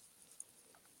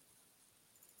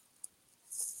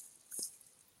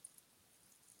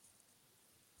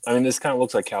 I mean, this kind of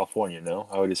looks like California, no?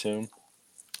 I would assume.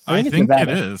 I think it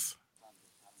is.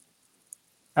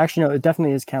 Actually, no, it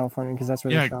definitely is California because that's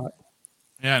where they shot.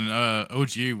 Yeah, and OG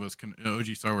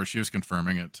Star Wars. She was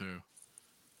confirming it too.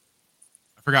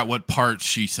 I forgot what part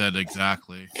she said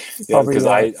exactly. Yeah, because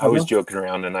I was joking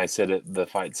around and I said the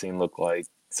fight scene looked like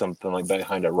something like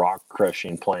behind a rock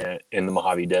crushing plant in the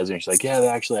Mojave Desert. And she's like, yeah,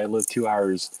 actually, I live 2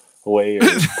 hours away or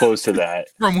close to that.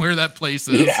 From where that place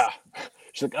is. Yeah.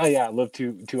 She's like, oh, yeah, I live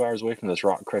 2 hours away from this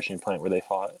rock crushing plant where they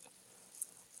fought.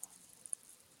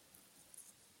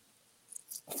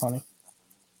 Funny.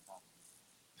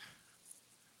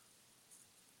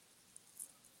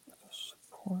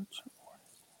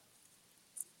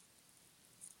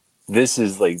 This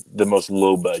is like the most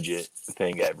low budget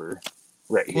thing ever,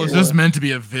 right here. Well, it's just meant to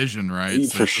be a vision, right?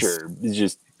 For sure. It's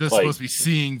just like, supposed to be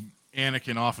seeing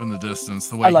Anakin off in the distance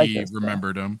the way he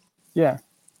remembered him. Yeah.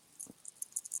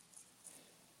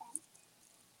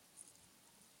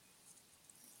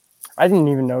 I didn't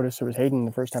even notice it was Hayden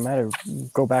the first time. I had to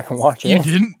go back and watch it. You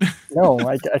didn't? No,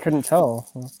 I couldn't tell.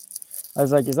 I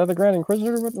was like, is that the Grand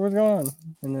Inquisitor? What's going on?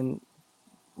 And then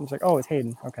I was like, oh, it's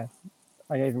Hayden. Okay.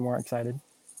 I got even more excited.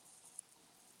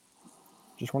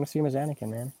 Just want to see him as Anakin,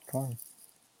 man. Come on.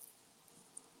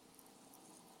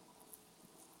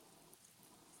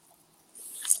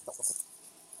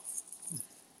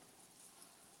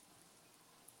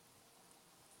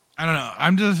 I don't know.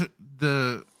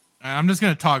 I'm just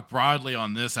going to talk broadly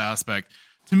on this aspect.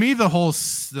 To me, the whole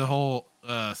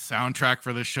soundtrack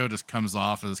for this show just comes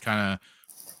off as kind of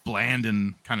bland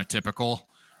and kind of typical.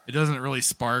 It doesn't really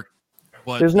spark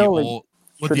what the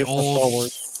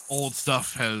old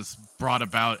stuff has brought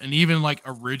about, and even like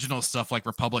original stuff like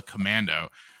Republic Commando,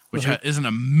 which is an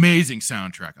amazing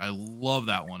soundtrack. I love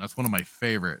that one. That's one of my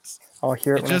favorites. I'll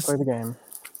hear it when I play the game.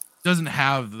 Doesn't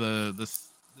have the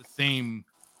same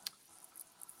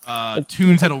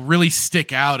tunes that'll really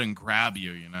stick out and grab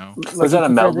you, you know? Was that a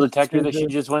metal detector that she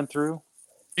just went through?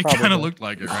 It kind of looked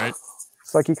like it, right?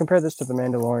 It's like you compare this to The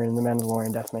Mandalorian, and The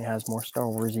Mandalorian definitely has more Star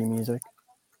Wars-y music.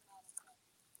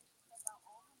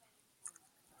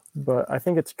 But I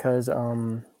think it's because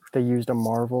they used a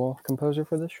Marvel composer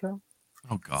for this show.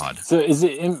 Oh, God. So is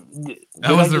it...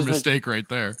 that was their mistake right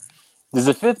there. Does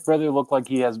the fifth brother look like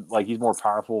he's more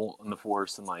powerful in the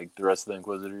Force than like the rest of the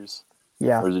Inquisitors?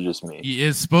 Yeah. Or is it just me? He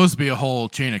is supposed to be a whole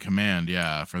chain of command,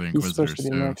 yeah, for the Inquisitors too.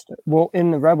 Next. Well,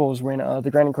 in the Rebels, when the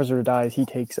Grand Inquisitor dies, he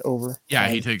takes over. Yeah,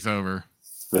 he takes over.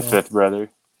 The fifth brother?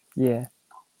 Yeah.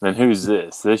 And who's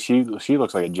this? She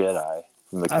looks like a Jedi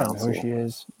from the council. I don't know who she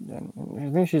is. I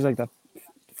think she's like the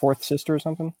fourth sister or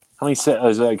something. How many is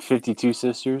it like 52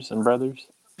 sisters and brothers?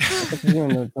 I think you're doing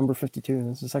the number 52.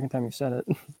 That's the second time you said it.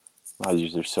 Wow,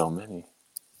 there's so many.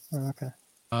 Oh, okay.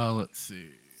 Let's see.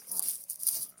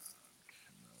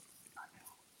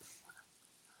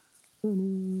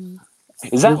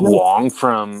 Is that Wong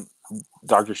from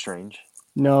Doctor Strange?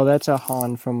 No, that's a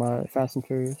Han from Fast and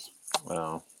Furious.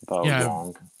 Oh, I thought it was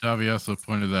Wong. Davioso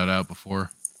pointed that out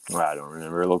before. I don't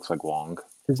remember. It looks like Wong.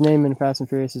 His name in Fast and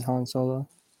Furious is Han Solo.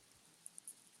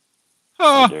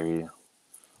 How dare you?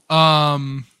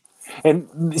 And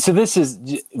so this is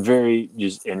very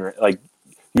like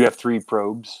you have 3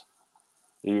 probes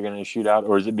that you're going to shoot out,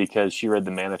 or is it because she read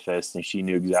the manifest and she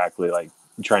knew exactly like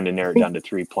trying to narrow it down to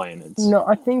 3 planets? No,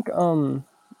 I think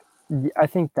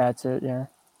that's it. Yeah,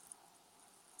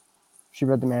 she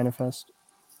read the manifest.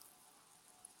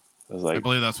 I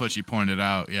believe that's what she pointed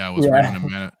out. Yeah, it was reading the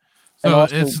manifest.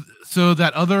 So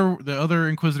the other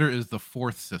Inquisitor is the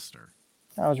 4th sister.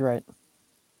 I was right.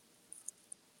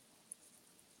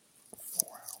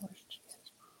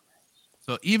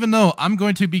 So even though I'm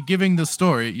going to be giving the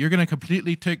story, you're going to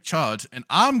completely take charge, and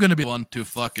I'm going to be the one to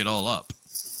fuck it all up.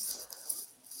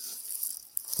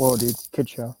 Whoa, dude. Kid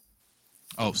show.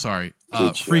 Oh, sorry.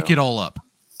 Freak it all up.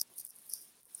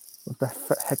 What the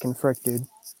heckin' frick, dude?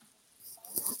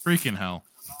 Freaking hell.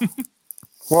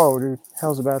 Whoa, dude.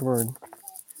 Hell's a bad word.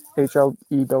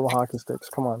 HLE double hockey sticks.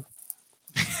 Come on.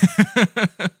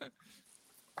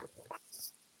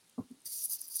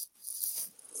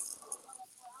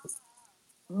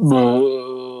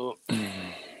 You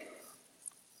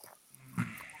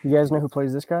guys know who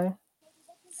plays this guy?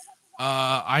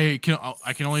 I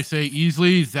can only say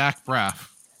easily Zach Braff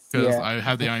because Yeah. I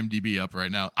have the IMDb up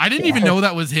right now. I didn't even know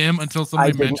that was him until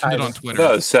somebody mentioned it on Twitter.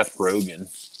 That was Seth Rogen.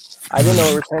 I didn't know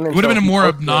it was him. It would have been until more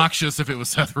he posted it. obnoxious if it was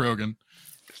Seth Rogen.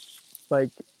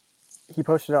 Like, he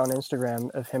posted it on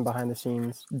Instagram of him behind the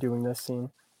scenes doing this scene.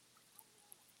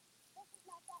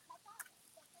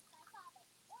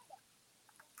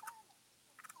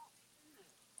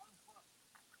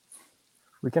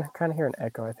 We can kind of hear an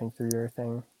echo, I think, through your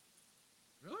thing.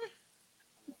 Really?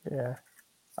 Yeah.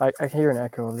 I can hear an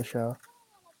echo of the show.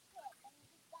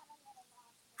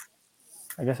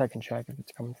 I guess I can check if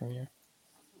it's coming from you.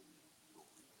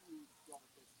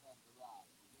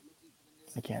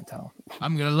 I can't tell.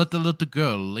 I'm gonna let the little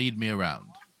girl lead me around.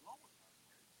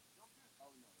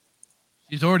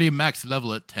 She's already max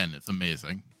level at 10. It's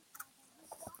amazing.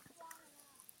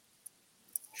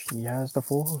 She has the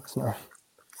Force. No.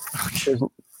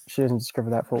 She hasn't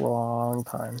discovered that for a long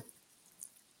time.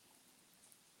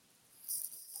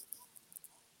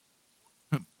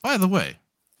 By the way,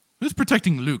 who's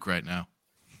protecting Luke right now?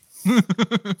 I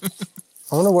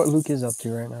wonder what Luke is up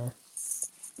to right now.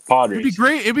 It'd be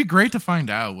great. It'd be great to find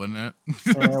out, wouldn't it?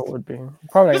 Yeah, it would be.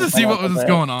 Probably just to see what was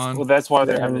going on. Well, that's why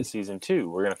they're having a season 2.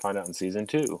 We're gonna find out in season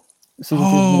 2. Season 2 is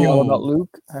gonna be all about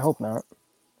Luke? I hope not.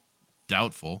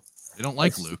 Doubtful. They don't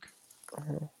like Luke.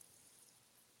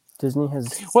 Disney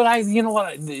has. Well, you know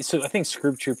what? So I think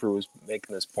Scoop Trooper was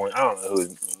making this point. I don't know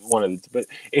who one of the, but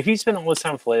if he spent all this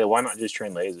time with Leia, why not just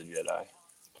train Leia as a Jedi?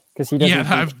 Because he doesn't. Yeah,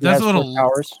 he that's has a little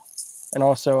powers, and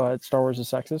also Star Wars is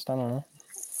sexist. I don't know.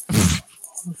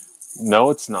 No,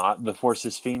 it's not. The Force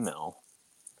is female.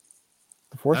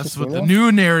 The Force That's is what female? the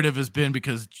new narrative has been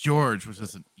because George was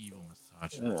just an evil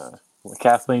misogynist. Yeah. Well,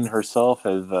 Kathleen herself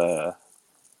has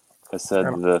said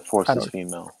the Force I is don't-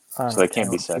 female, I so don't they can't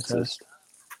be care what she says. sexist,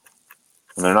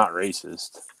 and they're not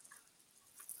racist.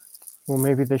 Well,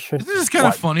 maybe they should. Isn't this kind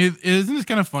of funny? Isn't this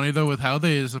kind of funny though, with how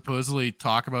they supposedly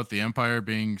talk about the Empire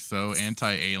being so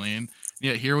anti-alien?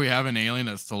 Yet here we have an alien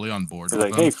that's totally on board. They're with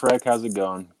like, them. "Hey, Freck, how's it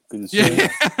going? Good to see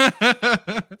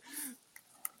you."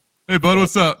 Hey, bud,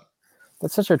 what's up?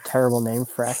 That's such a terrible name,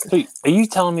 Freck. Hey, are you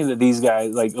telling me that these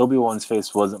guys, like Obi-Wan's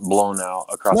face, wasn't blown out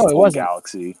across No, the it whole wasn't.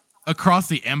 galaxy? Across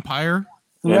the Empire?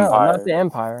 No, Empire. not the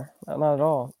Empire. Not at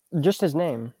all. Just his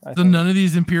name. I So think. none of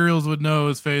these Imperials would know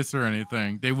his face or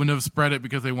anything. They wouldn't have spread it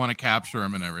because they want to capture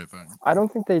him and everything. I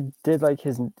don't think they did like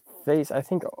his face. I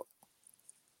think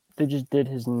they just did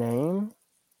his name.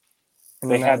 and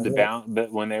They then had that the was it. bounce,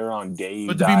 but when they were on Dave,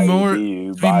 But to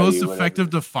be most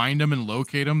effective to find him and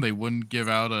locate him, they wouldn't give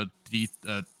out a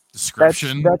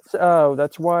description.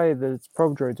 That's why the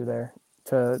probe droids are there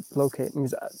to locate.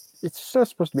 Because it's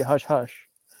just supposed to be hush hush.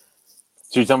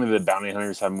 So you're telling me the bounty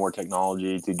hunters have more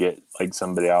technology to get like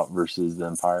somebody out versus the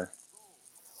Empire?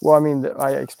 Well, I mean,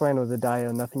 I explained with the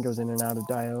Dio, nothing goes in and out of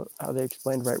Dio. How they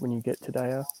explained right when you get to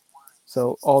Dio.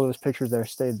 So all those pictures there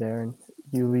stayed there, and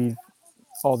you leave,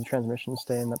 all the transmissions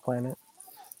stay in the planet.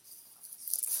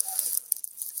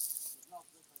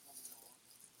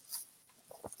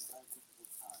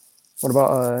 What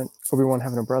about Obi-Wan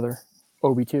having a brother?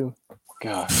 Obi-2.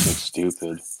 Gosh, so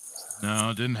stupid. No,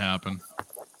 it didn't happen.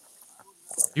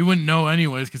 He wouldn't know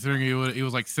anyways, considering he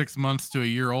was like 6 months to a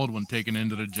year old when taken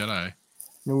into the Jedi.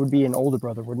 It would be an older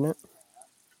brother, wouldn't it?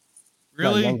 Not a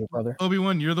Really? younger brother.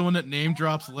 Obi-Wan, you're the one that name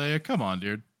drops Leia? Come on,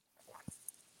 dude.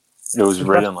 It was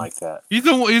written like that. He's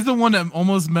the one that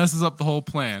almost messes up the whole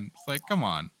plan. It's like, come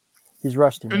on. He's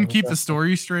rusty. Couldn't keep the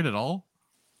story straight at all.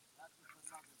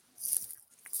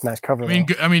 Nice cover.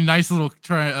 I mean, nice little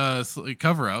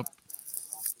cover up.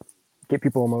 Get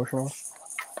people emotional.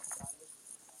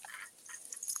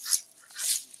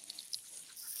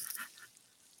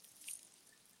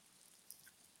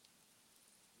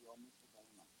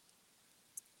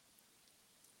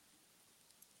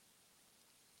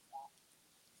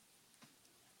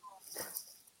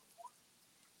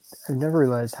 I've never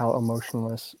realized how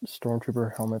emotionless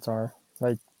stormtrooper helmets are.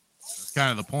 Like, That's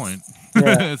kind of the point.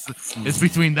 Yeah. it's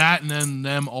between that and then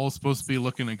them all supposed to be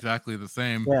looking exactly the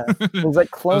same. Yeah, it's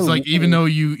like clones. It's like even though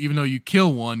you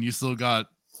kill one, you still got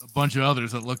a bunch of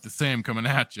others that look the same coming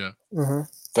at you. Mhm.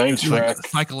 Thanks, like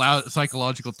Freck.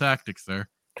 psychological tactics there.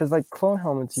 Because like clone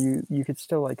helmets, you could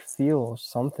still like feel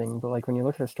something, but like when you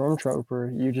look at a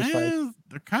stormtrooper, you just like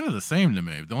They're kind of the same to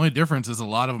me. The only difference is a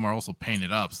lot of them are also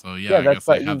painted up. So Yeah, I that's guess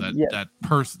they like- have that yeah. that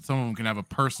person. Some of them can have a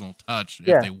personal touch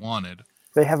Yeah. if they wanted.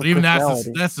 They have but a even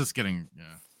personality. that's just getting. Yeah.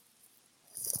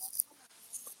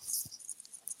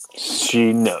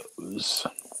 She knows.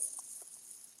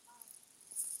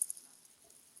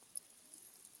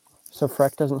 So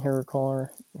Freck doesn't hear them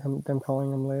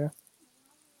calling him Leia?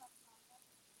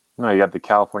 No, you got the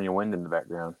California wind in the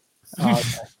background. Oh,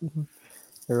 okay.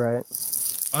 You're right.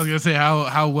 I was gonna say,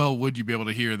 how well would you be able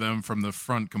to hear them from the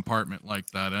front compartment like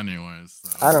that, anyways?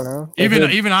 So. I don't know.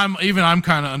 Even I'm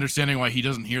kind of understanding why he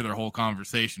doesn't hear their whole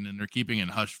conversation, and they're keeping in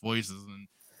hushed voices. And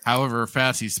however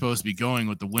fast he's supposed to be going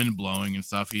with the wind blowing and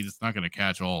stuff, he's not gonna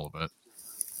catch all of it.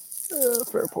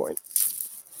 Fair point.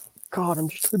 God, I'm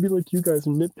just gonna be like you guys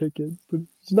and nitpick it, but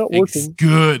it's not working.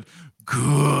 Good.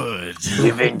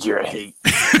 Live in your hate.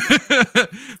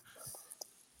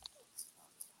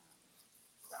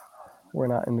 We're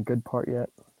not in the good part yet.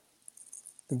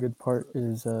 The good part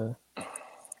is the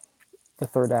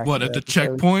third act. What, of at the episode.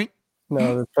 checkpoint?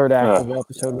 No, the third act of the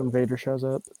episode when Vader shows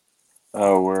up.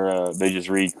 Oh, where they just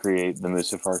recreate the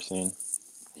Mustafar scene.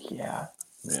 Yeah.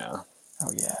 Yeah.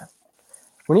 Oh yeah.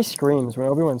 When he screams, when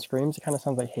Obi-Wan screams, it kind of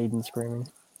sounds like Hayden screaming.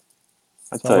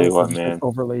 I tell you what, man.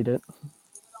 Overlaid it.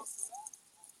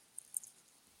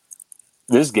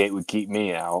 This gate would keep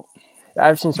me out.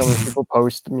 I've seen so many people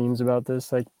post memes about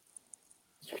this. Like,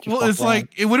 well, it's like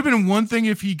it would have been one thing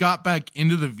if he got back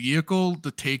into the vehicle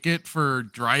to take it for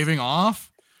driving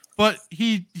off, but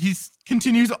he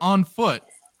continues on foot.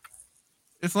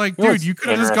 It's like, dude, you could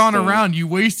have just gone around. You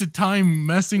wasted time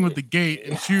messing with the gate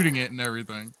and shooting it and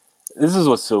everything. This is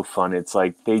what's so fun. It's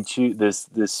like they choose this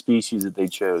species that they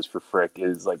chose for Frick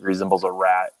is like resembles a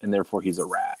rat, and therefore he's a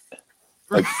rat,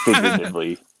 like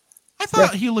figuratively. I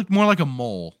thought he looked more like a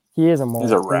mole. He is a mole.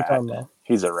 He's a rat.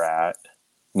 He's a rat.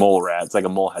 Mole rat. It's like a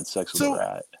mole had sex with a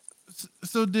rat.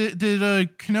 So did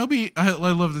Kenobi? I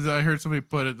love that. I heard somebody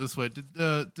put it this way. Did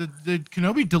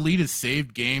Kenobi delete his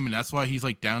saved game, and that's why he's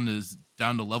like down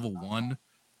to level 1,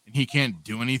 and he can't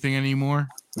do anything anymore?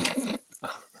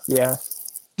 Yeah.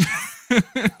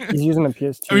 He's using the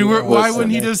PS2. I mean, why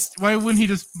wouldn't he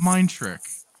just mind trick?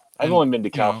 I've only been to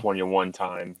California one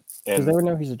time, because they would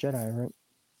know he's a Jedi, right?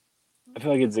 I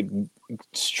feel like it's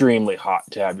extremely hot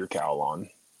to have your cowl on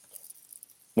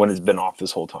when it's been off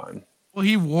this whole time. Well,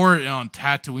 he wore it on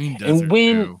Tatooine desert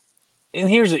too. And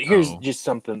here's just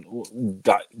something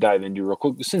dive into real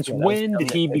quick. Since when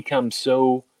did he become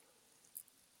so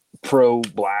pro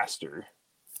blaster?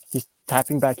 He's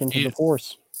tapping back into the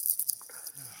Force.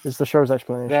 Is the show's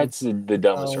explanation. That's the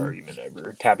dumbest argument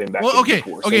ever. Tapping back. Well, okay, into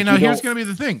the Force. okay. Like, now here's gonna be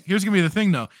the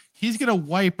thing, though. He's gonna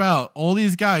wipe out all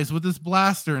these guys with this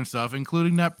blaster and stuff,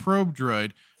 including that probe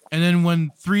droid. And then when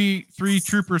three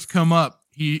troopers come up,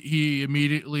 he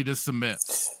immediately just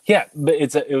submits. Yeah, but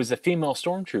it was a female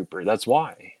stormtrooper. That's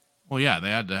why. Well, yeah, they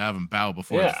had to have him bow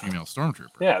before the female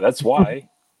stormtrooper. Yeah, that's why.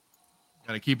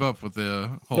 Got to keep up with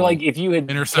the whole like if you had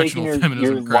intersectional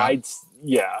feminism your crap.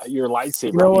 your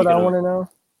lightsaber. You know what I want to know?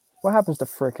 What happens to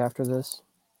Frick after this?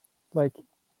 Like,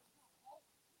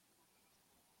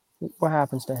 what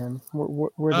happens to him?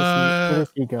 Where does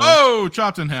he go? Oh,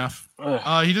 chopped in half.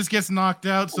 He just gets knocked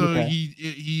out, so he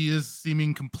is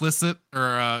seeming complicit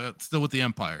or still with the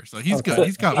Empire. So he's good.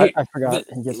 He's got. I forgot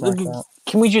he gets knocked out.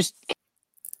 Can we just?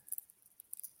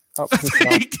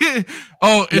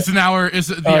 Oh, it's an hour. It's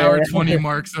the hour 20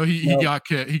 mark. So he got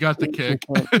kicked. He got the kick.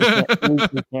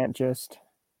 We can't just.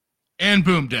 And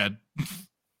boom, dead.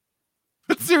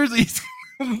 But seriously,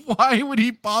 why would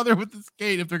he bother with this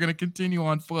gate if they're going to continue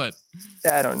on foot?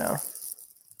 I don't know.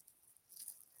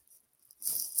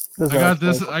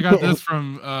 I got this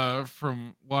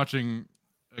from watching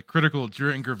a critical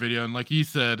Drinker video, and like he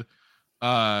said,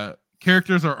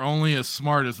 characters are only as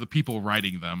smart as the people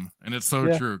writing them, and it's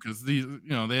so true because these,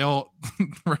 they all.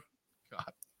 God.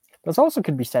 This also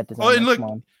could be set design. Oh, and look,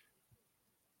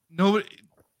 nobody.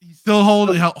 He still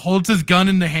holds his gun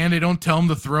in the hand. They don't tell him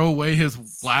to throw away his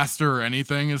blaster or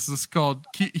anything. It's just called.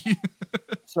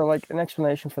 So, like, an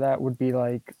explanation for that would be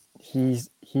like he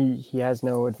has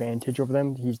no advantage over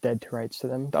them. He's dead to rights to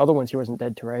them. The other ones, he wasn't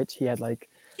dead to rights. He had like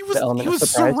he was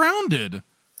surrounded.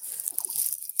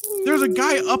 There's a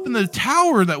guy up in the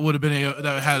tower that would have been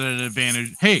that had an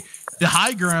advantage. Hey, the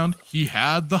high ground. He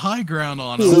had the high ground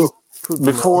on him.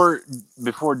 Before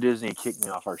Disney kicked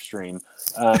me off our stream,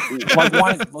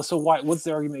 why? So why? What's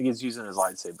the argument against using his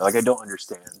lightsaber? Like, I don't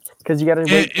understand. Because you got to.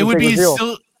 It would be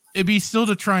still. It'd be still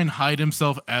to try and hide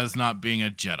himself as not being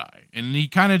a Jedi, and he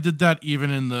kind of did that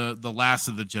even in the last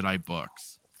of the Jedi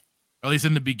books, or at least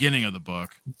in the beginning of the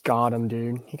book. Got him,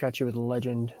 dude. He got you with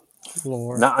legend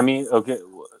lore. No, I mean, okay.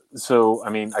 So, I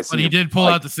mean, I see. But he did pull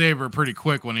out the saber pretty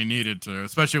quick when he needed to,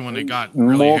 especially when it got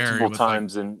really hairy. Multiple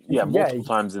times in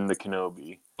the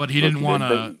Kenobi. But he didn't want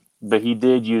to. But he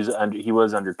did use he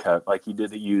was undercut. Like he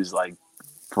did use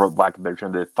for lack of a better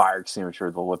term, the fire extinguisher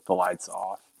to lift the lights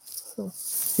off.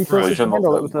 He couldn't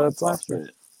handle it with a blaster.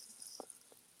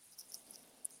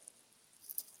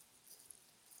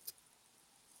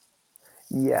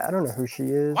 Yeah, I don't know who she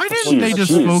is. Why didn't they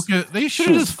just focus? They should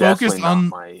have just focused on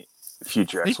my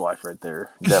future ex-wife right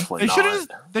there. Definitely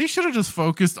They should have just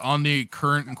focused on the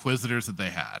current Inquisitors that they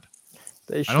had.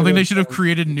 They I don't think they should have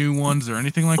created new ones or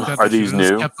anything like that. Are They these should have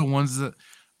just new? kept the ones that.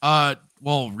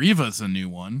 Well, Riva's a new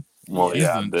one. Well,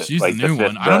 she's like the new fifth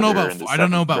one. I don't know brother about. and the I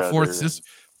don't know seventh about fourth brother sister.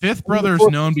 and- Fifth brother is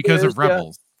known because of sisters, yeah.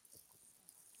 Rebels.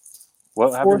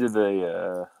 What happened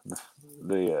to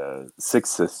the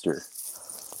sixth sister?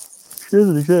 She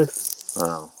doesn't exist.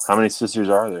 Oh, how many sisters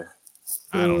are there?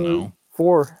 I don't know.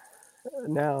 4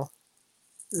 now.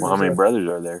 Well, how many brothers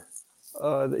are there?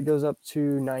 It goes up to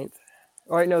 9th.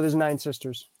 Oh, wait, no, there's 9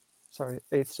 sisters. Sorry,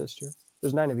 8th sister.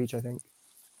 There's 9 of each, I think.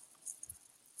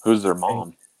 Who's their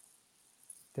mom?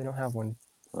 They don't have one.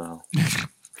 Oh.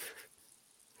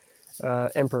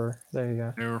 Emperor. There you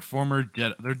go. They were former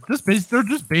Jedi. They're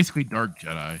just basically dark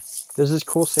Jedi. There's this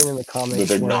cool scene in the comics. But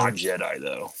they're where- not Jedi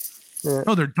though. Yeah.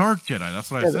 No, they're dark Jedi. That's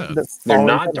what I Yeah, said. they're They're fallen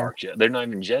not Jedi. dark Jedi. They're not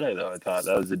even Jedi though. I thought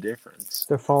that was the difference.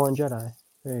 They're fallen Jedi.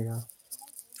 There you go.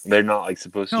 They're not like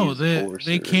supposed to. No, use the Force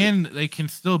they or- can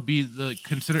still be the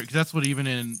consider because that's what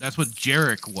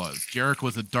Jarek was. Jarek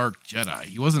was a dark Jedi.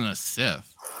 He wasn't a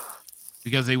Sith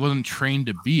because he wasn't trained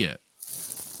to be it.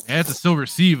 He had to still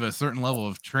receive a certain level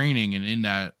of training, and in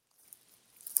that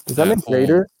Does that make whole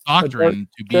Vader a doctrine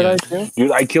to be Jedi a too?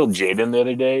 Dude, I killed Jaden the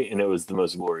other day, and it was the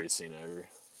most glorious scene ever.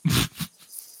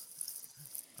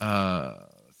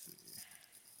 let's see.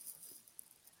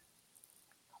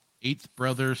 8th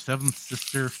brother, 7th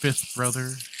sister, 5th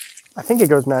brother. I think it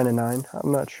goes 9 and 9.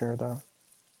 I'm not sure though.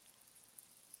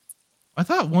 I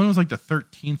thought one was like the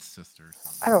 13th sister. or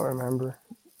something. I don't remember.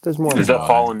 There's more. Is than that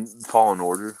one. Fallen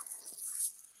Order?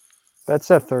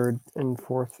 That's a 3rd and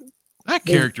 4th. That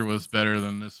character was better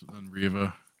than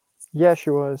Reva. Yeah, she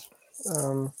was.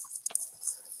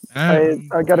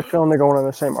 I got a feeling they're going on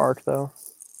the same arc though.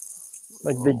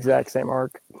 Like the exact same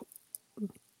arc.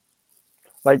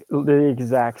 Like the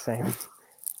exact same.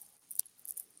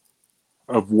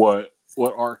 Of what?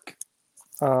 What arc?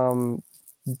 From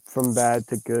bad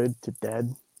to good to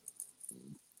dead.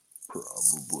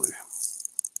 Probably.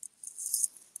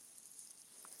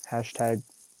 Hashtag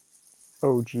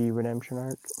OG redemption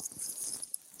arc.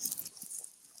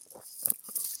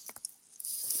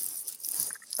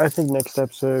 I think next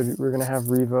episode we're gonna have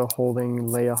Reva holding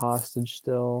Leia hostage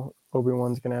still.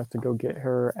 Obi-Wan's gonna have to go get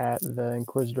her at the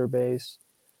Inquisitor base.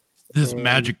 This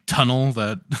magic tunnel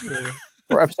that Yeah.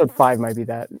 Or episode 5 might be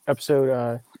that.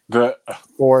 Episode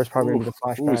 4 is probably gonna be the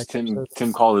flashback.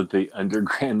 Tim called it the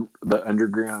underground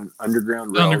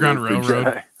railroad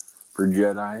railroad for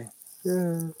Jedi.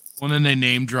 Yeah. Well, then they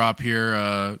name drop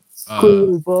here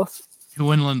Quinlan Voss.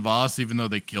 Quinlan Voss, even though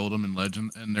they killed him in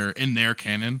Legend and they're in their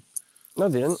canon. No,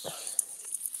 they didn't.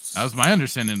 That was my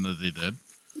understanding that they did.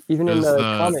 Even in the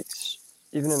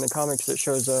comics, it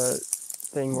shows a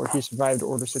thing where he survived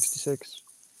Order 66. Is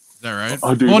that right?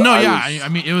 Oh, dude, well, no, I I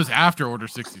mean it was after Order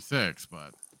 66,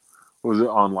 but was it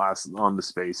on the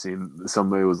space scene?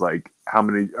 Somebody was like, "How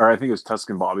many?" Or I think it was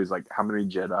Tuscan Bobby's like, "How many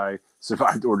Jedi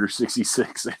survived Order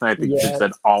 66?" And I think he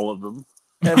said all of them.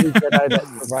 Every Jedi that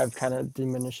survived kind of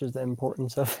diminishes the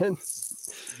importance of it.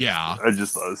 Yeah, I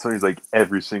just thought so. He's like,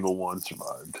 every single one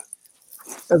survived.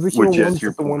 Every single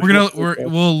one.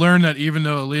 We'll learn that even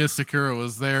though Elias Sakura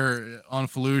was there on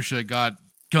Felucia, got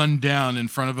gunned down in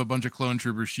front of a bunch of clone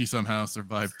troopers, she somehow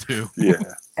survived too. Yeah.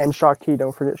 And Shakti,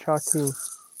 don't forget Shakti.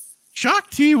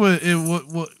 Shakti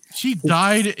she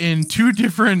died in 2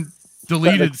 different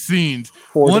deleted scenes.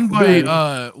 One by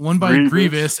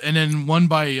Grievous and then one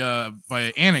by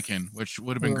Anakin, which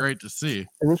would have been great to see.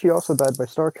 And then she also died by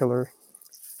Starkiller.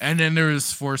 And then there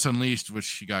was Force Unleashed, which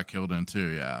she got killed in too.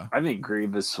 Yeah, I think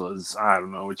Grievous was. I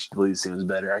don't know which deleted scene was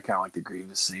better. I kind of like the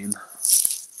Grievous scene.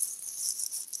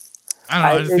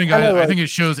 I don't know. I think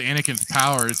it shows Anakin's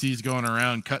power as he's going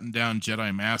around cutting down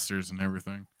Jedi Masters and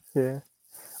everything. Yeah.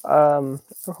 I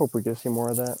hope we get to see more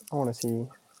of that. I want to see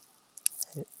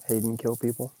Hayden kill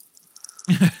people.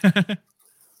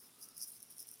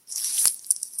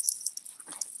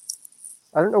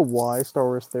 I don't know why Star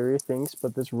Wars Theory thinks,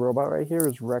 but this robot right here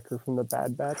is Wrecker from the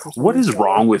Bad Batch. What is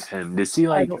wrong with him? Does he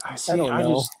like? I don't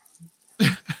know.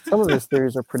 Some of his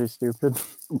theories are pretty stupid.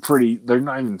 They're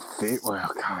not even fit.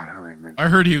 Well, God, I don't remember. I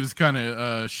heard he was kind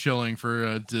of shilling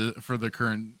for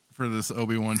this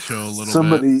Obi-Wan show a little bit.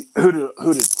 Somebody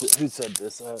who said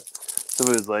this?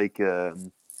 Somebody was like,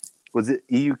 was it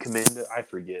EU Commando? I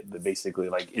forget. But basically,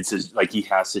 like it's his, like he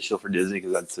has to shill for Disney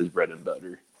because that's his bread and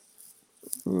butter.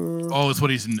 Oh, it's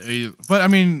what he's. But I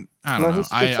mean, I don't know.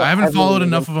 I haven't followed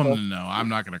enough of him to know. I'm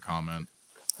not going to comment.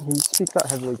 He speaks out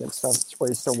heavily against stuff. That's why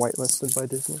he's still whitelisted by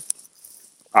Disney.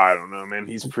 I don't know, man.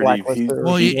 He's pretty.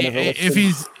 Well, if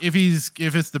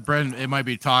it's the bread, it might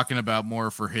be talking about more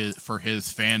for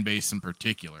his fan base in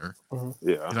particular.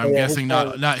 Yeah, 'cause I'm guessing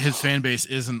not his fan base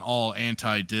isn't all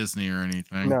anti-Disney or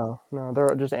anything. No,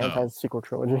 they're just anti-sequel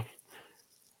trilogy.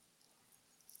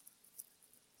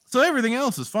 So everything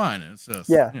else is fine. It's just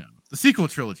the sequel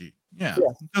trilogy. Yeah.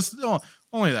 Just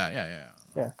only that.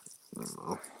 Yeah.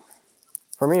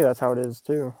 For me, that's how it is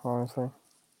too. Honestly,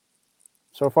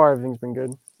 so far everything's been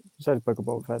good. Besides Book of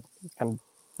Boba Fett, it's kind of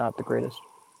not the greatest.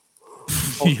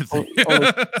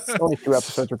 only 2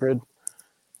 episodes were good.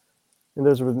 And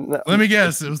those were. Let me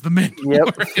guess. It was the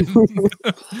Mandalorian.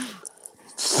 Yep.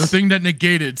 The thing that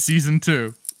negated season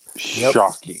 2.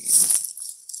 Shocking.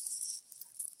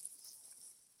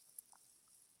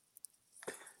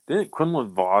 Didn't Quinlan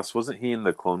Voss, wasn't he in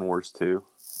the Clone Wars too?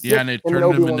 Yeah, and they turned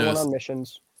him into on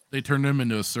missions. They turned him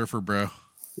into a surfer bro.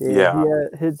 Yeah.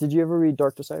 Did you ever read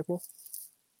Dark Disciple?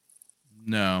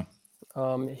 No.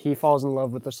 He falls in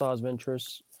love with the Saw's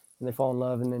Ventress, and they fall in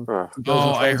love, and then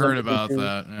I heard about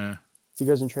that. Yeah. He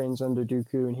goes and trains under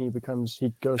Dooku, and he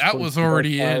goes. That was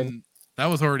already in. That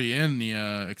was already in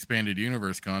the expanded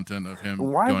universe content of him.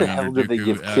 Why going the hell under did they Dooku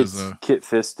give Kit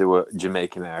Fisto a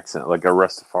Jamaican accent, like a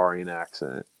Rastafarian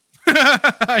accent?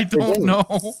 I don't know.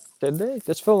 Did they?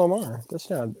 That's Phil Lamar. That's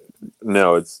not.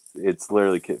 No, it's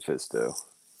literally Kit Fisto,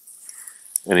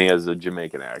 and he has a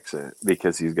Jamaican accent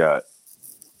because he's got.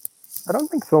 I don't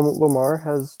think Phil Lamar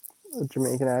has a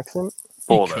Jamaican accent.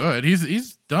 He could.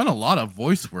 He's done a lot of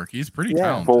voice work. He's pretty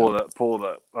talented. Pull it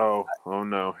up. Oh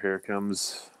no! Here it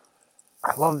comes.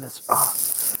 I love this.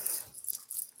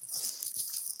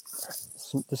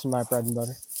 This is my bread and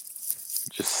butter.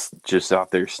 Just out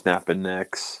there snapping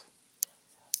necks.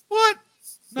 What?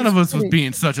 None of us was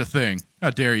being such a thing. How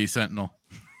dare you, Sentinel?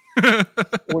 What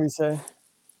do you say?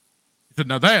 He said,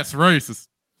 "Now that's racist."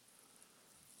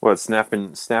 What,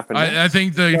 snapping? I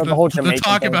think the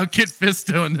talk thing. about Kit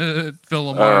Fisto and the Phil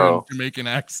Lamar and Jamaican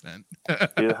accent.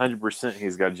 100%,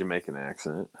 he's got a Jamaican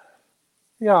accent.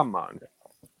 Yeah, man.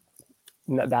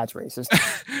 No, that's racist.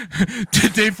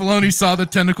 Dave Filoni saw the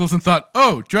tentacles and thought,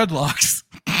 "Oh, dreadlocks."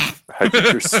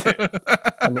 100%.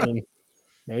 I mean,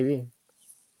 maybe.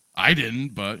 I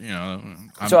didn't, but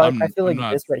I feel like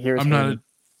this right here is. I'm not.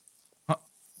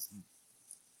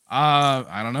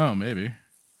 I don't know. Maybe.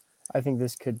 I think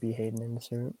this could be Hayden in the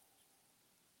suit.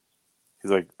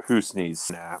 He's like, who sneezed?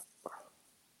 Snap.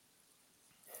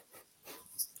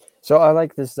 So I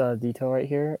like this detail right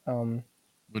here.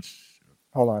 Which?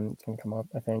 Hold on, it's gonna come up.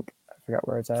 I think I forgot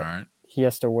where it's at. All right. He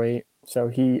has to wait.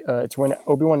 So it's when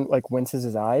Obi-Wan winces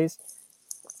his eyes,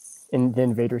 and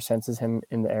then Vader senses him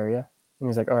in the area, and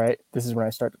he's like, "All right, this is when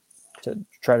I start to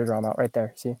try to draw him out." Right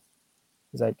there, see?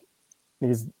 He's like,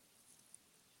 because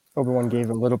Obi-Wan gave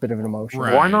a little bit of an emotion.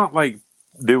 Right. Why not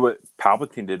do what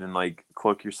Palpatine did and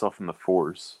cloak yourself in the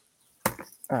Force?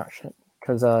 Oh shit!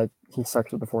 Because he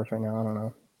sucks with the Force right now. I don't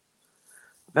know.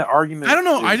 That argument. I don't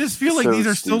know. I just feel like so these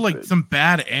are stupid. still some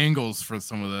bad angles for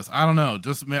some of this. I don't know.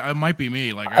 Just it might be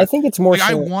me. I think it's more.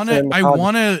 I want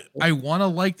to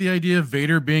like the idea of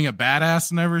Vader being a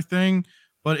badass and everything,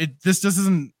 but it just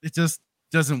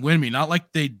doesn't win me. Not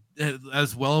like they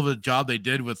as well of a job they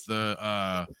did with the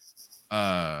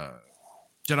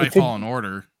Jedi Fallen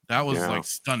Order. That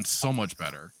was done so much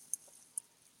better.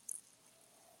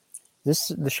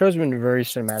 The show's been very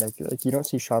cinematic. You don't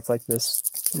see shots like this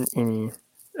in any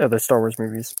other Star Wars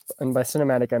movies. And by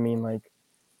cinematic, I mean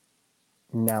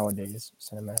nowadays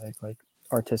cinematic,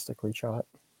 artistically shot.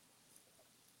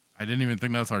 I didn't even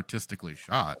think that's artistically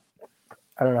shot.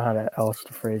 I don't know how else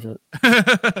to phrase it.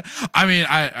 I mean,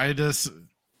 I just.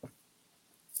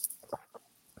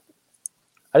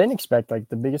 I didn't expect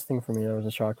the biggest thing for me that was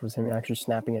a shock was him actually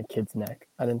snapping a kid's neck.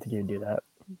 I didn't think he would do that.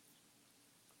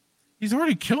 He's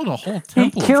already killed a whole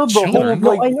temple. He killed of the children.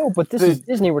 whole. No, I know, but this is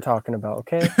Disney we're talking about,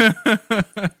 okay?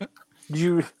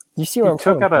 You see what I'm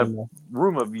took talking out about? a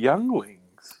room of younglings.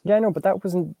 Yeah, I know, but that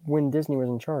wasn't when Disney was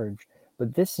in charge.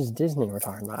 But this is Disney we're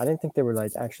talking about. I didn't think they would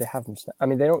actually have them. I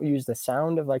mean, they don't use the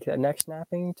sound of a neck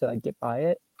snapping to get by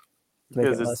it.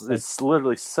 Because it's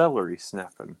literally celery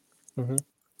snapping. Mm-hmm.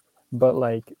 But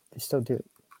they still do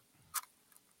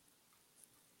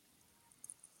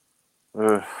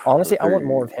it. Honestly, I want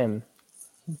more of him.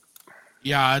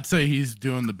 Yeah, I'd say he's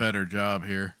doing the better job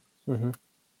here. Mm-hmm.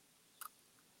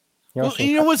 Well,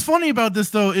 what's funny about this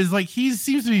though is he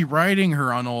seems to be riding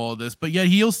her on all of this, but yet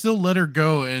he'll still let her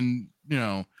go and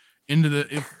do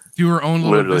her own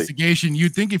little investigation.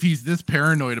 You'd think if he's this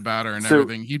paranoid about her and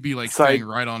everything, he'd be staying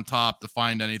right on top to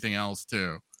find anything else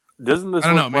too. Doesn't this? I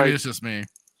don't know. Maybe it's just me.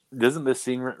 Doesn't this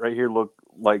scene right here look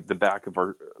like the back of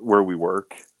where we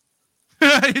work?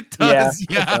 It does, It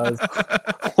does.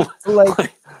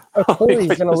 Like a quarry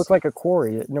is gonna look like a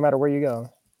quarry no matter where you go.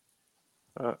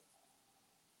 And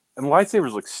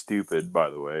lightsabers look stupid, by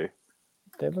the way.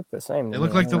 They look the same. They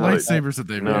look like the lightsabers that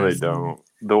they've No, used. they don't.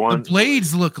 The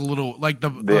blades look a little like the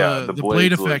blade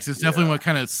blades effects is look- definitely what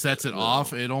kind of sets it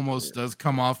off. It almost does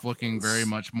come off looking very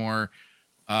much more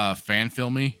fan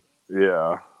filmy.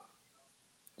 Yeah.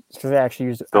 So they actually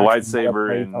use The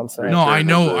lightsaber in No,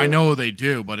 I know they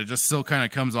do, but it just still kind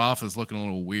of comes off as looking a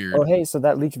little weird. Oh, hey, so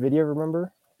that leaked video,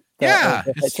 remember? Yeah,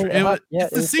 That- it's that- the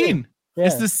was scene. good.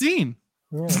 It's the scene.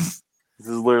 Yeah. This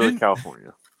is literally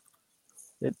California.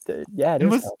 It is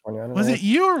California. I don't Was know. it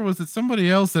you or was it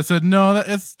somebody else that said no?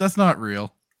 That's not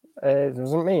real. It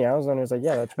wasn't me. I was the one who was like,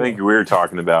 yeah, that's I think we were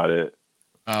talking about it.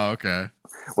 Oh, okay.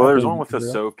 Well, there's one with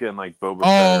Ahsoka and like Boba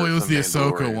Fett. Oh, or it was the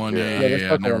some Ahsoka Mandalorian. one.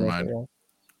 Yeah. Never mind.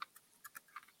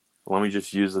 Let me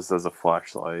just use this as a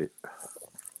flashlight.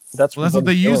 That's what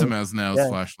they use them as now, as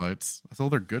flashlights. That's all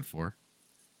they're good for.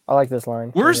 I like this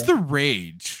line. Where's the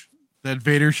rage that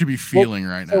Vader should be feeling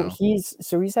right now? He's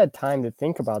had time to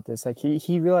think about this. Like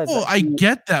he realized. Well, I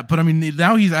get that, but I mean,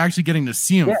 now he's actually getting to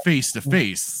see him face to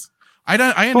face.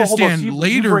 I understand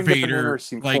later Vader,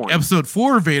 like Episode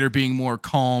 4 Vader being more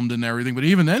calmed and everything, but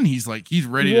even then he's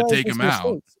ready to take him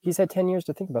out. He's had 10 years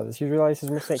to think about this. He realized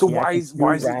his mistake. So why is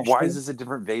this a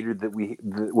different Vader that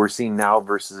we're seeing now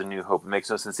versus A New Hope? It makes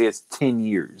no sense. Say it's 10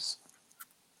 years.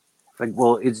 Like,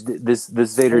 well, it's this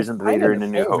Vader isn't the Vader in A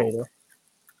New Hope.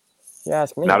 Yeah,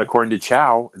 not according to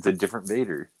Chow. It's a different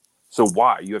Vader. So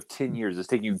why? You have 10 years. It's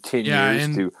taking you 10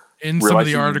 years to. In some of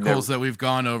the articles that we've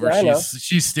gone over,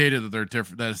 she stated that they're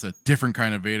different. That it's a different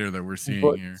kind of Vader that we're seeing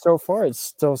here. So far, it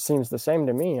still seems the same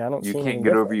to me. I don't. You see can't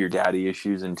get over your daddy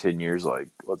issues in 10 years. Like,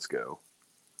 let's go.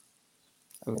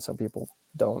 I mean, some people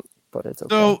don't, but it's okay.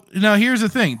 So now here's the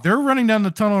thing: they're running down the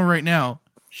tunnel right now.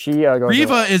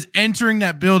 Reva is entering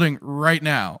that building right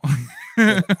now.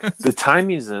 The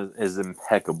timing is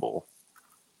impeccable.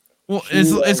 Well,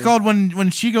 it's called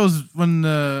when she goes when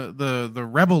the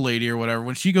rebel lady or whatever,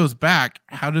 when she goes back,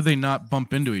 how do they not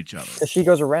bump into each other? Because she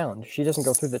goes around. She doesn't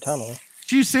go through the tunnel.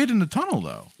 She stayed in the tunnel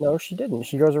though. No, she didn't.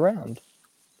 She goes around.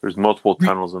 There's multiple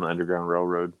tunnels on the Underground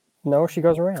Railroad. No, she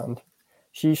goes around.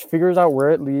 She figures out where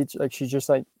it leads. Like she's just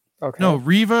like, okay. No,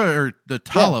 Reva or the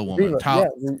Tala woman.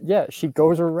 Yeah, she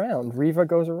goes around. Reva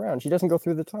goes around. She doesn't go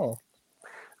through the tunnel.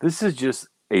 This is just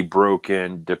a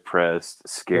broken, depressed,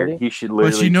 scared. Really? He should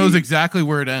literally. But she knows exactly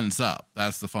where it ends up.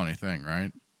 That's the funny thing,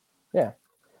 right? Yeah.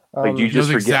 Like, do you just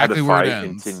forget exactly how to where it fight in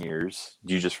ends. 10 years?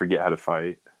 Do you just forget how to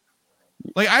fight?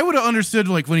 Like, I would have understood,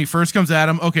 like, when he first comes at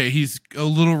him, okay, he's a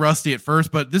little rusty at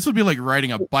first, but this would be like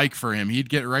riding a bike for him. He'd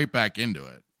get right back into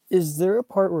it. Is there a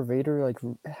part where Vader, like,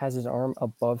 has his arm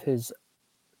above his...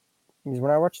 Because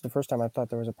when I watched it the first time, I thought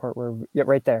there was a part where... Yeah,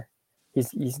 right there.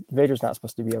 Vader's not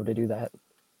supposed to be able to do that.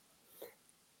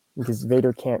 Because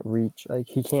Vader can't reach, like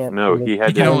he can't. No, he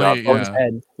had to adopt his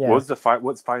head. Yeah.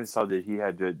 What fighting style did he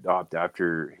had to adopt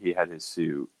after he had his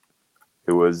suit?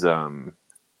 It was God,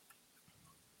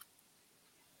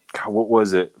 what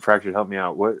was it? Fractured, help me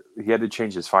out. What he had to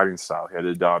change his fighting style. He had to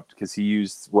adopt because he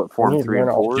used form 3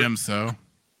 and 4.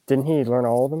 Didn't he learn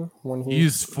all of them when he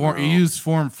used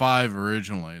form 5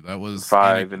 originally? That was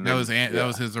 5, and that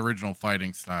was his original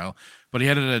fighting style. But he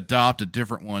had to adopt a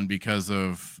different one because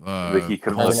of he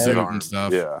couldn't whole hold his suit arm. and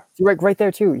stuff. Yeah, right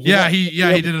there too. He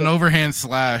did an overhand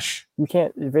slash. You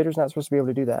can't. Vader's not supposed to be able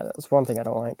to do that. That's one thing I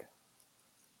don't like.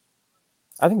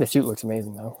 I think the suit looks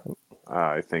amazing though.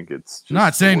 I think it's just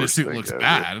not saying the worst suit thing looks ever.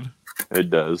 bad. It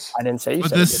does. I didn't say.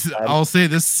 But this, I'll say,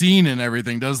 this scene and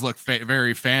everything does look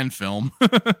very fan film.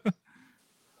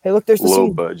 Hey, look! There's the low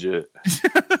scene. budget.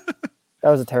 That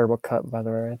was a terrible cut, by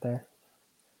the way, right there.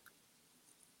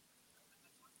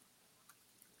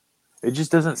 It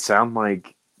just doesn't sound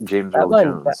like James That Earl line,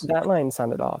 Jones. that line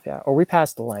sounded off, yeah. Or we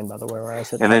passed the line, by the way, where I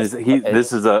said. And then is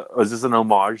this an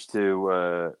homage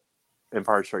to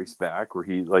Empire Strikes Back, where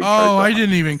he like? I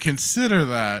didn't even consider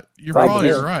that. You're probably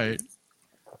right.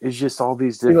 It's just all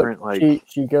these different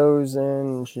she goes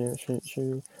in.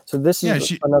 She. So this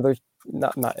is another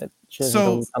not. She hasn't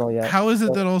done the tunnel yet. How is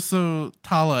it that also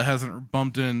Tala hasn't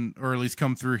bumped in or at least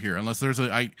come through here? Unless there's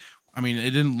I mean,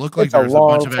 it didn't look like there's a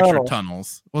bunch of extra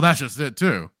tunnels. Well, that's just it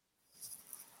too.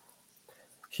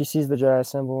 She sees the Jedi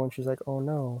symbol and she's like, "Oh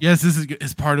no!" Yes, this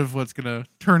is part of what's gonna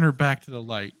turn her back to the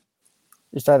light.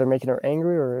 It's either making her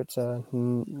angry or it's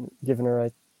giving her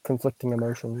like conflicting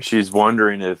emotions. She's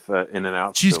wondering if In and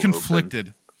Out. She's conflicted.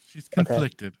 Open. She's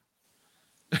conflicted.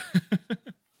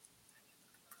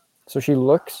 So she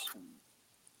looks,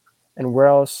 and where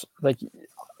else? Like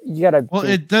you gotta. Well,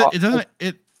 it doesn't.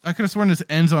 I could have sworn this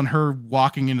ends on her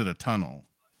walking into the tunnel.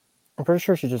 I'm pretty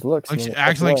sure she just looks. Like she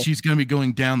acts like she's going to be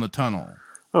going down the tunnel.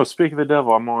 Oh, speaking of the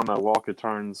devil, I'm on Walker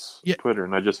Tarn's Twitter,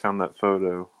 and I just found that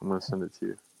photo. I'm going to send it to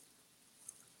you.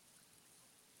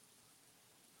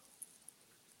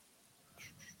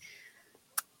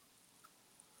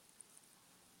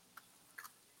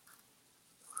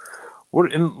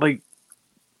 What and like?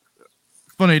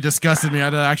 Funny, it disgusted me. I had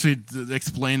to actually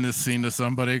explain this scene to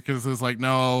somebody because it was like,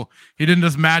 no, he didn't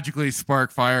just magically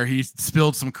spark fire. He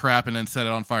spilled some crap and then set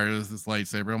it on fire. It was this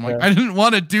lightsaber. I'm like, I didn't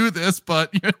want to do this, but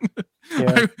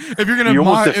if you're gonna,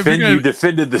 you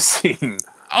defended the scene.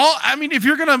 Oh, I mean, if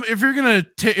you're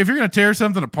gonna tear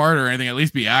something apart or anything, at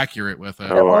least be accurate with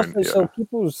it. So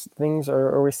people's things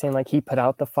are always saying like he put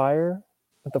out the fire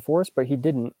with the Force, but he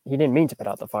didn't. He didn't mean to put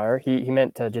out the fire. He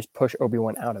meant to just push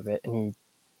Obi-Wan out of it, and he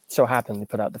so happened to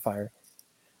put out the fire.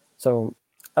 So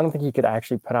I don't think he could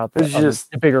actually put out the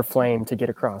bigger flame to get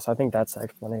across. I think that's the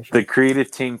explanation. The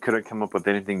creative team couldn't come up with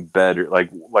anything better. Like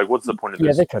what's the point of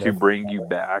this? To bring you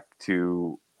back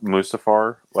to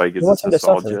Mustafar? Like, is this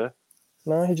nostalgia?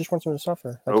 No, he just wants him to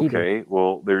suffer. Like okay,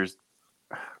 well,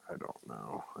 I don't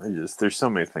know. There's so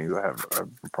many things I have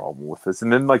a problem with this.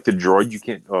 And then like the droid, you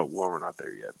can't. Oh, well, we're not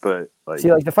there yet. But like, see,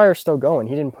 like the fire's still going.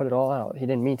 He didn't put it all out. He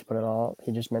didn't mean to put it all out.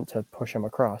 He just meant to push him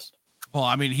across. Well,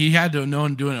 I mean, he had to have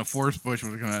known doing a force push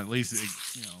was going to at least,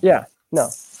 Yeah, no,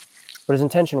 but his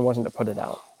intention wasn't to put it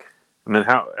out. And then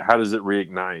how does it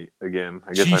reignite again?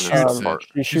 I guess I know that part.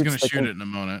 She's going to shoot it in a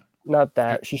moment. Not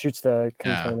that she shoots the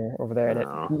container over there, and it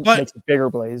makes a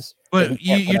bigger blaze. But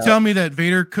you tell me that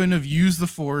Vader couldn't have used the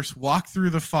Force, walked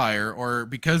through the fire, or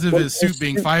because of his suit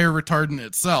being fire retardant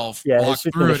itself, walked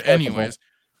through it anyways,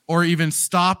 or even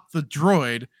stop the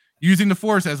droid using the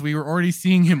Force, as we were already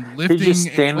seeing him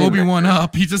lifting Obi-Wan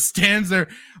up. He just stands there.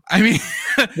 I mean,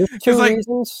 there's two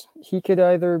reasons. He could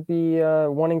either be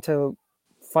wanting to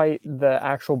fight the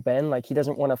actual Ben, like he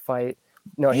doesn't want to fight.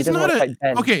 No, he doesn't want to fight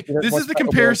Ben. Okay, this is the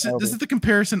comparison. This is the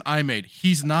comparison I made.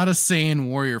 He's not a Saiyan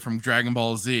warrior from Dragon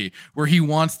Ball Z, where he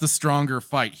wants the stronger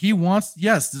fight. He wants,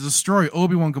 to destroy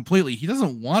Obi-Wan completely. He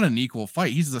doesn't want an equal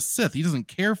fight. He's a Sith. He doesn't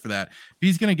care for that. If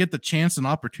he's going to get the chance and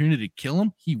opportunity to kill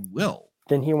him, he will.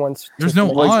 Then he wants. There's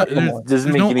no honor. It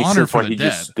doesn't make any sense why he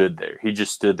just stood there. He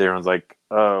just stood there and was like,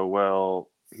 "Oh well,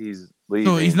 he's leaving."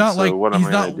 So he's not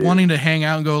wanting to hang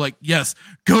out and go like, "Yes,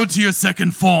 go to your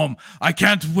second form. I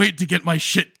can't wait to get my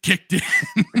shit kicked in."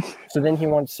 So then he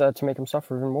wants to make him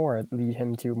suffer even more, lead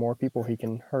him to more people he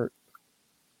can hurt.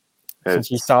 Since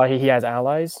he saw he has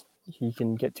allies, he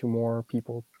can get to more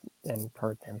people and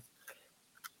hurt them.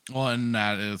 Well, and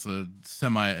that is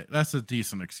that's a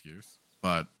decent excuse,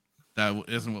 but that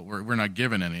isn't what we're not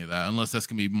given any of that, unless that's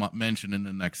going to be mentioned in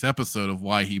the next episode of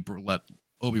why he let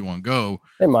Obi-Wan go.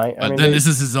 It might. But then this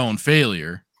is his own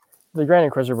failure. The Grand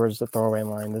Inquisitor was the throwaway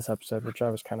line this episode, which I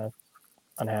was kind of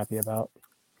unhappy about.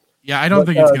 Yeah, I don't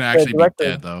think it's going to actually be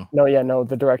dead, though. No,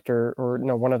 the director, or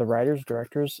no, one of the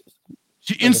directors.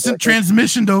 She instant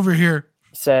transmissioned over here.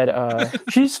 Said,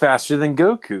 she's faster than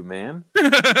Goku, man.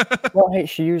 Well, hey,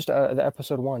 she used the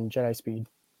episode 1 Jedi speed.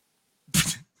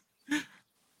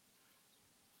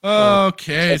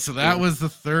 Okay, so that was the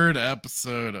third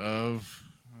episode of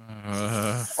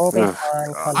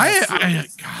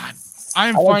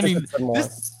I'm finding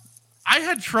this. I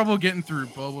had trouble getting through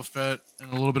Boba Fett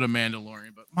and a little bit of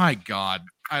Mandalorian, but my God,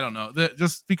 I don't know.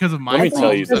 Just because of my, let me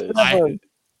tell you this.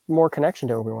 More connection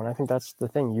to Obi-Wan. I think that's the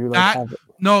thing. You like have it.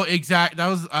 No, exact. That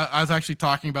was I was actually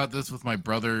talking about this with my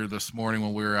brother this morning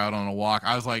when we were out on a walk.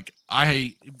 I was like,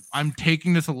 I'm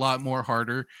taking this a lot more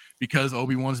harder because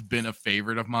Obi-Wan's been a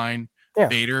favorite of mine. Yeah.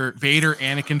 Vader,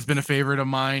 Anakin's been a favorite of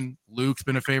mine. Luke's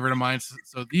been a favorite of mine.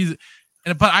 So these,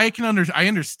 but I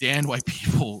understand why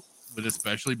people would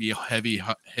especially be a heavy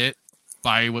hit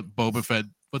by what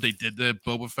they did to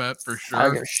Boba Fett for sure.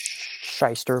 I get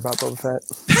shyster about Boba Fett.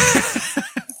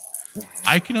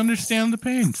 I can understand the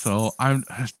pain. So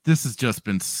this has just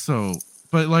been so,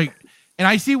 but like, and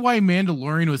I see why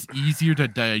Mandalorian was easier to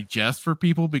digest for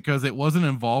people because it wasn't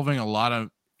involving a lot of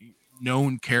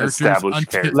known characters,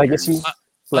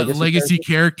 legacy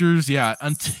characters. Yeah.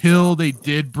 Until they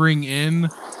did bring in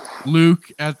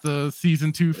Luke at the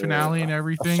season 2 finale and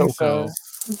everything. Ahsoka.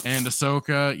 And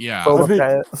Ahsoka. Yeah.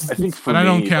 I think but I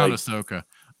don't count Ahsoka.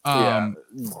 Of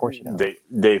course you don't.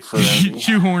 Dave for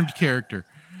shoehorned character.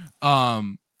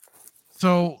 So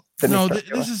no,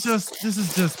 this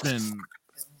has just been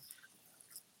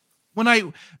when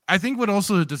I think what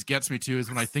also just gets me to is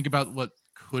when I think about what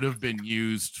could have been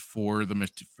used for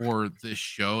this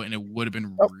show, and it would have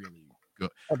been really good.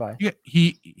 Bye. Yeah,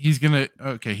 he's gonna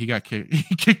he got kicked.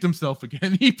 He kicked himself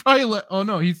again. He probably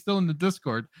he's still in the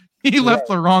Discord. He left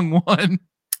the wrong one.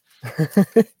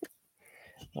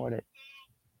 What a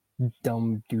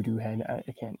dumb doo-doo head.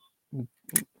 I can't.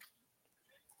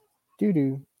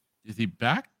 Doo-doo. Is he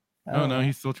back? I Oh don't no, know.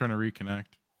 he's still trying to reconnect.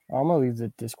 I'm gonna leave the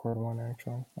Discord one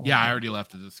actually. Yeah, I already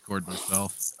left the Discord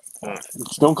myself.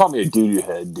 Don't call me a doo-doo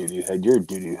head, doo-doo head. You're a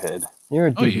doo-doo head. You're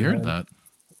a Oh, you heard that.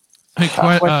 Hey,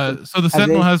 so the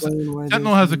Sentinel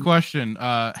has a question.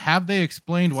 Have they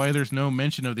explained why there's no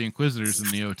mention of the Inquisitors in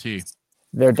the OT?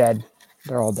 They're dead.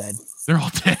 They're all dead. They're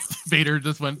all dead. Vader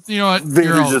just went, you know what? Vader's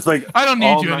You're all, just like, I don't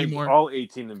need you anymore. All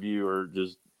 18 of you are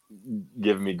just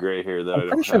giving me gray hair that I I'm don't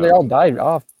pretty sure have. they all died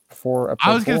off before.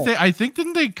 I was gonna say, I think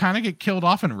didn't they kind of get killed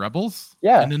off in Rebels?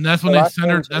 Yeah. And then that's when they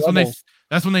centered. That's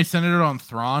when they centered it on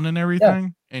Thrawn and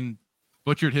everything, and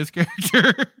butchered his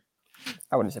character.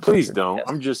 I wouldn't say. Please don't. Yes.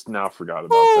 I'm just now forgot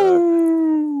about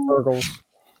that.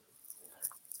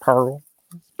 Pearl.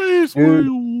 Space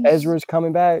Dude, Ezra's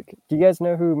coming back. Do you guys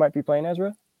know who might be playing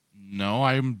Ezra? No,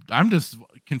 I'm just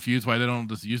confused why they don't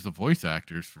just use the voice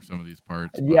actors for some of these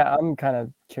parts. But... Yeah, I'm kind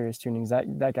of curious tunings.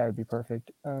 That guy would be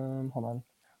perfect. Hold on.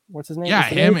 What's his name? Yeah,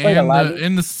 him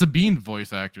and the Sabine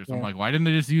voice actors. Yeah. I'm like, why didn't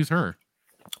they just use her?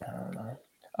 I don't know.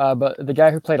 But the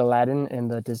guy who played Aladdin in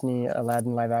the Disney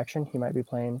Aladdin live action, he might be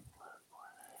playing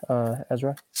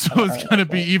Ezra. So it's gonna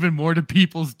be even more to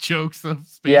people's jokes of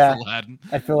Space Aladdin.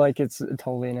 I feel like it's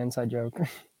totally an inside joke.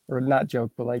 Or not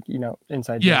joke, but like,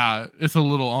 inside joke. Yeah, it's a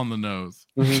little on the nose.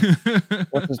 Mm-hmm.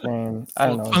 What's his name? I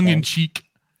don't know. Tongue in cheek.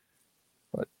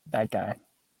 But that guy.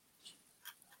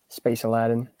 Space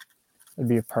Aladdin. It'd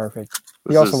be perfect.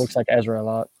 He also looks like Ezra a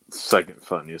lot. Second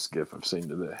funniest GIF I've seen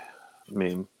today.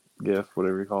 Meme. GIF,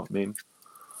 whatever you call it. Meme.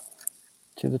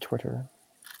 To the Twitter.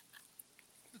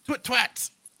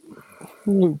 Twats.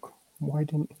 Luke, why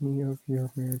didn't any of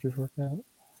your marriages work out?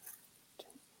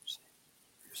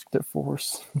 The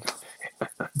Force.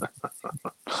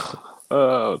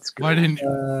 Oh, it's good. Why didn't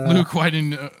Luke? Why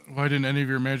didn't any of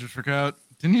your marriages work out?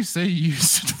 Didn't you say you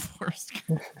used the Force?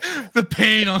 The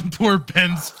pain on poor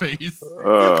Ben's face.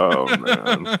 Oh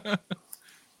man.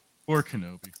 Poor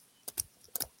Kenobi.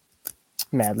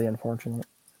 Madly unfortunate.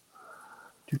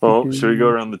 Well, should we go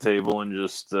around the table and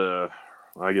just? I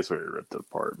guess we already ripped it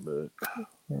apart, but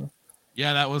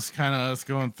yeah, that was kind of us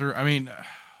going through. I mean,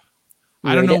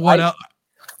 I don't know what else.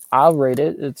 I'll rate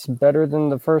it. It's better than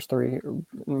the first three,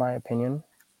 in my opinion.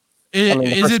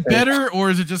 Is it better, or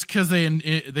is it just because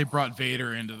they brought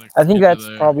Vader into the? I think that's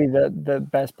probably the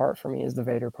best part for me is the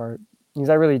Vader part, because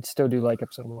I really still do like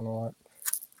Episode 1 a lot.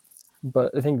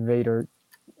 But I think Vader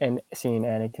and seeing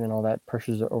Anakin and all that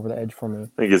pushes it over the edge for me.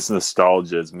 I think it's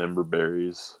nostalgia. It's member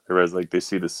berries. Everybody's like, they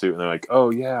see the suit and they're like, "Oh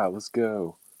yeah, let's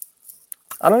go."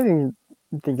 I don't even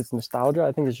think it's nostalgia.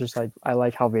 I think it's just like I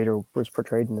like how Vader was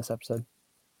portrayed in this episode.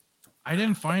 I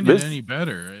didn't find it any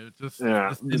better. It just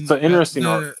it's an interesting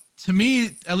art. To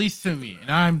me, at least to me,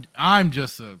 and I'm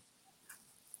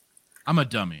a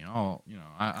dummy.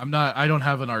 I don't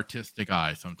have an artistic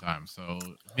eye sometimes, so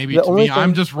maybe to me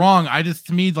I'm just wrong.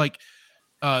 To me like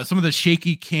some of the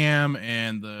shaky cam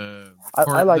and the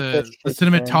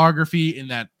cinematography in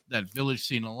that village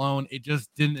scene alone, it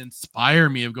just didn't inspire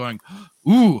me of going,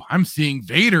 ooh, I'm seeing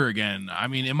Vader again. I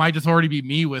mean, it might just already be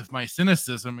me with my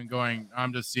cynicism and going,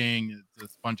 I'm just seeing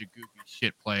this bunch of goofy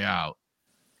shit play out.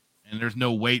 And there's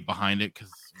no weight behind it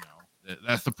because,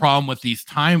 that's the problem with these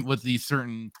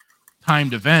certain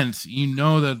timed events. You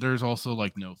know that there's also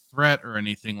like no threat or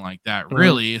anything like that,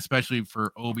 really, especially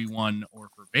for Obi-Wan or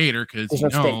for Vader, because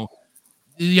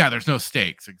there's no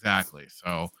stakes, exactly.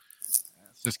 So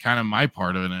just kind of my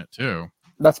part of it too.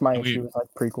 That's my issue with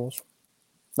like prequels,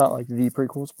 not like the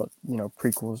prequels, but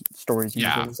prequels stories.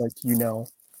 Usually is like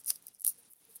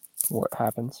what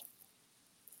happens,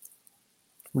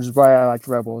 which is why I like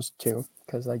Rebels too,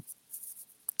 because like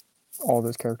all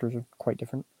those characters are quite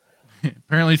different.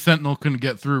 Apparently, Sentinel couldn't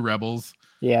get through Rebels.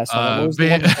 Yeah, so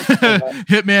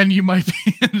Hitman, you might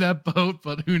be in that boat,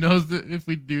 but who knows if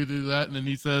we do that? And then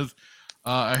he says,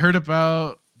 "I heard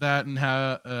about that and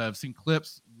I've seen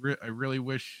clips. I really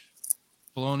wish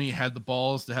Filoni had the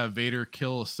balls to have Vader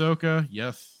kill Ahsoka.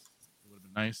 Yes, it would have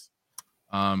been nice.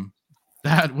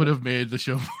 That would have made the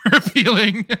show more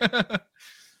appealing."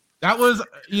 That was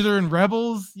either in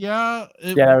Rebels,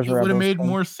 it would have made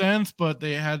more sense, but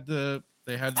they had to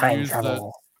use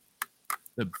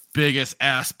the biggest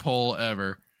ass pull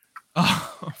ever.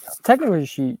 Technically,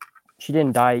 she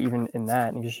didn't die even in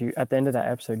that, because at the end of that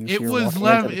episode, it was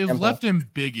left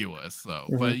ambiguous though.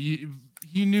 Mm-hmm. But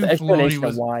you knew Filoni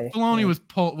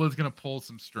was going to pull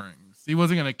some strings. He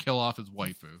wasn't going to kill off his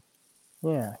waifu.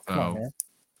 Yeah, come on, man.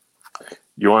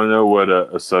 You want to know what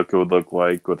Ahsoka would look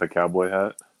like with a cowboy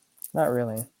hat? Not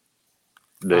really.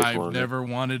 Dave I've Filoni. never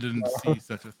wanted to see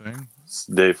such a thing. It's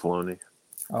Dave Filoni.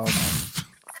 Oh,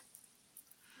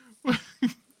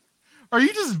 Are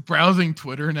you just browsing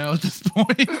Twitter now at this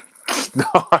point?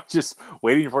 No, I'm just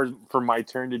waiting for my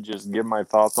turn to just give my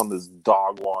thoughts on this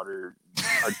dog water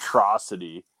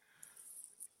atrocity.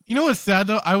 You know what's sad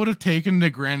though? I would have taken the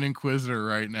Grand Inquisitor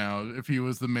right now if he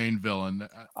was the main villain.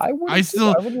 They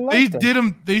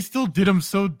still did him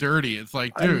so dirty. It's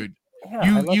like, dude,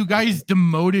 you guys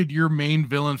demoted your main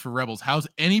villain for Rebels. How's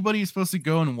anybody supposed to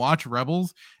go and watch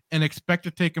Rebels and expect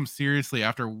to take him seriously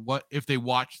if they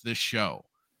watch this show?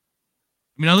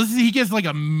 I mean, unless he gets like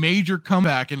a major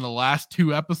comeback in the last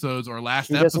 2 episodes or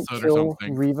last episode or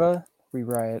something. Reva, we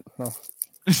riot. No.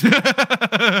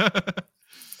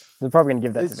 They're probably gonna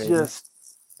give that to Vader.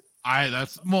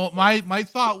 My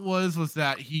thought was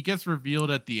that he gets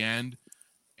revealed at the end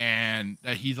and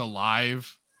that he's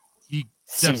alive. He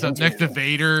steps up next to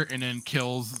Vader and then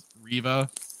kills Reva.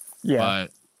 Yeah.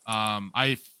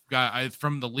 But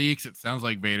from the leaks, it sounds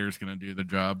like Vader's gonna do the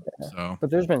job. So, but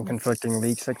there's been conflicting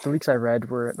leaks. Like the leaks I read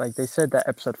were like they said that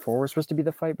episode 4 was supposed to be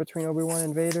the fight between Obi-Wan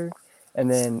and Vader, and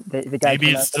then the guy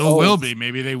maybe it still will be.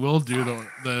 Maybe they will do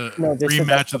the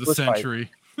rematch of the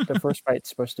century. The first fight's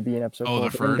supposed to be in episode 4. The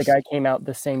but first. The guy came out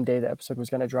the same day the episode was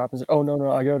going to drop and said, "Oh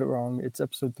no, I got it wrong. It's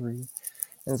episode 3." And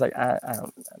it's like I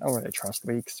don't really trust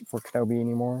leaks for Kenobi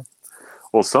anymore.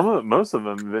 Well, most of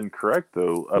them have been correct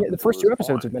though. The first 2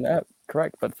 episodes have been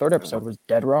correct, but the 3rd episode was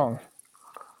dead wrong.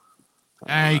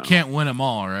 You can't win them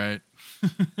all, right?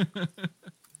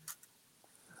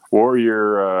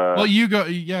 Warrior. Well, you go.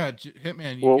 Yeah,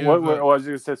 Hitman. What I was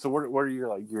going to say. So, what are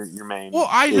your main? Well,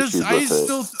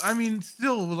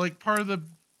 still like part of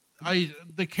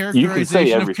the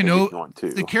characterization of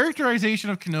Kenobi. The characterization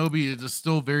of Kenobi is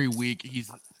still very weak.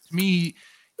 To me,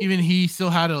 even he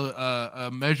still had a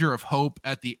measure of hope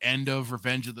at the end of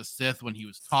Revenge of the Sith when he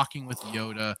was talking with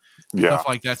Yoda, stuff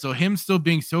like that. So him still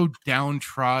being so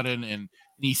downtrodden and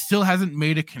he still hasn't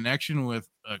made a connection with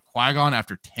Qui-Gon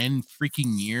after 10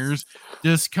 freaking years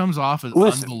just comes off as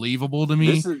unbelievable to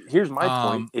me. Here's my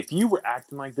point. If you were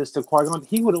acting like this to Qui-Gon,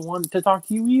 he wouldn't want to talk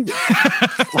to you either.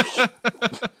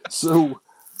 So,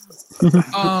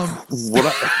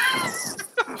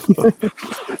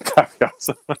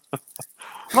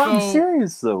 I'm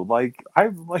serious though.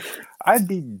 I'd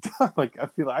be done. Like, I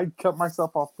feel like I'd cut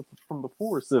myself off from the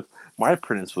Force if my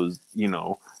apprentice was,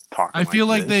 talking. I feel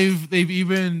like they've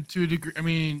even to a degree. I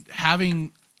mean,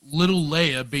 having little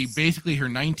Leia be basically her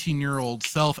 19-year-old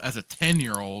self as a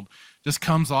 10-year-old just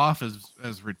comes off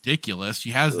as ridiculous.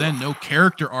 She has then no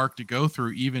character arc to go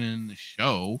through, even in the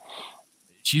show.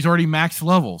 She's already max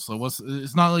level, so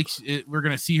it's not like we're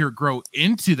gonna see her grow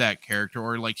into that character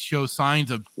or like show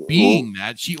signs of being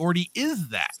that. She already is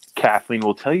that. Kathleen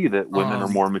will tell you that women are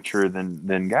more mature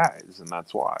than guys, and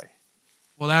that's why.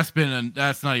 Well, that's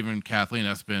not even Kathleen.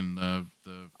 That's been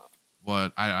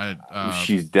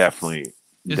she's definitely.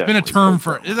 That's been a term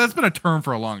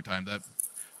for a long time. That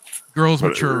girls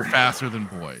mature faster than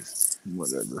boys.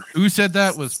 Whatever. Who said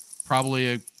that was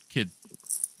probably a kid.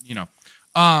 Yeah.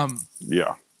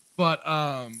 But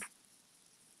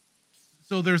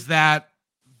so there's that.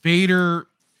 Vader.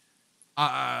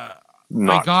 I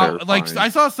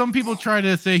saw some people try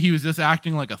to say he was just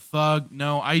acting like a thug.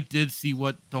 No, I did see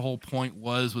what the whole point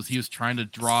was he was trying to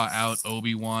draw out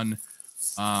Obi-Wan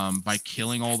by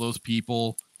killing all those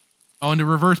people. Oh, and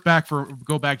to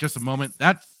go back just a moment,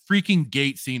 that freaking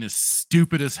gate scene is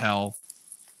stupid as hell.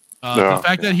 The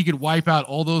fact that he could wipe out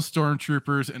all those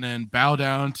stormtroopers and then bow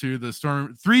down to the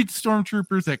 3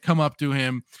 stormtroopers that come up to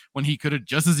him when he could have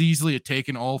just as easily have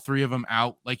taken all 3 of them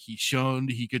out like he shown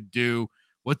he could do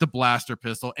with the blaster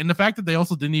pistol. And the fact that they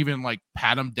also didn't even like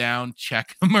pat him down,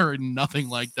 check him or nothing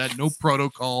like that. No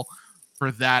protocol for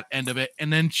that end of it.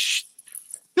 And then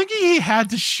thinking he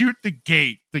had to shoot the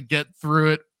gate to get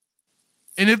through it.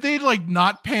 And if they'd like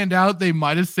not panned out, they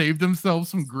might have saved themselves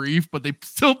some grief, but they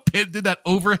still did that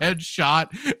overhead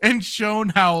shot and shown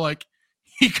how like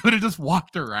he could have just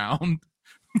walked around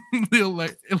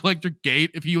the electric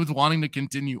gate if he was wanting to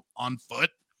continue on foot.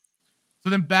 So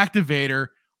then back to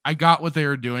Vader. I got what they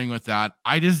were doing with that.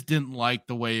 I just didn't like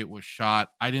the way it was shot.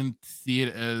 I didn't see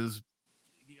it as,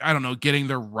 getting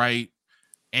the right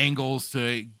angles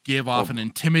to give off an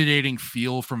intimidating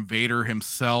feel from Vader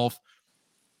himself.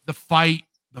 The fight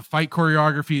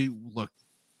choreography looked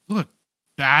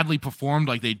badly performed,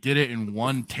 like they did it in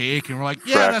one take, and we're like,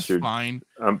 yeah, that's fine.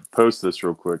 Post this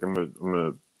real quick. I'm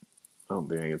gonna. I don't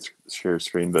think I can share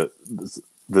screen, but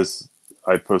this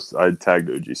I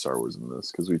tagged OG Star Wars in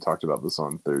this because we talked about this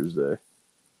on Thursday.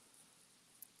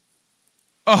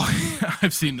 Oh,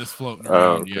 I've seen this floating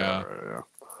around. Okay,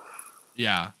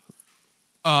 Yeah.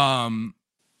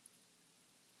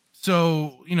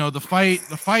 So, you know, the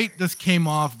fight just came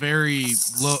off very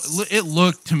low. It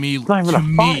looked to me,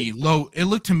 low. It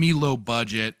looked to me low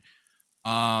budget.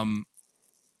 And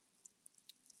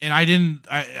I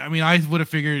mean, I would have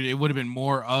figured it would have been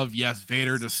more of, yes,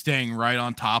 Vader just staying right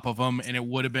on top of him, and it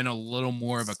would have been a little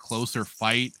more of a closer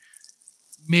fight.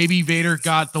 Maybe Vader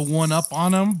got the one up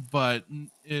on him, but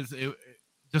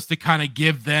just to kind of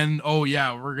give then, oh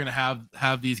yeah, we're going to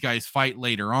have these guys fight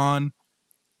later on.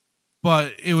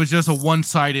 But it was just a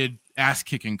one-sided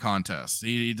ass-kicking contest.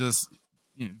 He just,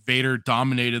 Vader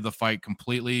dominated the fight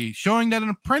completely, showing that an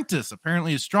apprentice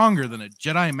apparently is stronger than a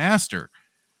Jedi Master,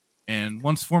 and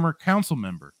once former council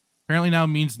member. Apparently now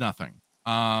means nothing.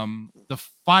 The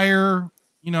fire,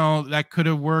 that could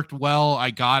have worked well.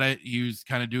 I got it. He was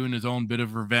kind of doing his own bit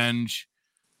of revenge,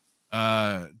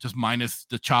 just minus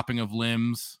the chopping of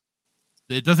limbs.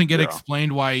 It doesn't get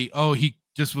explained why. He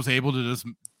just was able to just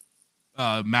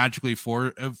magically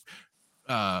force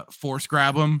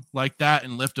grab him like that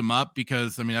and lift him up,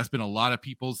 because I mean that's been a lot of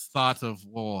people's thoughts of,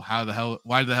 well,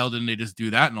 why the hell didn't they just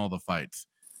do that in all the fights?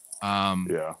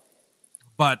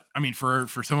 But I mean, for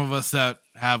some of us that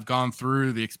have gone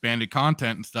through the expanded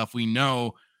content and stuff, we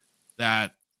know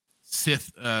that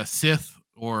Sith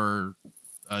or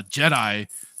Jedi,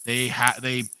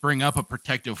 they bring up a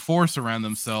protective force around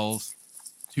themselves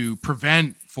to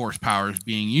prevent force powers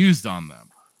being used on them.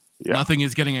 Yeah. Nothing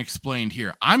is getting explained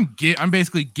here. I'm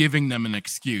basically giving them an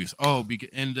excuse.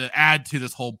 And to add to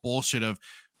this whole bullshit of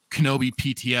Kenobi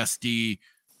PTSD,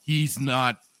 he's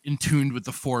not in tune with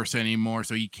the Force anymore,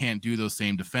 so he can't do those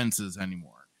same defenses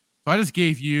anymore. So I just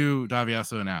gave you,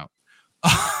 Davioso, an out.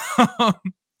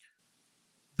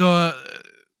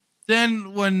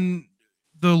 Then when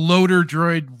the loader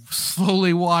droid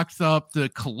slowly walks up to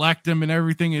collect him and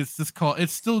everything, it's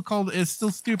still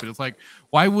stupid. It's like,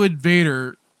 why would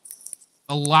Vader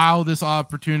allow this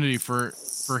opportunity for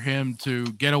him to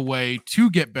get away,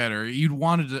 to get better? You'd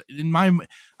wanted to,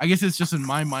 I guess it's just in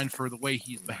my mind, for the way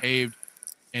he's behaved,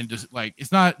 and just like,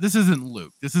 this isn't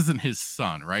Luke, this isn't his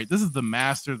son, right? This is the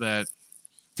master that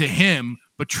to him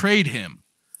betrayed him,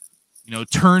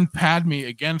 turned Padme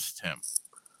against him.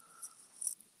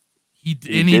 He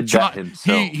did that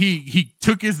himself. He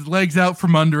took his legs out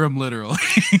from under him, literally.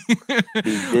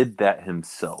 He did that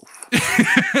himself.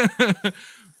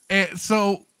 And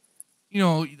so,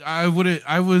 I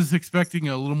was expecting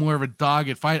a little more of a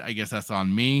dogged fight. I guess that's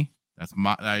on me. I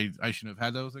shouldn't have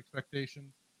had those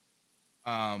expectations.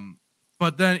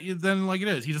 But then like it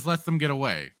is, he just lets them get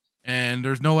away, and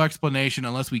there's no explanation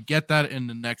unless we get that in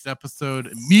the next episode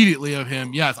immediately of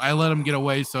him. Yes, I let him get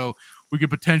away so we could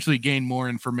potentially gain more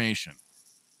information.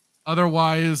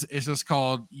 Otherwise, it's just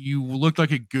called, you looked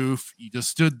like a goof. You just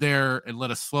stood there and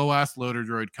let a slow ass loader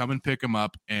droid come and pick him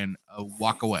up and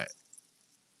walk away.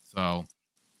 So,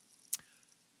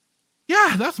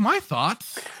 yeah, that's my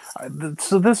thoughts.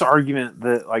 So this argument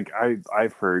that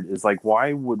I've heard is like,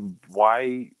 why would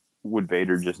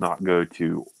Vader just not go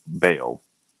to Bail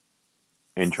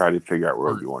and try to figure out where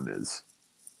Obi-Wan is?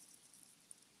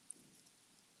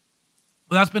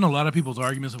 Well, that's been a lot of people's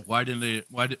arguments of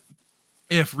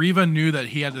if Reva knew that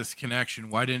he had this connection,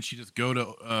 why didn't she just go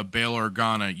to Bail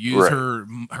Organa, use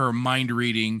her mind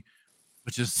reading,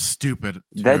 which is stupid.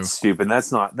 Too. That's stupid.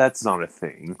 That's not a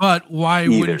thing. But why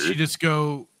wouldn't she just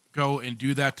go and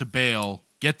do that to Bail,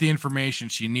 get the information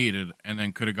she needed, and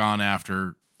then could have gone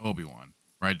after Obi-Wan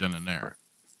right then and there?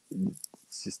 It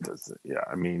just doesn't. Yeah,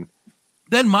 I mean.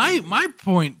 Then my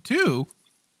point too.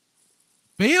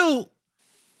 Bail,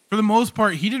 for the most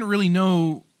part, he didn't really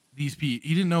know these people.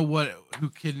 He didn't know who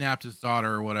kidnapped his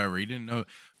daughter or whatever. He didn't know.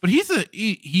 But he's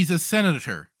a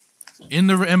senator in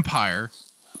the Empire.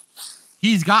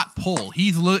 He's got pull.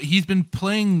 He's been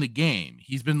playing the game.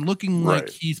 He's been looking like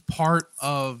he's part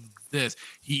of this.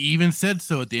 He even said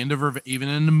so at the end of even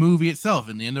in the movie itself,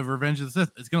 in the end of Revenge of the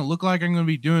Sith. It's going to look like I'm going to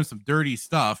be doing some dirty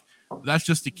stuff. But that's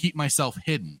just to keep myself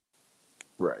hidden.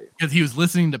 Right. Because he was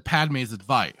listening to Padme's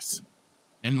advice.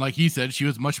 And like he said, she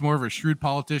was much more of a shrewd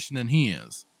politician than he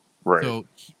is. Right. So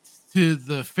to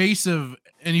the face of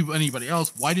anybody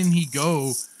else, why didn't he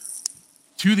go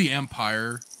to the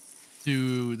Empire,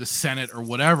 to the Senate or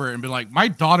whatever, and be like, my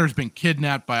daughter's been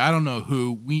kidnapped by I don't know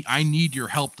who. I need your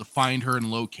help to find her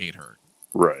and locate her.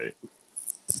 Right.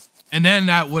 And then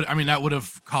that would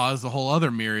have caused a whole other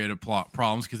myriad of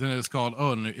problems, because then it's called,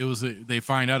 they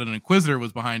find out an Inquisitor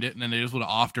was behind it, and then they just would have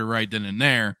offed her right then and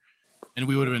there, and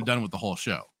we would have been done with the whole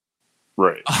show.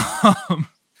 Right.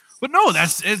 But no,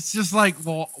 it's just like,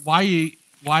 well, why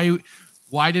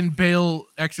didn't Bail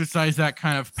exercise that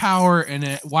kind of power,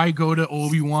 and why go to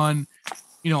Obi-Wan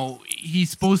he's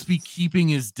supposed to be keeping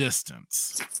his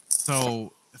distance.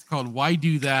 So it's called Why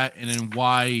Do That, and then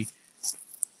why,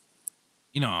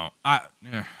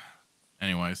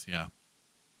 anyways, yeah.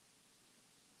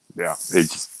 Yeah,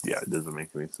 it doesn't make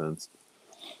any sense.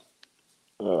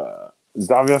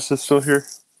 Davios is still here.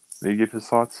 Did he give his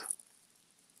thoughts?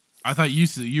 I thought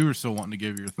you were still wanting to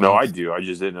give your thoughts. No, I do. I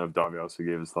just didn't know if Davios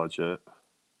gave his thoughts yet.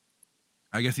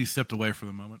 I guess he stepped away for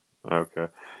the moment. Okay.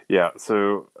 Yeah.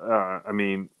 So, I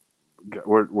mean,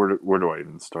 where do I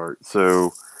even start?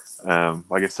 So,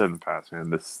 like I said in the past, man,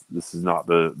 this is not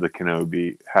the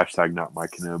Kenobi, # not my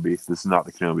Kenobi. This is not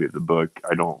the Kenobi of the book.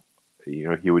 I don't, he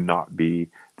would not be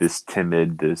this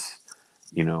timid, this,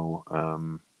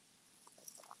 I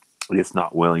guess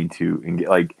not willing to engage,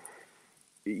 like,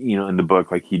 in the book,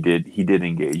 like he did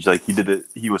engage, like he did it.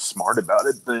 He was smart about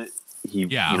it, but he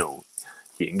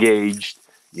engaged,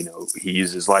 he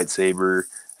used his lightsaber.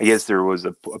 I guess there was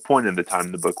a point in the time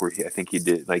in the book where I think he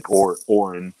did, like,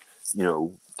 Oren,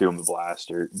 threw him the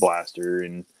blaster,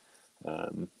 and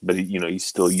but he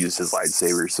still used his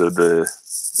lightsaber. So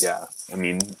I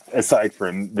mean, aside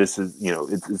from this is,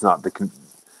 it's not the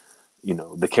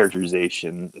the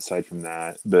characterization aside from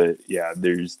that, but yeah,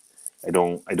 I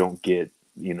don't get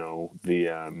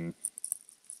the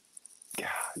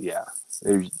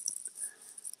there's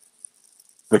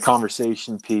the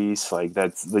conversation piece, like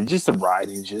that's like just the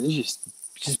writing, just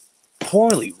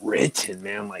poorly written,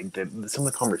 man. Like some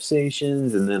of the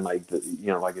conversations, and then like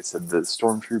like I said, the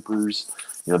stormtroopers,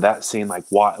 that scene, like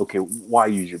why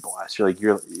use your blaster? Like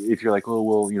if you're like, oh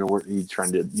well, we're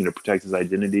trying to protect his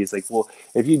identity. It's like, well,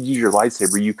 if you use your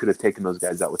lightsaber, you could have taken those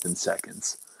guys out within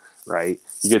seconds, right?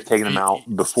 You could have taken them out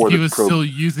before if he was still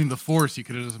using the Force. He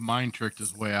could have just mind tricked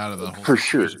his way out of the whole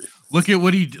situation. Sure. Look at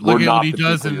what he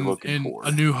does in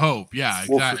A New Hope. Yeah,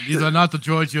 exactly. Well, These are not the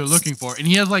droids you're looking for, and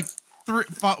he has like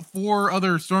 4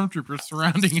 other stormtroopers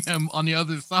surrounding him on the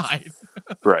other side.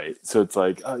 Right. So it's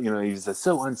like, he's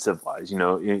so uncivilized.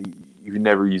 You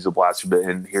never use a blaster, but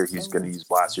in here he's going to use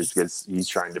blasters because he's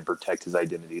trying to protect his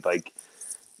identity. Like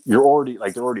they're already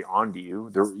onto you.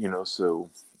 They're so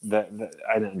that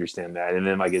I didn't understand that. And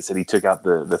then, like I said, he took out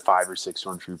the 5 or 6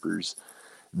 stormtroopers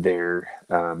there,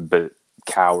 but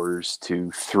cowers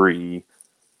to 3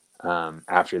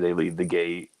 after they leave the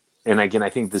gate. And again, I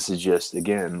think this is just,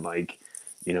 again, like,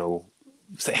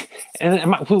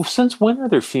 since when are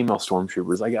there female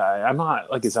stormtroopers? Like, I'm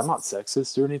not, like, I'm not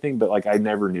sexist or anything, but like, I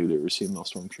never knew there were female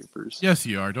stormtroopers. Yes,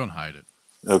 you are. Don't hide it.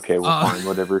 Okay, well, fine,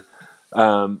 whatever.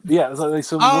 So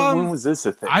when was this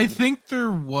a thing? I think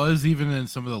there was even in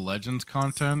some of the Legends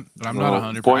content, but I'm not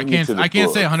 100%. I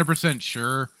can't say 100%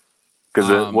 sure. Because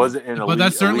it wasn't in, but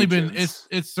that's certainly been it's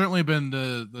certainly been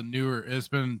the newer. It's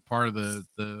been part of the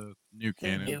new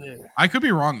canon. I could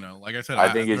be wrong though. Like I said, I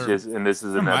think it's just, and this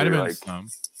is another like, I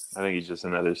think it's just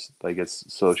another, like, it's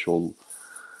social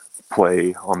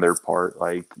play on their part.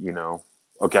 Like,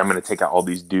 okay, I'm going to take out all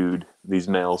these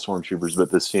male stormtroopers,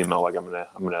 but this female, like, I'm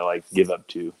gonna like give up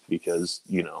to because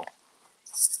I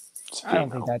don't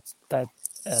think that's that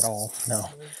at all. No.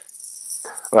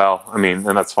 Well, I mean,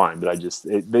 and that's fine, but I just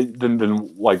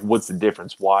then like, what's the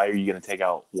difference? Why are you going to take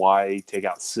out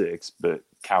 6 but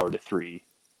cower to 3?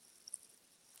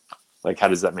 Like, how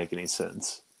does that make any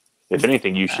sense? If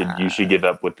anything, you should give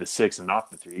up with the 6 and not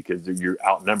the 3 because you're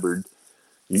outnumbered.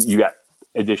 You got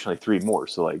additionally 3 more,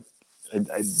 so like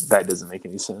that doesn't make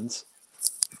any sense.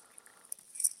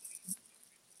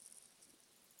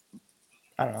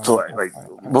 I don't know. So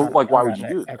like, why would you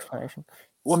do that? Explanation.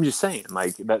 Well, I'm just saying,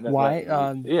 like that. Why?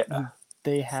 Yeah.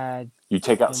 They had. You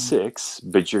take out 6,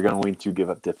 but you're going to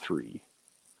give up to 3.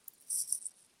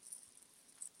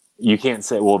 You can't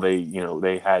say, well, they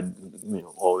had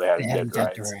dead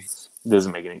rights. It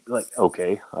doesn't make any, like,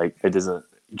 okay, like, it doesn't,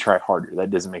 try harder. That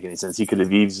doesn't make any sense. He could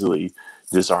have easily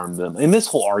disarmed them. And this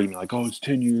whole argument, like, oh, it's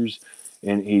 10 years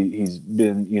and he's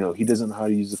been, he doesn't know how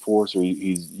to use the Force, or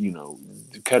he's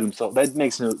cut himself. That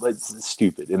makes that's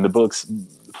stupid. And the books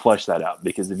flesh that out,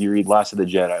 because if you read Last of the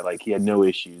Jedi, like, he had no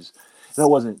issues. And it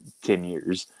wasn't 10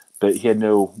 years, but he had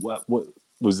no, what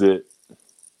was it?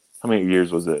 How many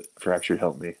years was it? Fractured,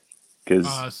 help me. Because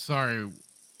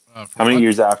how many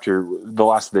years after The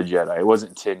Last of the Jedi? It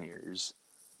wasn't 10 years.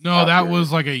 No, after. That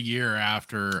was like a year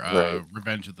after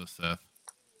Revenge of the Sith.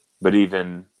 But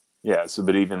even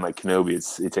like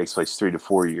Kenobi, it takes place 3 to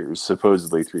 4 years,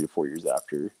 supposedly 3 to 4 years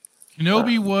after.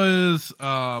 Kenobi was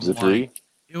it 3?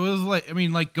 It was like, I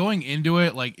mean, like, going into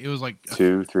it, like, it was like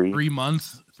 3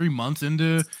 months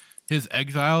into his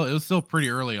exile. It was still pretty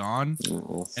early on,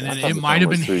 and then it might have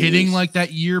been hitting like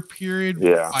that year period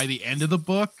by the end of the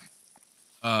book.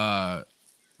 But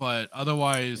but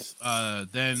otherwise,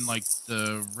 then like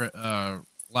the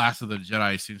Last of the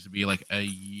Jedi seems to be like a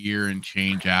year and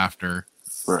change after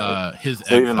his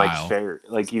so even exile.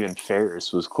 even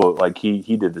Ferris was quote like he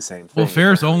did the same thing. Well,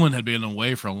 Ferris Olin had been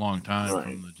away for a long time Right.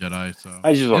 from the Jedi, so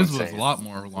I just his was saying. a lot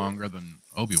more longer than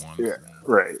Obi-Wan's. Yeah,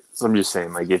 right. So I'm just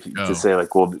saying, like, to say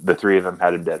like, well, the three of them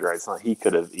had him dead, right? It's not. He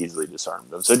could have easily disarmed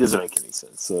them, so it doesn't make any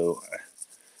sense. So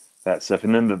that stuff,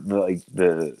 and then I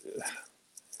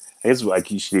guess like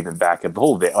you should even back up the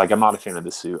whole bit. Like, I'm not a fan of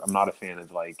the suit. I'm not a fan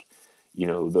of like,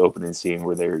 the opening scene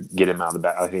where they get him out of the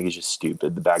back. I think it's just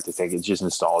stupid. The back to think it's just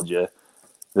nostalgia.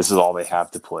 This is all they have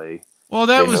to play. Well,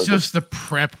 that was just the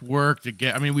prep work to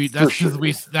get. I mean,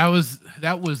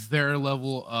 that was their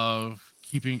level of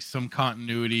keeping some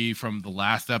continuity from the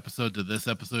last episode to this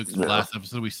episode. Because the last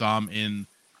episode we saw him in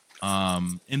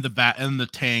the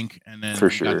tank, and then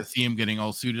we got to see him getting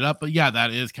all suited up. But yeah,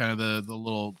 that is kind of the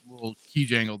little key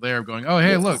jangle there of going, oh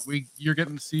hey, look, you're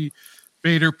getting to see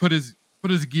Vader put his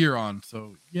gear on.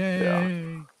 So yay!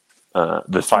 Yeah.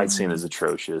 The fight scene is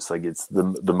atrocious. Like, it's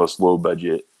the most low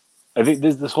budget. I think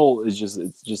this whole is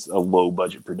just a low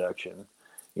budget production.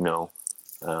 That's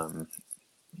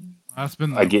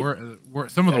been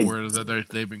some of the word is that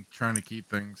they've been trying to keep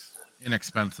things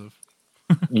inexpensive.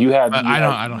 I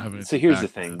don't have any. So here's the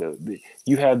thing, though.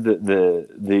 You had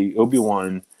the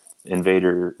Obi-Wan and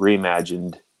Vader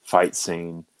reimagined fight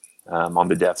scene on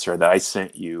the Death Star that I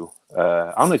sent you.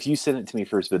 I don't know if you sent it to me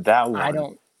first, but that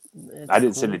one I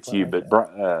didn't send it to you, but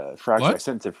Fracture, I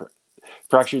sent it to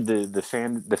Fracture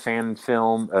the fan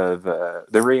film of the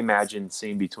reimagined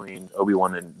scene between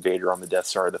Obi-Wan and Vader on the Death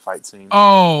Star, the fight scene.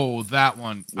 Oh, that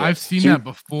one. Yeah. I've seen that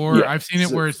before. Yeah. I've seen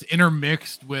it where it's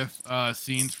intermixed with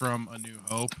scenes from A New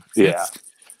Hope. Yeah.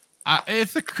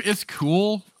 It's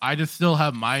cool. I just still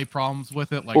have my problems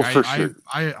with it. Like,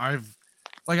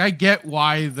 I get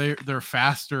why they're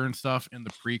faster and stuff in the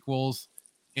prequels.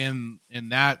 In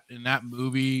that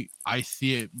movie, I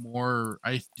see it more.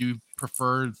 I do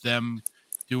prefer them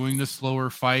doing the slower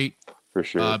fight for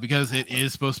sure, because it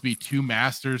is supposed to be two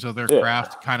masters of their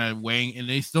craft, kind of weighing, and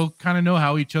they still kind of know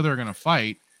how each other are going to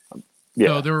fight.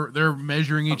 So they're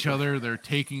measuring each other. They're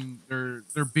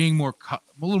being a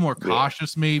little more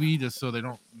cautious, maybe, just so they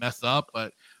don't mess up.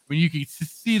 But I mean, you can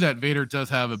see that Vader does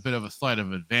have a bit of a slight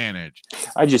of advantage.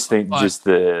 I just think but it's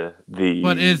definitely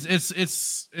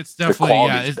the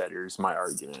quality's better is my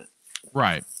argument.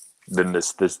 Right. Then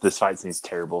this fight scene is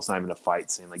terrible. It's not even a fight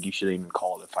scene. Like, you shouldn't even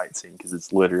call it a fight scene because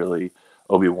it's literally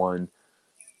Obi-Wan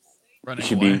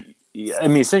running away. I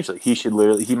mean, essentially, he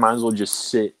might as well just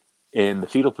sit in the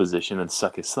fetal position and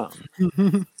suck his thumb.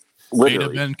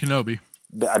 Literally, Ben Kenobi.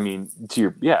 I mean,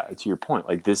 to your point,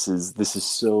 like, this is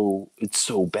so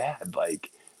bad. Like,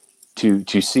 to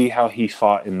see how he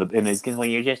fought and it's well,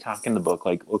 you're just talking the book.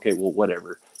 Like, okay, well,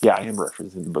 whatever. Yeah, I am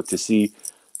referencing the book to see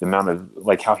the amount of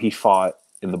like how he fought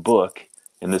in the book,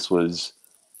 and this was,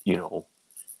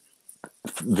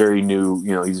 very new.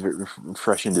 He's very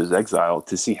fresh into his exile.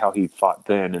 To see how he fought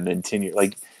then, and then 10 years,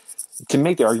 like, to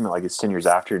make the argument like it's 10 years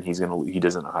after, and he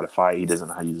doesn't know how to fight. He doesn't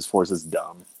know how to use his force. Is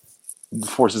dumb. The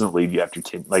force doesn't leave you after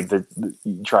 10. Like,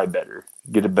 you try better,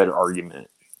 get a better argument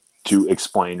to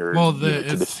explain or to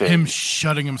defend. Him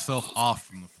shutting himself off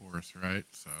from the force, right?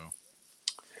 So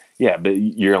yeah, but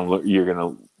you're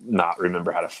gonna not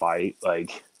remember how to fight.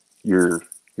 Like, you're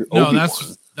no,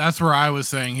 Obi-Wan. that's where I was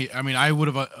saying. I would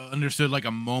have understood like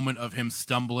a moment of him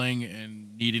stumbling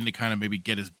and needing to kind of maybe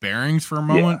get his bearings for a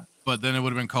moment, but then it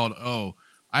would have been called, oh,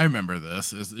 I remember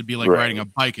this. It'd be like riding a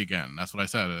bike again. That's what I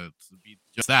said. It'd be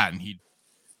just that, and he'd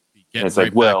be getting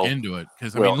back into it.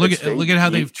 Because I mean, look at how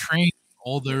they've trained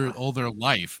all their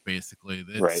life. Basically,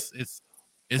 it's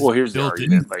here's built the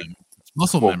in. like, it's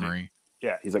muscle memory.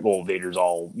 Yeah, he's like, well, Vader's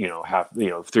all half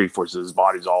 3/4 of his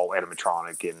body's all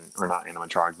animatronic or not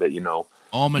animatronic, but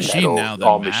all machine now.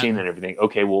 All machine and everything.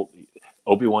 Okay, well,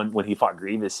 Obi-Wan when he fought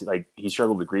Grievous, like, he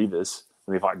struggled with Grievous.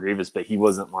 When they fought Grievous, but he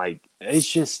wasn't like,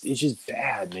 it's just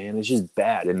bad, man. It's just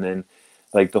bad. And then,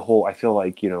 like, the whole, I feel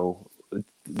like,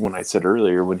 when I said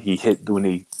earlier, when he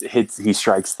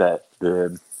strikes that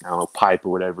the pipe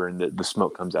or whatever, and the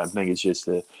smoke comes out. I think it's just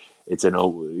it's an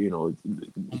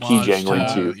key jangling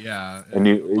to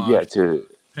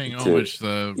paying homage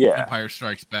to Empire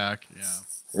Strikes Back. Yeah.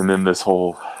 And then this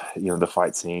whole, the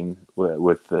fight scene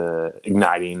with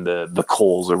igniting the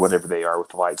coals or whatever they are with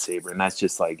the lightsaber, and that's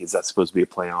just like, is that supposed to be a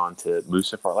play on to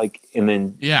Mustafar? Like, and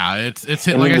then it's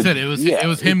like I said, it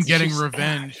was him getting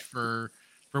revenge for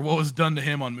what was done to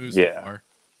him on Mustafar. Yeah.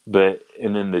 But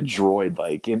and then the droid,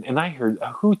 like, and I heard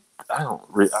who I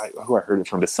heard it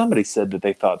from, but somebody said that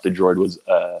they thought the droid was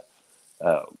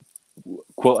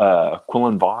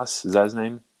Quillen Voss. Is that his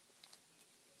name?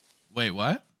 Wait,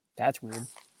 what? That's weird.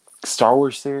 Star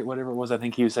Wars theory, whatever it was. I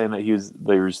think he was saying that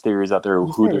there's theories out there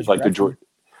He who said it was like the Wrecker.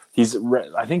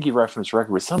 droid. I think he referenced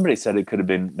Wrecker, but somebody said it could have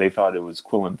been. They thought it was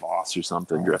Quillen Voss or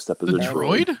something dressed up as The a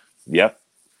droid. droid? Yep,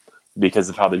 because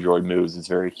of how the droid moves, it's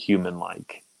very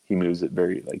human-like. He moves it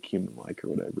very like human-like or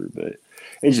whatever. But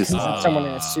it's just someone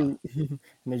in a suit, and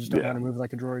they just don't want to move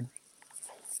like a droid.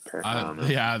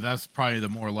 Yeah, that's probably the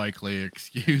more likely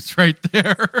excuse right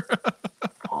there.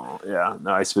 Yeah,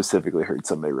 no, I specifically heard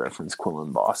somebody reference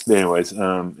Quillen Voss. But anyways,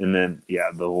 and then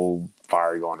the whole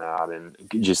fire going out and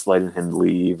just letting him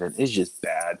leave, and it's just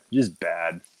bad,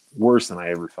 worse than I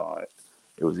ever thought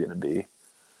it was gonna be.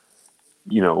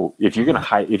 You know, if you're gonna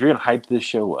hype this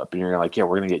show up, and you're like, yeah,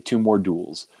 we're gonna get 2 more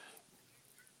duels,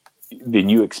 then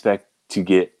you expect to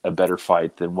get a better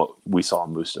fight than what we saw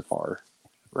in Mustafar,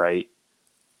 right?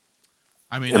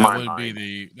 I mean,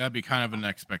 that'd be kind of an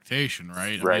expectation,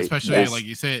 right? I mean, especially like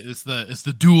you say, it's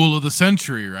the duel of the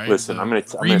century, right? Listen, the I'm gonna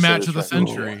rematch of the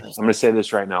century. I'm gonna say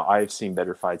this right now. I've seen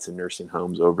better fights in nursing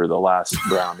homes over the last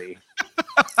brownie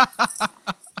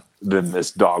than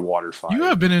this dog water fight. You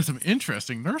have been in some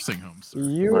interesting nursing homes, sir.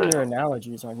 You and your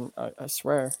analogies, I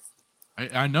swear.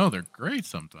 I know they're great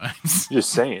sometimes.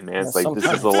 Just saying, man. It's like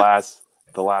this is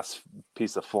the last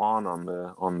piece of flan on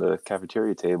the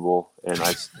cafeteria table, and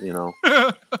I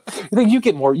think you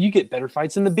get better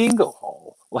fights in the bingo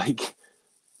hall. Like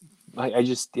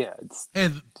it's.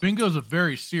 And bingo's a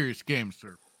very serious game,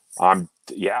 sir. But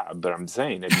I'm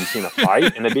saying, have you seen a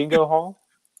fight in a bingo hall?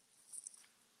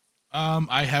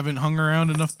 I haven't hung around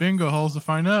enough bingo halls to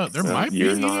find out. There might be.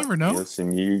 You never know.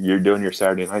 Listen, you're doing your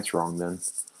Saturday nights wrong then.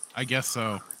 I guess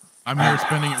so. I'm here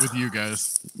spending it with you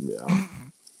guys. Yeah.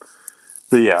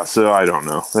 But yeah, so I don't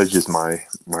know. That's just my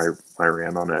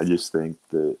rant on it. I just think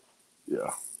that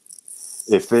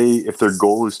if their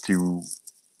goal is to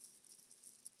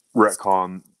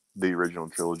retcon the original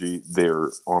trilogy,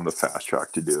 they're on the fast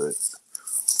track to do it.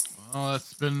 Well,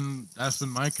 that's been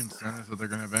my concern, is that they're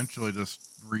going to eventually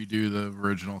just redo the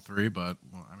original 3. But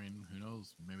I mean, who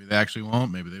knows? Maybe they actually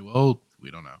won't. Maybe they will.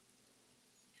 We don't know.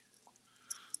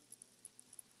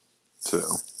 So,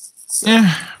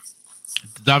 yeah.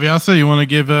 Daviasa, you want to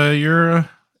give your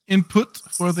input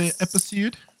for the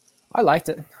episode? I liked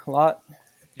it a lot.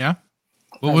 Yeah?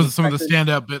 What was some of the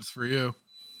standout bits for you?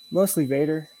 Mostly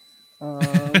Vader.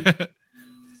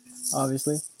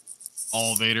 Obviously.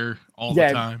 All Vader, all the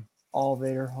time. All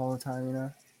Vader, all the time, you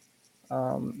know.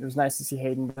 It was nice to see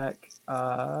Hayden back.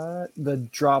 The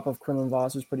drop of Quinlan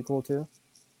Voss was pretty cool, too.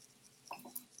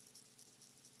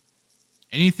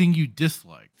 Anything you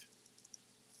disliked?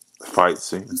 Fight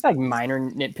scene. It's like minor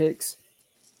nitpicks.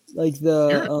 Like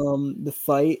the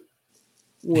fight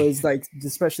was like,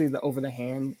 especially the over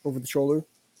the shoulder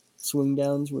swing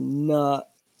downs were not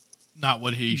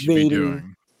what he should be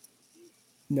doing.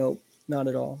 Nope, not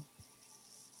at all.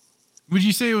 Would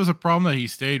you say it was a problem that he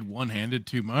stayed one-handed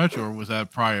too much, or was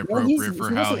that probably appropriate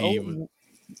for how he would?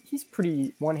 He's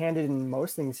pretty one-handed in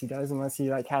most things he does, unless he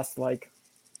like has to like.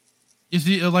 Is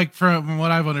he like, from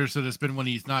what I've understood, it's been when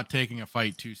he's not taking a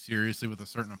fight too seriously with a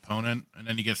certain opponent, and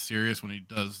then he gets serious when he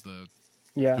does the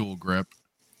dual grip.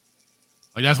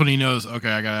 Like that's when he knows,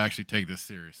 okay, I gotta actually take this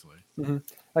seriously. Mm-hmm.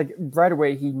 Like right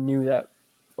away, he knew that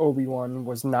Obi-Wan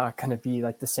was not gonna be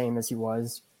like the same as he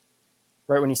was.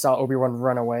 Right when he saw Obi-Wan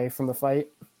run away from the fight.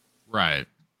 Right.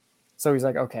 So he's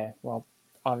like, okay, well,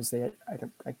 obviously I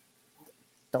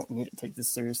don't need to take this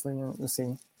seriously. We'll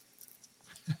see.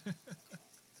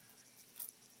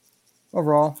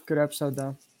 Overall, good episode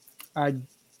though. If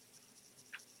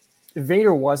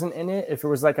Vader wasn't in it, if it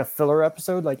was like a filler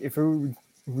episode, like if we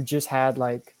just had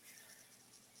like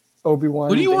Obi-Wan.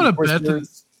 What do you want to bet?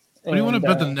 What do you want to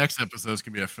bet the next episode is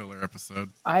gonna be a filler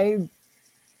episode?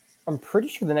 I'm pretty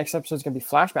sure the next episode is gonna be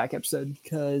flashback episode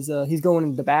because he's going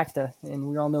into Bacta, and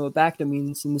we all know what Bacta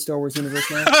means in the Star Wars universe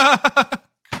now.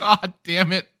 God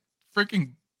damn it!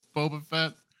 Freaking Boba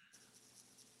Fett.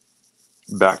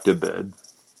 Back to bed.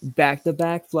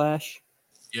 Back-to-back flash.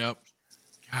 Yep.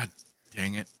 God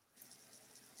dang it.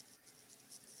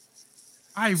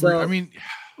 I mean,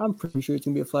 I'm pretty sure it's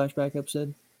gonna be a flashback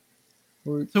episode.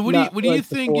 So what do you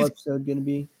think is episode gonna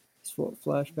be?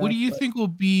 Flashback. What do you think will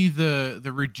be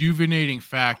the rejuvenating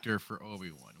factor for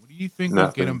Obi-Wan? What do you think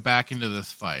will get him back into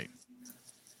this fight?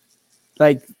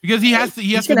 Like because he has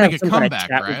to make a comeback,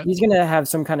 right? He's gonna have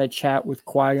some kind of chat with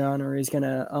Qui-Gon, or he's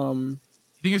gonna You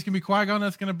think it's gonna be Qui-Gon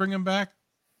that's gonna bring him back?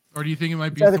 Or do you think it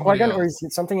might be either Qui-Gon or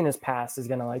something in his past is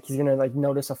gonna he's gonna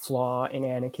notice a flaw in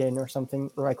Anakin or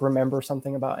something, or like remember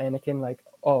something about Anakin, like,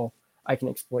 oh, I can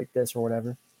exploit this or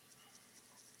whatever.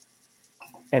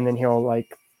 And then he'll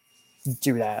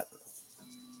do that.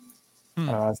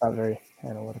 It's not very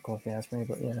analytical if you ask me,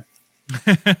 but yeah.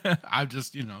 I'm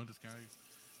just, just kind of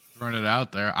throwing it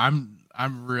out there. I'm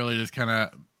really just kind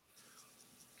of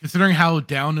considering how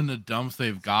down in the dumps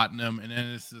they've gotten him, and then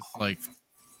it's just like,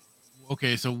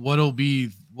 okay, so what will be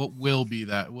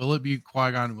that? Will it be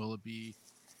Qui-Gon? Will it be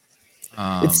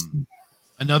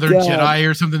another Jedi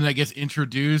or something that gets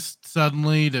introduced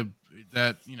suddenly to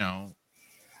that?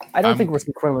 I don't think it was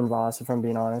Quinlan Voss, if I'm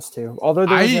being honest, too. Although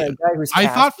there was a guy who's I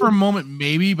thought for a moment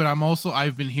maybe, but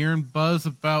I've been hearing buzz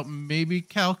about maybe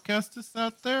Cal Kestis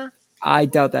out there. I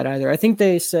doubt that either. I think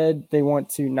they said they want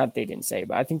to, not they didn't say,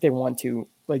 but I think they want to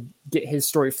like get his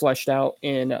story fleshed out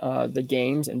in the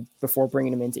games and before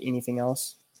bringing him into anything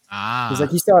else.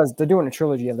 Because he still has, they're doing a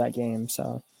trilogy of that game,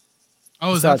 so.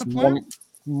 Oh, is that the plan? One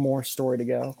more story to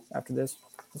go after this.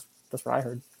 That's what I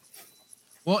heard.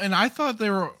 Well, and I thought they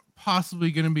were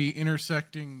possibly going to be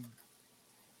intersecting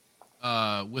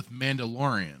with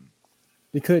Mandalorian.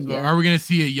 They could. So are we going to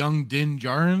see a young Din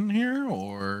Djarin here,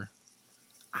 or?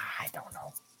 I don't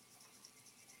know.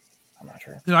 I'm not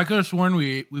sure. I could have sworn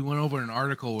we went over an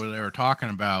article where they were talking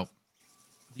about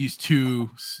these two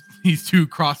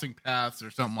crossing paths or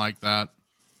something like that.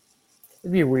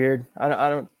 It'd be weird. I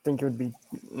don't think it would be.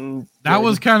 That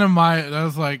was kind of that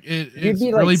was like it's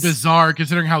really bizarre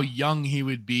considering how young he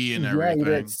would be and everything. Yeah, he'd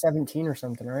be like 17 or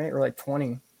something, right? Or like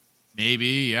 20. Maybe,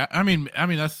 yeah. I mean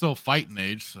that's still fighting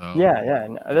age, so yeah.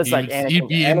 That's like Anakin.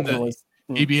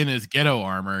 He'd be in his ghetto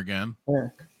armor again. Yeah.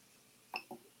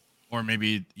 Or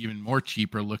maybe even more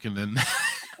cheaper looking than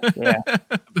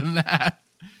than that.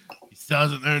 He still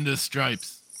hasn't earned his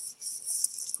stripes.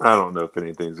 I don't know if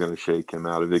anything's going to shake him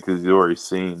out of it because he's already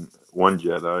seen one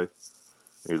Jedi.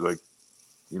 He's like,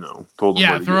 told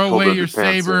him. Throw away your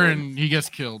saber and he gets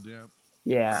killed. Yeah.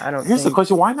 Yeah, I don't. Here's the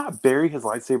question: why not bury his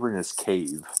lightsaber in his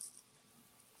cave?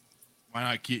 Why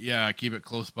not keep it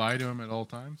close by to him at all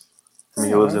times? I mean,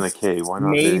 he lives in a cave. Why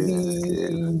not? Maybe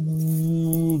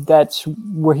that's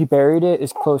where he buried it.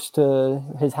 Is close to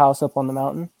his house up on the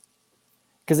mountain.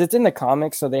 Because it's in the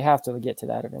comics, so they have to get to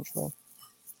that eventually.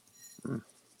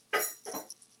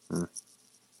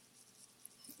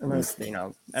 Unless they've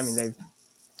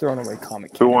thrown away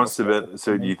comic. Who wants to bet?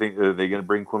 So, do you think are they going to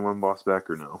bring Quinlan Voss back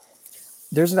or no?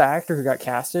 There's the actor who got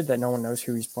casted that no one knows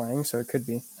who he's playing, so it could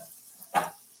be.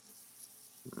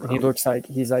 He looks like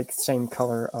he's like the same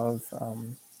color of.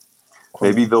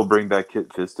 Maybe they'll bring back Kit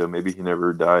Fisto. Maybe he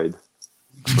never died.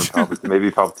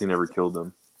 Maybe Palpatine never killed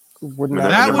him.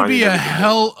 That would be a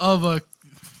hell of a.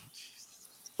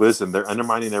 Listen, they're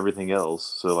undermining everything else,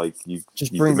 so like you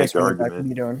just you bring can make the back argument. what are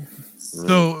you doing?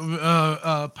 So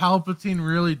Palpatine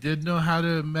really did know how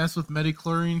to mess with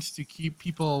midichlorians to keep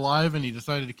people alive, and he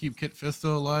decided to keep Kit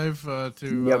Fisto alive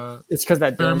it's because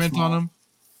that experiment on him.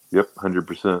 Yep,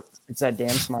 100%. It's that damn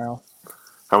smile.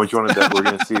 How much you want to bet we're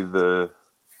going to see the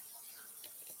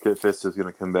Kit Fisto's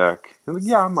going to come back? He's like,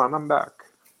 yeah, I'm back.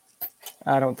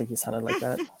 I don't think he sounded like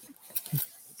that.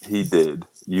 He did.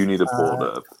 You need to pull it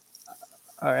up.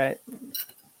 All right,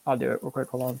 I'll do it real quick.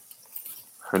 Hold on.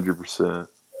 100%.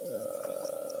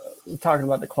 You're talking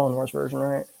about the Clone Wars version,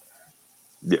 right?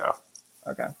 Yeah.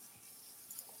 Okay.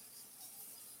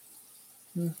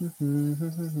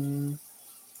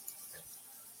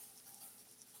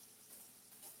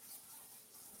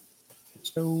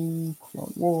 So,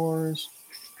 Clone Wars.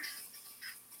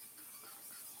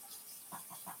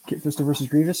 Kit Fisto versus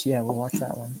Grievous? Yeah, we'll watch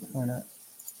that one. Why not?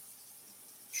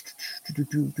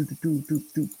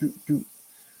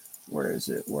 Where is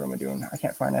it? What am I doing? I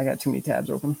can't find it. I got too many tabs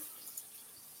open.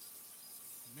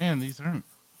 Man, these aren't.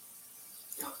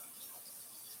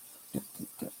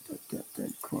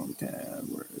 Chrome tab.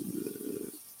 Where is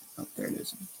it? Oh, there it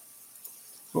is.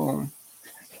 Boom.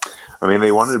 I mean,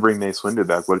 they wanted to bring Mace Windu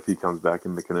back. What if he comes back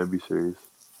in the Kenobi series?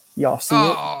 Y'all see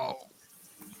it?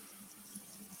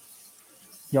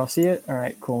 Y'all see it? All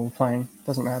right, cool. We're playing.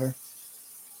 Doesn't matter.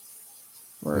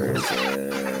 Where is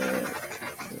it?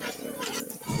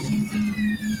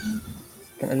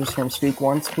 Can I just hear him speak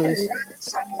once, please?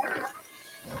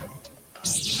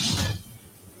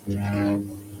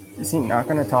 Is he not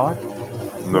going to talk?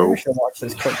 No. We should watch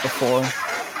this clip before.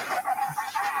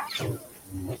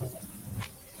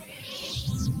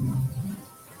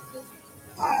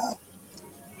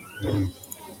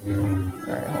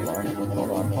 Alright, hold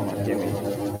on. Give me.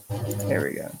 There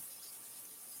we go.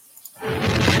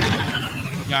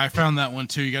 Yeah, I found that one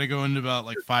too. You got to go into about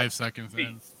like 5 seconds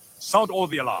in. Sound all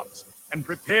the alarms and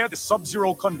prepare the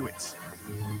sub-zero conduits.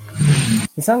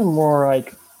 He sounds more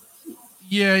like.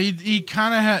 Yeah, he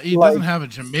kind of doesn't have a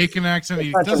Jamaican accent.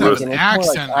 He does have an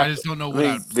accent. I just don't know what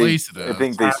I'd place it as. I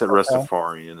think they said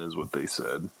Rastafarian is what they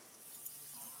said.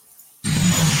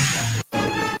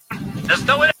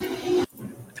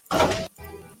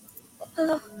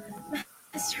 Hello,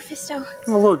 Mr. Fisto.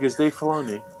 Oh, look, it's Dave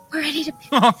Filoni. We're ready to.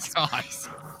 Oh God.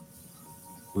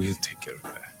 We'll take care of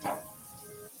that.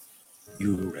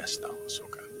 You rest now,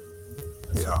 Ahsoka.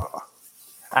 Yeah.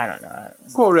 I don't know.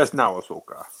 Go rest now,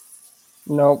 Ahsoka.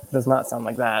 Nope, does not sound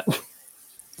like that.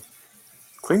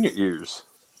 Clean your ears.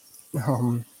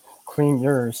 Clean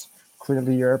yours.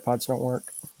 Clearly your AirPods don't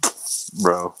work.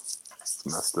 Bro, it's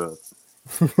messed up.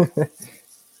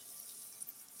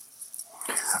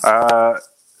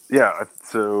 Yeah,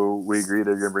 so we agree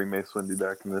they're going to bring Mace Windu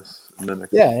back in the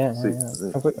next Yeah,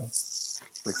 completely. next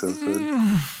episode.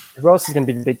 Who else is going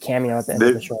to be the big cameo at the end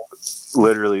of the show?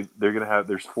 Literally, they're going to have,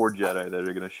 there's 4 Jedi that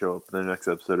are going to show up in the next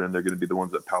episode, and they're going to be the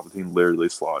ones that Palpatine literally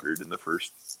slaughtered in the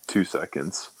first 2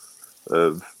 seconds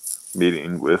of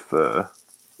meeting with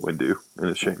Windu in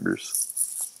his chambers.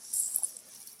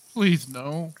 Please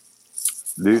no.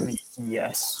 Dude.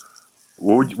 Yes.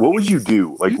 What would you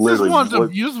do? Like, You literally,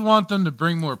 you just want them to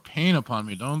bring more pain upon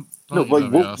me. Don't no, you, like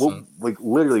Davioso? like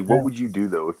literally, what would you do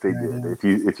though if they did?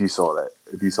 If you saw that,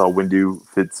 if you saw Windu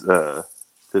Kit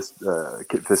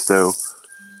Fisto.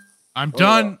 I'm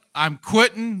done. I'm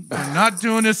quitting. I'm not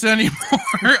doing this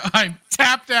anymore. I'm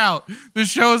tapped out. The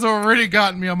show's already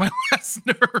gotten me on my last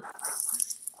nerve.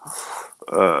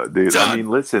 Dude, Done. I mean,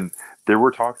 listen, there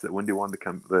were talks that Windu wanted to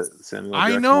come. Samuel I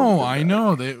Jackson know. wanted to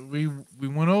come back. That we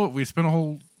went over. We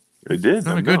spent They did.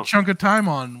 spent I a good know. chunk of time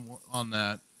on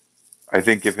that. I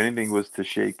think if anything was to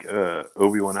shake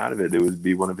Obi-Wan out of it, it would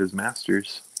be one of his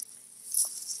masters.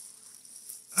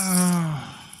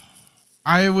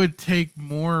 I would take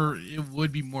more. It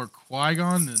would be more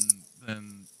Qui-Gon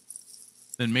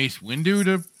than Mace Windu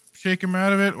to shake him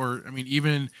out of it, or I mean,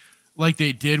 even like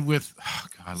they did with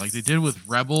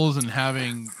Rebels and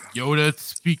having Yoda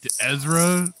speak to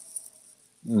Ezra.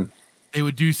 They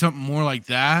would do something more like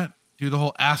that. Do the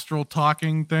whole astral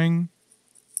talking thing,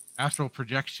 astral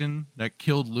projection that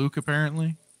killed Luke.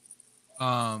 Apparently,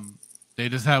 they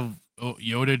just have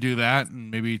Yoda do that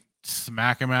and maybe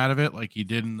smack him out of it like he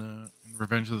did in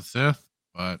Revenge of the Sith.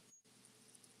 But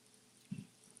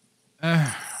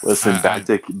Listen, back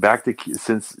to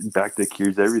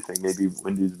cures everything. Maybe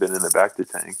Windu's been in the back to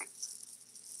tank.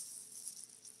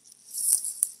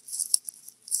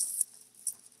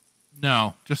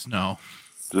 no, just no.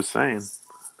 Just saying.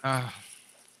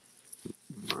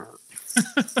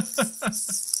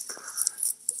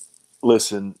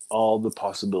 Listen, all the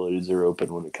possibilities are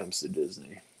open when it comes to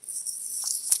Disney.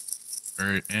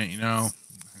 Or, yeah,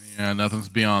 nothing's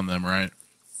beyond them, right?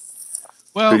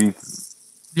 Well, Who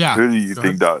do you go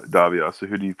think, Davia? So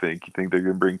who do you think? You think they're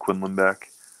going to bring Quinlan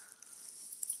back?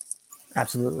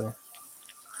 Absolutely.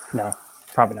 No,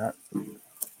 probably not.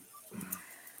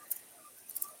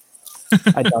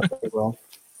 I doubt they will.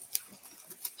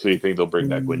 So you think they'll bring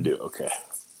back Windu? Okay.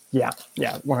 Yeah,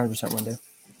 100% Windu.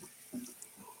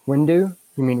 Windu?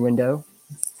 You mean window?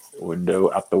 Window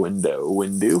out the window.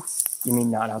 Windu? You mean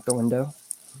not out the window?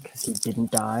 Because he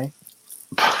didn't die?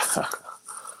 I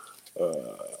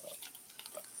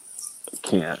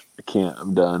can't.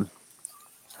 I'm done.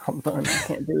 I'm done. I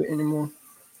can't do it anymore.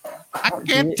 I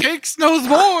can't take Snow's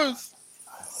wars.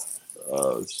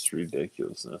 Oh, it's just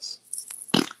ridiculousness.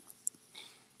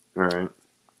 All right.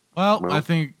 Well, I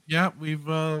think we've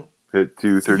hit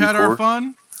 234. Had our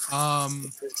fun.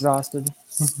 Exhausted.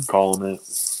 Calling it.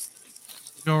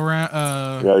 Go around.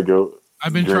 Gotta go.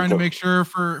 I've been trying to make sure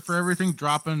for everything,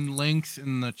 dropping links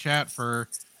in the chat for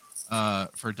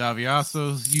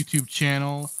Davioso's YouTube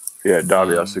channel. Yeah,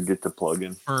 Davioso get to plug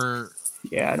in.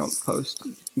 I don't post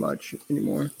much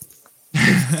anymore.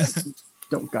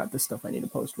 Don't got the stuff I need to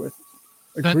post with.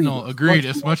 Agreed.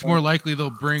 It's much more likely they'll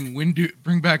bring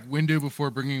back Windu before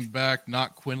bringing back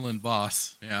not Quinlan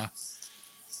Voss. Yeah.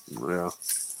 Yeah.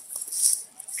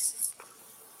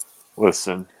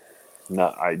 Listen,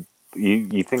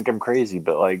 you think I'm crazy,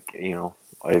 but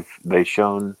they've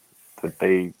shown that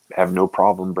they have no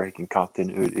problem breaking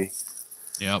continuity.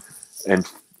 Yep. And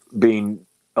being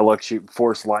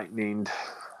force lightninged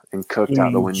and cooked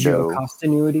out the window.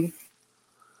 Continuity.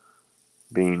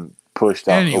 Being pushed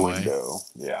out the window.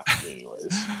 Yeah.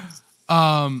 Anyways.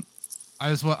 I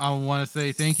want to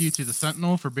say thank you to the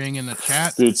Sentinel for being in the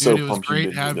chat. Dude, so it was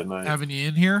great having you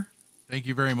in here. Thank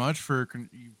you very much for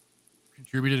you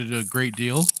contributed a great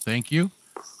deal. Thank you.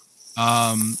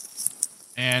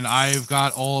 And I've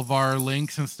got all of our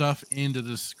links and stuff in the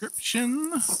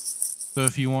description. So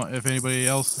if anybody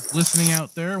else listening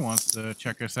out there wants to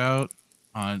check us out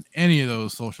on any of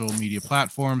those social media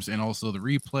platforms, and also the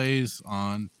replays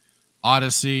on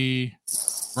Odyssey,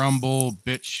 Rumble,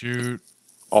 BitChute,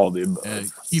 All the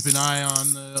above. Keep an eye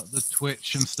on the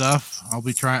Twitch and stuff.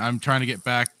 I'm trying to get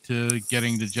back to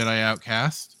getting the Jedi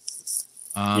Outcast.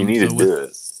 You need to do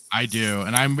it. I do,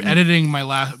 and I'm editing my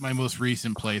most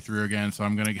recent playthrough again, so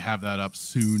I'm gonna have that up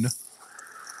soon.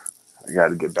 I got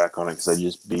to get back on it because I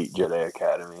just beat Jedi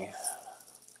Academy.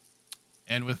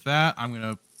 And with that, I'm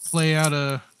gonna play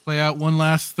out one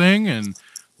last thing, and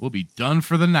we'll be done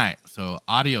for the night. So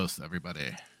adios,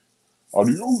 everybody.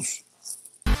 Adios.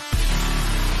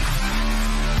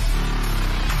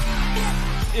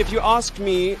 If you ask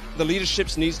me, the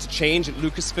leadership needs to change at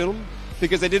Lucasfilm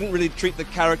because they didn't really treat the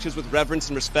characters with reverence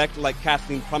and respect like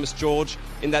Kathleen promised George.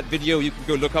 In that video you can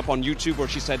go look up on YouTube where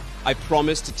she said, I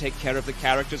promise to take care of the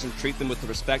characters and treat them with the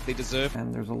respect they deserve.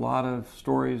 And there's a lot of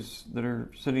stories that are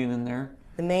sitting in there.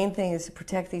 The main thing is to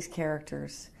protect these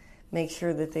characters, make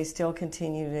sure that they still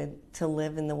continue to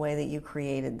live in the way that you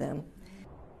created them.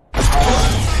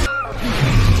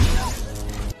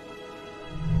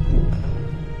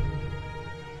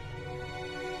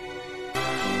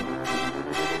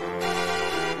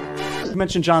 You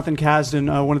mentioned Jonathan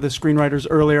Kasdan, one of the screenwriters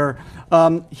earlier.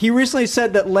 He recently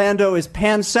said that Lando is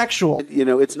pansexual. You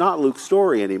know, it's not Luke's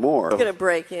story anymore. I'm going to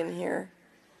break in here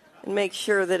and make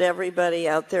sure that everybody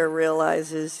out there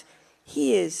realizes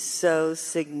he is so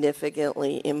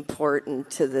significantly important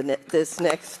to this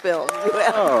next film. You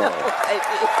have no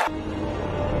idea.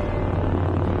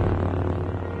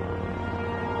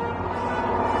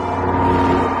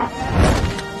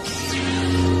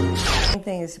 The main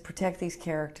thing is to protect these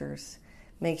characters,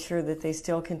 make sure that they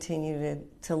still continue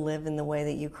to live in the way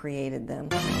that you created them.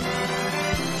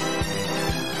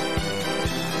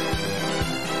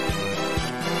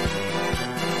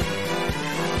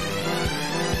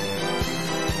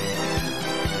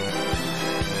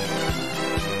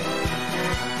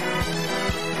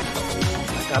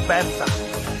 Cabeza.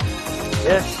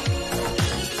 Yes.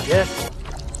 Yes.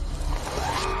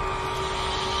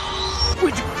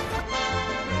 Would you?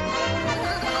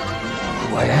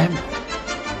 Who I am?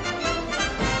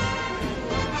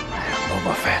 I am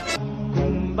Boba Fett.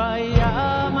 Kumbaya,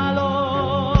 my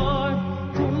lord.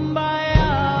 Kumbaya.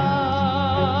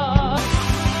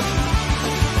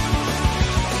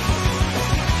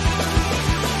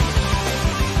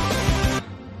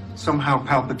 Somehow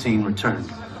Palpatine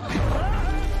returned.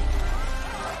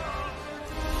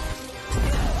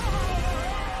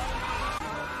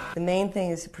 The main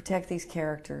thing is to protect these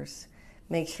characters,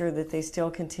 make sure that they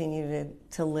still continue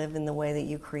to live in the way that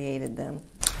you created them.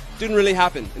 Didn't really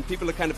happen, and people are kind of